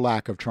our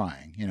lack of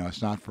trying. You know,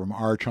 it's not from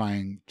our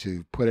trying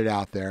to put it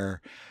out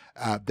there.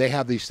 They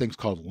have these things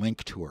called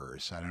link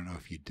tours. I don't know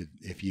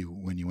if you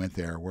when you went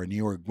there, when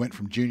you went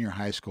from junior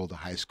high school to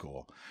high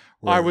school.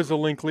 I was a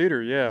link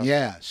leader, yeah.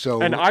 Yeah.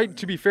 So, and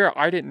to be fair,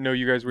 I didn't know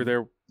you guys were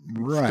there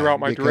throughout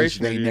my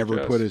duration. They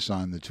never put us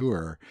on the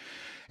tour.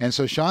 And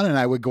so Sean and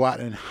I would go out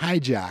and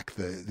hijack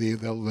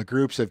the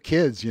groups of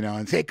kids, you know,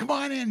 and say, come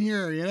on in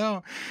here, you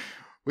know,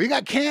 we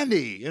got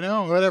candy, you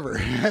know, whatever,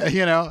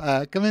 you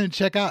know, come in and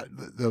check out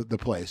the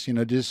place, you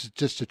know,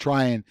 just to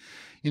try and,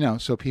 you know,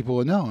 so people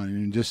would know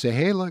and just say,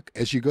 hey, look,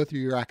 as you go through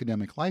your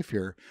academic life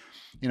here,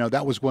 you know,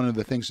 that was one of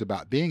the things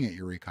about being at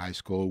Eureka High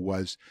School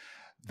was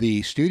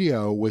the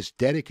studio was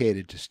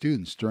dedicated to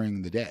students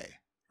during the day,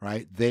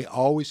 right? They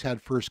always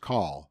had first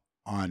call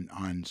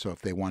on so if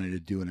they wanted to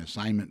do an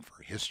assignment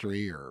for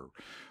history or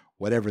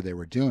whatever they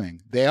were doing,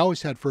 they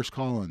always had first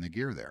call on the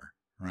gear there,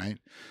 right?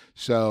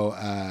 So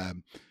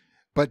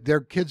but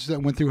their kids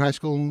that went through high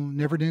school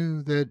never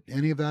knew that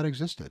any of that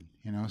existed,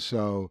 you know.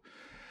 So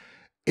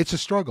it's a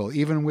struggle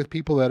even with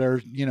people that are,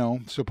 you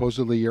know,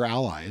 supposedly your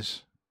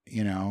allies,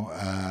 you know.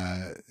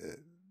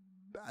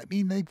 I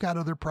mean, they've got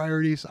other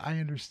priorities. I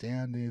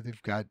understand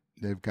they've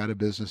got a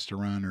business to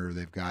run, or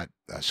they've got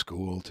a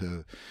school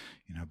to,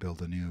 you know,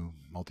 build a new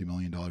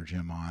multi-million-dollar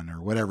gym on,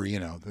 or whatever, you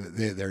know,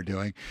 they're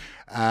doing.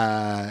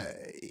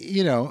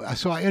 You know,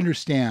 so I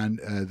understand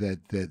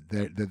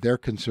that their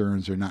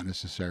concerns are not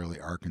necessarily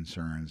our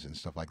concerns and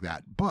stuff like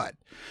that. But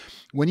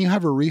when you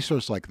have a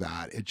resource like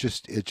that, it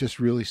just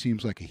really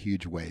seems like a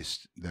huge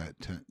waste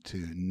to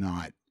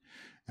not.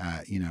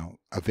 You know,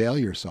 avail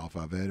yourself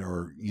of it,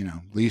 or, you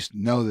know, at least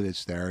know that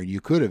it's there and you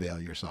could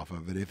avail yourself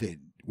of it if it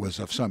was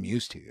of some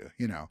use to you.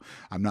 You know,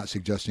 I'm not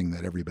suggesting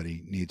that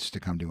everybody needs to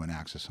come to an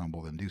Access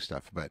Humboldt and do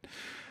stuff, but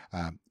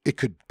it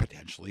could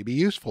potentially be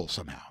useful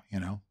somehow,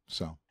 you know.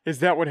 So is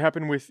that what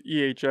happened with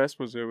EHS?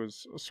 Was a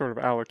sort of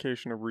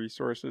allocation of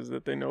resources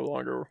that they no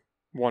longer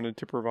wanted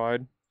to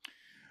provide?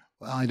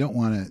 Well, I don't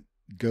want to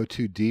go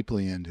too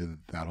deeply into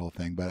that whole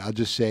thing, but I'll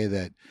just say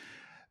that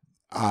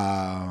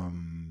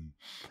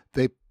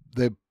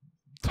they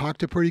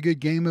talked a pretty good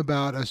game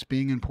about us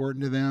being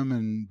important to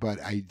them, but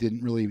it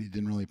didn't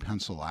really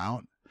pencil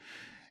out.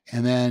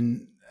 And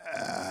then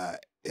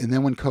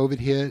when COVID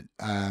hit,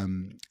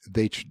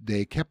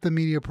 they kept the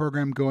media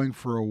program going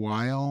for a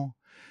while,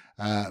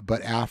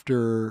 but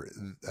after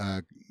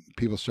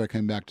people started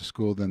coming back to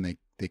school, then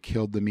they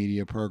killed the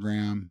media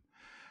program,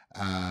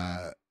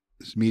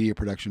 this media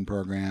production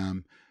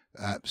program.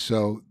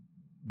 So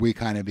we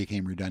kind of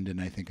became redundant,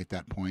 I think, at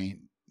that point.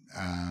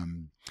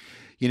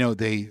 You know,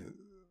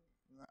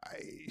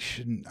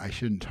 I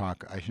shouldn't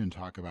talk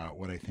about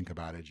what I think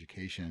about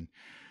education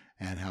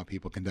and how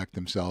people conduct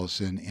themselves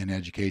in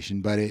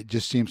education, but it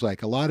just seems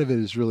like a lot of it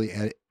is really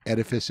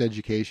edifice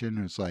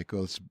education. It's like,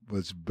 oh,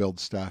 let's build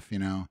stuff, you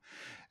know,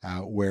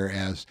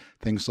 whereas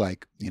things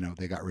like, you know,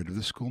 they got rid of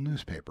the school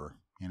newspaper.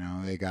 You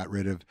know,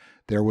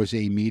 there was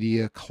a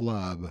media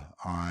club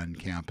on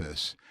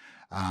campus,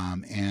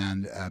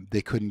 and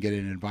they couldn't get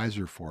an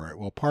advisor for it.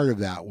 Well, part of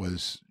that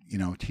was, you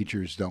know,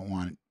 teachers don't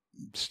want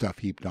stuff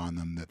heaped on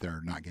them that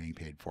they're not getting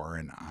paid for,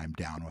 and I'm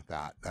down with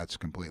that. That's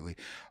completely.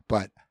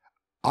 But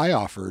I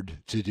offered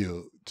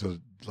to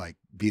like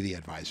be the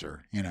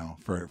advisor, you know,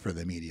 for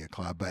the media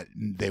club, but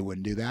they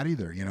wouldn't do that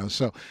either, you know.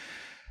 So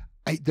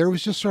there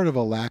was just sort of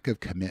a lack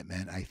of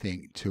commitment, I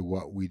think, to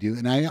what we do.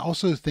 And I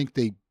also think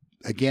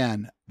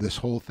again, this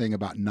whole thing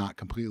about not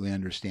completely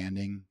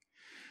understanding,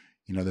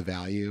 you know, the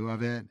value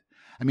of it.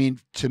 I mean,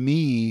 to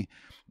me,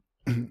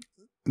 and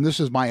this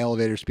is my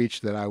elevator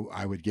speech that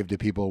I would give to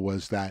people,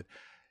 was that,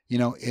 you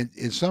know,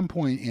 at some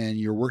point in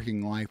your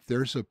working life,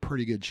 there's a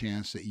pretty good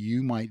chance that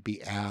you might be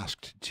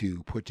asked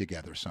to put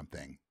together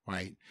something,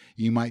 right?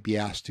 You might be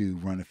asked to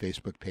run a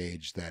Facebook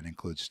page that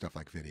includes stuff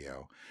like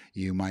video.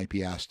 You might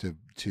be asked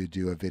to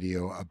do a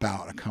video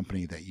about a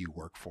company that you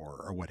work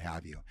for or what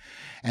have you.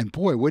 And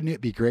boy, wouldn't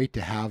it be great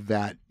to have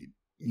that,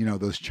 you know,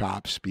 those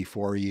chops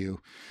before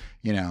you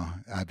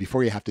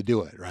before you have to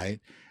do it, right?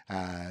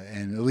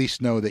 And at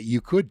least know that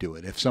you could do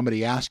it. If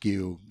somebody asked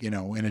you, you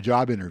know, in a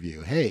job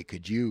interview, hey,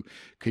 could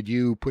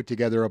you put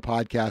together a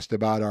podcast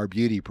about our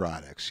beauty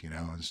products, you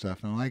know, and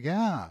stuff? And I'm like,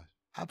 yeah,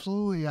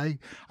 absolutely.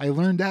 I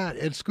learned that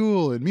at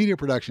school in media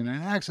production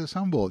and Access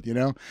Humboldt, you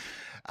know.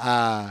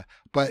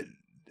 But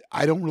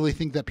I don't really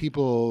think that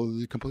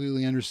people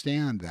completely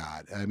understand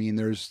that. I mean,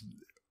 there's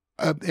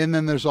and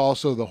then there's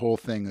also the whole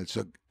thing that's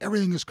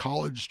everything is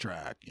college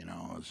track, you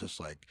know. It's just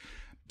like,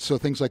 so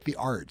things like the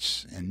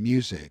arts and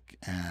music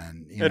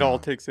and it all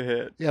takes a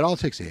hit. Yeah, it all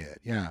takes a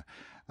hit. Yeah.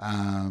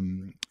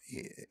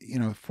 You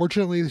know,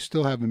 fortunately, they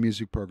still have a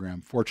music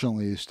program.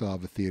 Fortunately, they still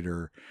have a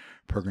theater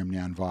program.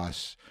 Nan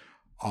Voss,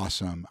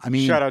 awesome. I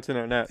mean, shout out to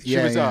Nanette. She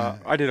was. Yeah.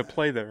 I did a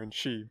play there, and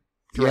she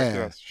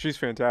directed us. She's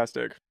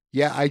fantastic.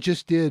 Yeah, I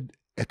just did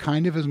a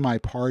kind of as my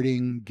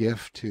parting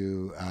gift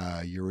to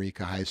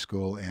Eureka High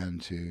School and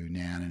to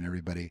Nan and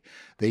everybody.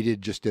 They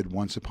just did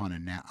Once Upon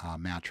a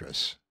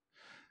Mattress.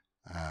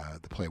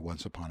 The play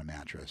Once Upon a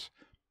Mattress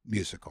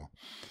musical.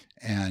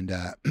 And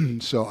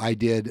so I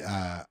did,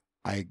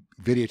 I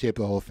videotaped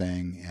the whole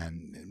thing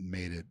and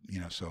made it, you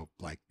know, so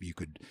like you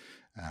could,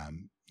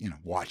 you know,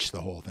 watch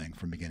the whole thing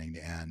from beginning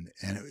to end.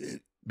 And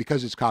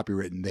because it's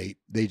copywritten,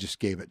 they just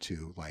gave it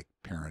to like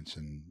parents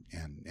and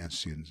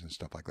students and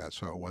stuff like that.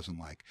 So it wasn't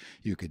like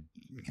you could,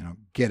 you know,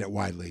 get it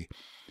widely.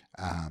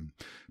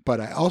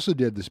 But I also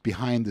did this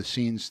behind the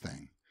scenes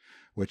thing,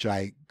 which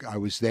I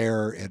was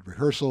there at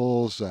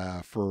rehearsals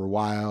for a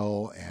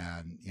while,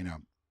 and, you know,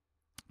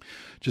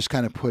 just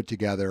kind of put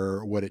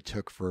together what it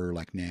took for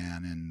like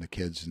Nan and the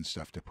kids and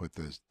stuff to put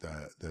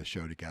the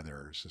show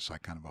together. It's just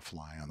like kind of a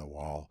fly on the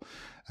wall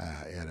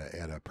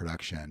at a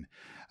production.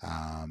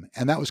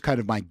 And that was kind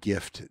of my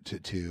gift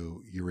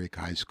to Eureka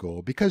High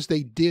School, because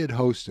they did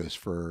host us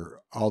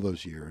for all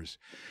those years.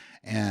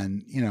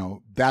 And, you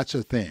know, that's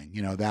a thing,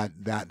 you know,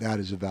 that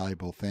is a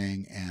valuable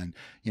thing. And,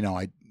 you know,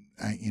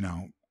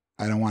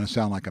 I don't want to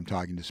sound like I'm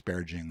talking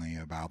disparagingly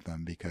about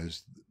them,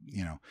 because,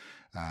 you know,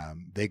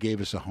 they gave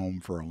us a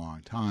home for a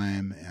long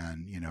time,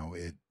 and, you know,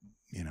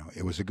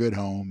 it was a good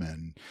home,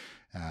 and,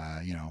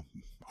 you know,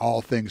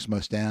 all things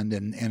must end.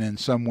 And in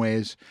some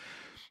ways,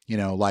 you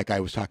know, like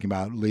I was talking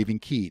about leaving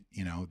Keat,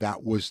 you know,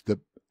 that was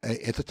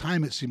at the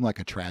time it seemed like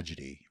a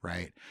tragedy,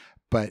 right?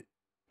 But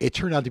it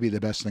turned out to be the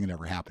best thing that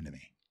ever happened to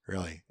me,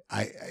 really.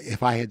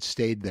 If I had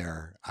stayed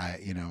there,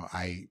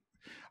 I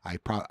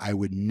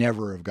would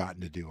never have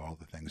gotten to do all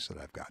the things that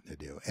I've gotten to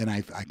do. And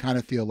I kind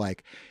of feel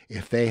like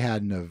if they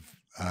hadn't have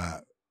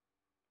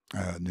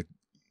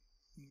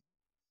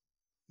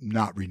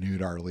not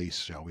renewed our lease,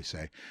 shall we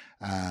say,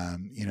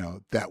 you know,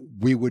 that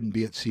we wouldn't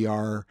be at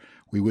CR.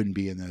 We wouldn't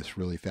be in this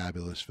really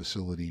fabulous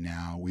facility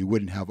now. We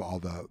wouldn't have all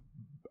the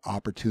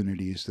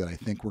opportunities that I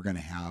think we're going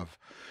to have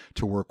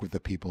to work with the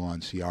people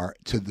on CR.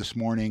 To this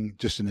morning,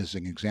 just as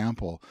an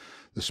example,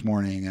 this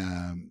morning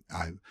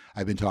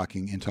I've been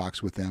in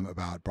talks with them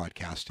about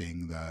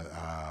broadcasting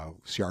the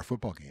CR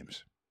football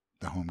games,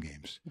 the home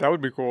games. That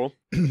would be cool.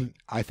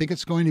 I think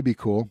it's going to be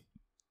cool.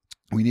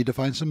 We need to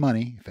find some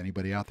money if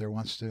anybody out there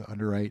wants to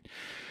underwrite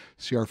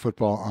CR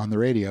football on the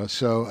radio.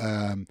 So,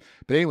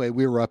 but anyway,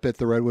 we were up at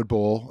the Redwood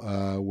Bowl,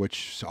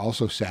 which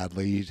also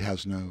sadly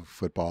has no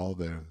football.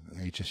 The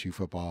HSU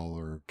football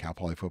or Cal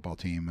Poly football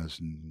team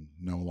is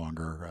no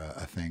longer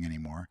a thing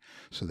anymore.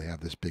 So they have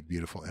this big,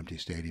 beautiful empty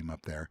stadium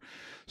up there.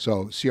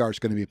 So CR is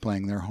going to be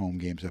playing their home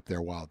games up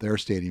there while their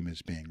stadium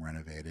is being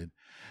renovated.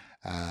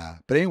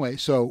 But anyway,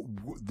 so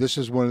this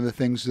is one of the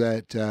things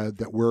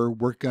that we're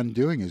working on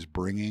doing, is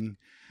bringing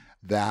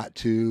that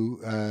to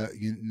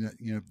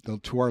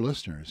to our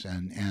listeners,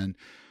 and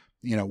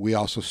you know, we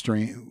also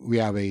stream. We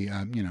have a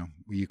you know,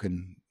 you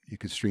can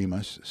stream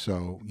us,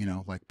 so, you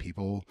know, like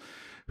people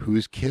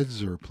whose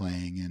kids are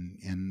playing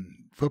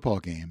in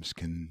football games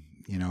can,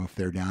 you know, if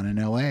they're down in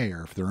LA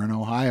or if they're in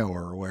Ohio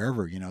or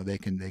wherever, you know, they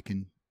can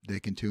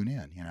tune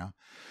in, you know.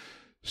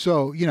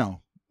 So, you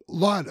know,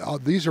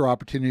 these are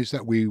opportunities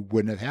that we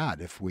wouldn't have had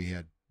if we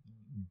had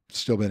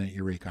still been at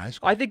Eureka High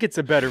School. I think it's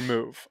a better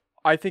move.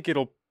 I think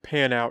it'll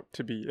pan out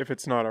to be, if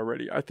it's not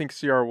already, I think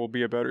CR will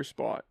be a better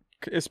spot,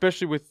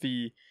 especially with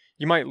you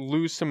might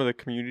lose some of the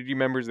community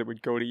members that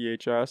would go to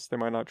EHS. They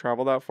might not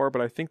travel that far,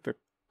 but I think the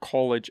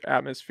college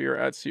atmosphere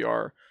at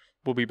CR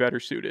will be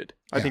better suited.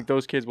 I think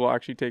those kids will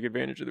actually take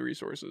advantage of the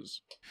resources.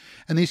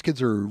 And these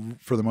kids are,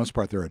 for the most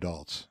part, they're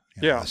adults.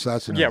 Yeah. So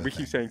that's we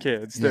keep saying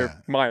kids.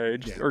 They're my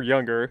age or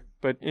younger,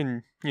 but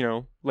in, you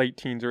know, late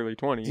teens, early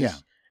 20s. Yeah.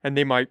 And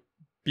they might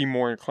be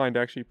more inclined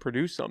to actually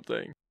produce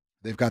something.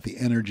 They've got the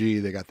energy,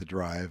 they got the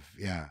drive.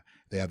 Yeah,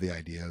 they have the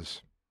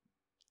ideas.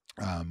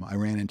 I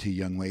ran into a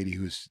young lady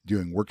who's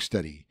doing work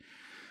study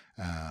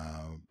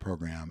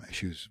program.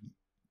 She was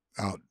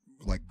out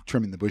like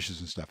trimming the bushes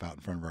and stuff out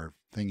in front of our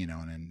thing, you know,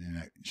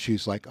 and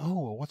she's like, oh,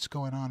 well, what's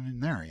going on in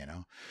there, you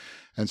know?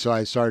 And so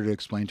I started to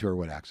explain to her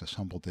what Access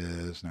Humboldt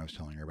is, and I was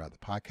telling her about the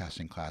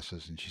podcasting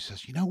classes, and she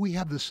says, you know, we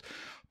have this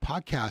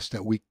podcast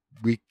that we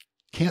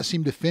can't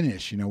seem to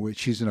finish, you know.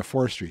 She's a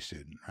forestry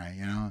student, right,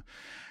 you know?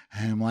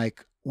 And I'm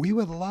like, we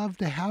would love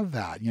to have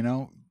that, you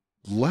know.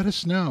 Let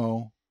us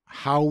know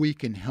how we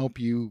can help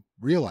you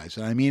realize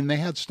it. I mean, they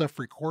had stuff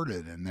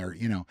recorded, and they're,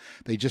 you know,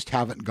 they just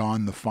haven't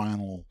gone the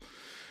final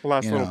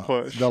last you little know,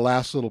 push. the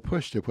last little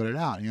push to put it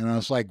out. You know,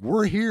 it's like,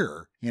 we're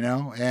here, you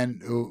know,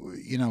 and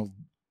you know,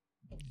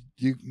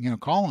 you know,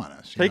 call on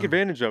us. Take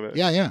advantage of it.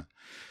 Yeah, yeah.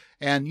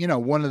 And you know,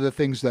 one of the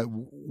things that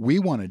we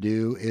want to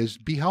do is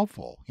be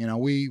helpful. You know,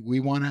 we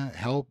want to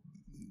help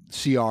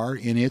CR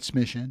in its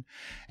mission,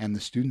 and the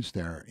students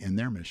there in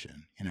their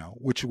mission. You know,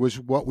 which was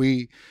what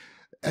we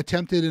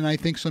attempted, and I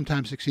think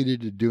sometimes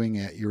succeeded at doing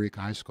at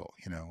Eureka High School.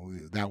 You know,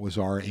 that was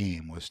our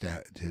aim, was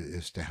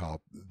to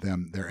help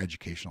them, their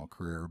educational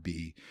career,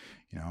 be,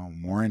 you know,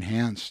 more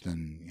enhanced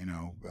and, you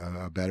know,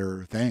 a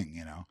better thing,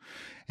 you know.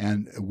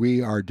 And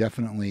we are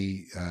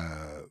definitely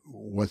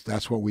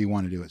that's what we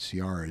want to do at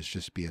CR, is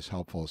just be as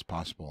helpful as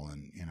possible,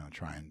 and, you know,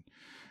 try and,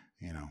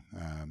 you know,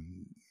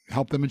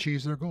 help them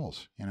achieve their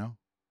goals, you know.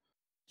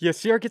 Yeah,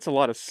 CR gets a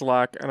lot of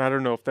slack, and I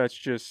don't know if that's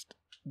just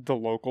the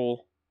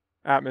local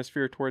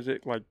atmosphere towards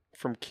it, like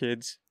from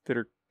kids that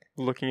are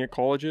looking at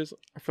colleges.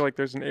 I feel like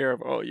there's an air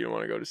of, oh, you don't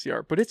want to go to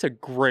CR, but it's a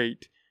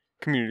great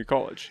community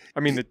college. I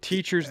mean, the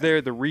teachers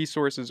there, the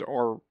resources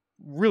are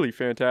really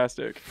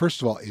fantastic.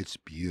 First of all, it's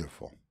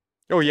beautiful.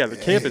 Oh yeah, the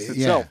campus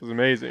itself is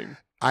amazing.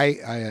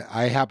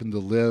 I happen to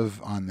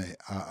live on the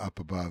up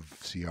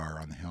above CR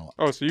on the hill.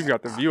 Oh, so you've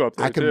got the view up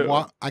there too.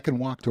 I can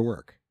walk to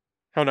work.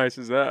 How nice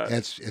is that?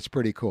 It's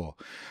pretty cool.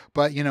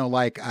 But you know,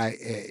 like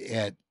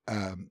you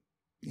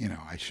know,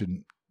 I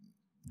shouldn't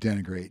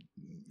denigrate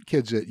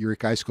kids at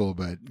Eureka High School,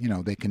 but you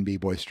know, they can be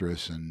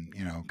boisterous and,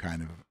 you know,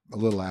 kind of a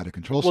little out of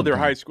control. Well, sometimes. They're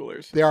high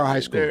schoolers. They are high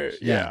schoolers.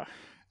 Yeah.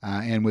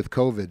 And with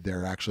COVID,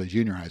 they're actually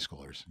junior high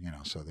schoolers, you know,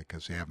 so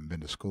because they haven't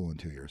been to school in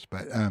 2 years.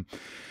 But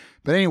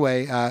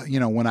anyway, you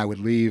know, when I would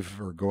leave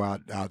or go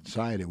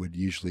outside, it would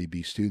usually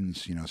be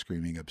students, you know,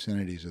 screaming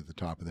obscenities at the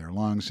top of their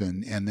lungs.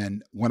 And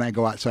then when I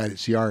go outside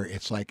at CR,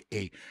 it's like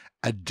a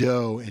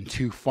doe and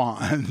two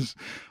fawns,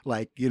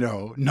 like, you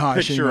know,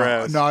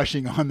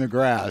 noshing on the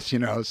grass, you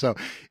know. So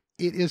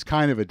it is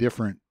kind of a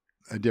different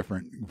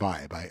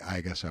vibe,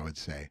 I guess I would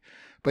say.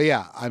 But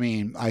yeah, I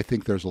mean, I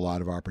think there's a lot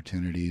of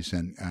opportunities,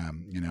 and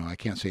you know, I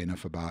can't say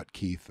enough about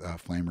Keith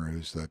Flamer,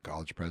 who's the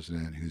college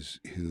president,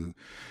 who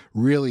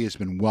really has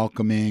been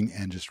welcoming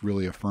and just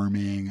really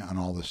affirming on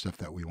all the stuff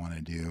that we want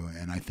to do.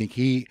 And I think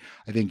he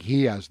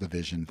has the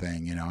vision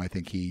thing. You know, I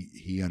think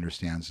he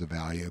understands the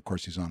value. Of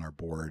course, he's on our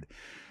board,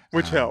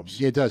 which helps.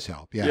 It does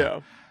help. Yeah. Yeah.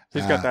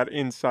 He's got that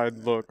inside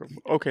look of,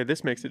 okay,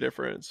 this makes a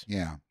difference.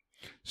 Yeah.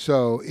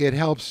 So it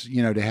helps,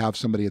 you know, to have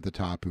somebody at the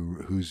top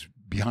who's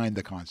behind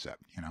the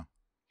concept, you know.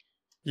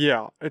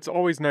 Yeah, it's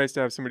always nice to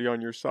have somebody on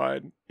your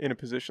side in a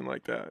position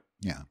like that.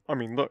 Yeah. I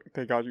mean, look,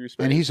 they got you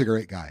space. And he's a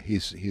great guy.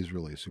 He's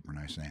really a super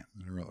nice man.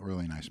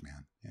 Really nice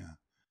man. Yeah.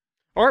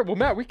 All right, well,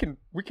 Matt, we can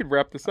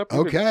wrap this up.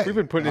 We've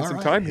been putting in some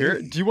time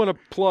here. Do you want to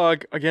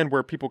plug again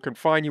where people can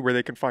find you, where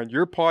they can find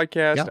your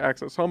podcast, Yep.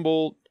 Access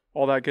Humboldt,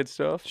 all that good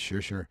stuff?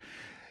 Sure.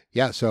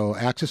 Yeah, so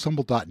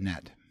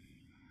accesshumboldt.net.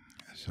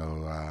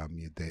 So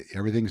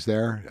everything's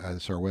there.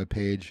 That's our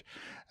webpage.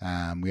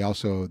 We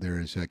also,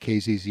 there's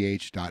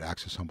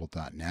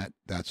kzzh.accesshumboldt.net.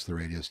 That's the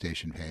radio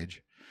station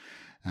page.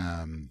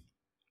 And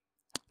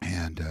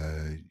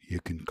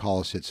you can call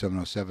us at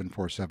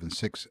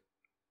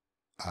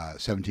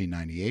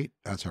 707-476-1798.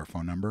 That's our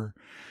phone number.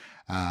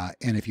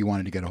 And if you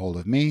wanted to get a hold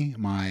of me,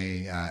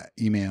 my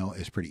email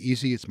is pretty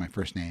easy. It's my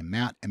first name,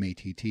 Matt,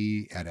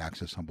 M-A-T-T,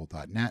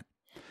 @accesshumboldt.net.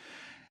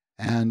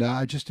 And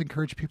I just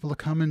encourage people to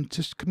come down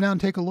and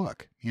take a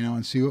look, you know,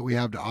 and see what we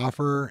have to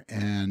offer.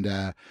 And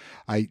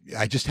I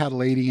just had a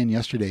lady in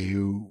yesterday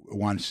who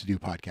wants to do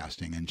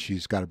podcasting, and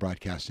she's got a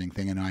broadcasting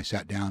thing. And I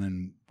sat down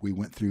and we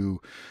went through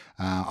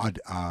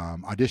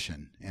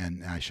audition,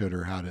 and I showed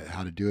her how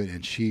to do it.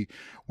 And she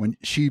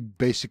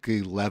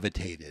basically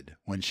levitated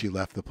when she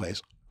left the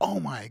place.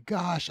 Oh my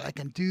gosh, I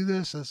can do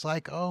this. It's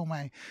like, oh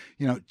my,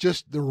 you know,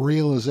 just the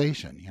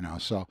realization, you know.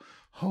 So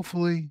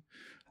hopefully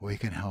we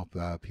can help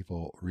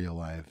people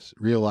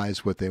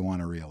realize what they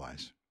want to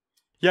realize.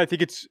 Yeah, I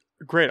think it's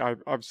great.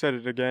 I've said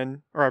it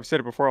again, or I've said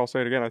it before, I'll say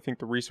it again. I think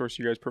the resource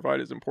you guys provide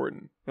is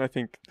important. And I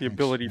think the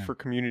ability for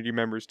community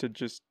members to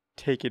just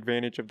take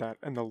advantage of that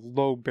and the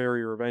low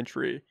barrier of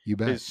entry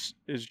is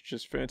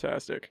just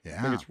fantastic. Yeah.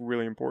 I think it's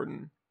really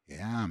important.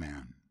 Yeah,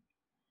 man.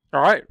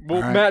 All right.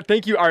 Well, Matt,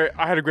 thank you. I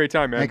had a great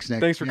time, man. Thanks,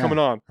 Nick. Thanks for coming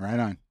on. Right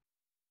on.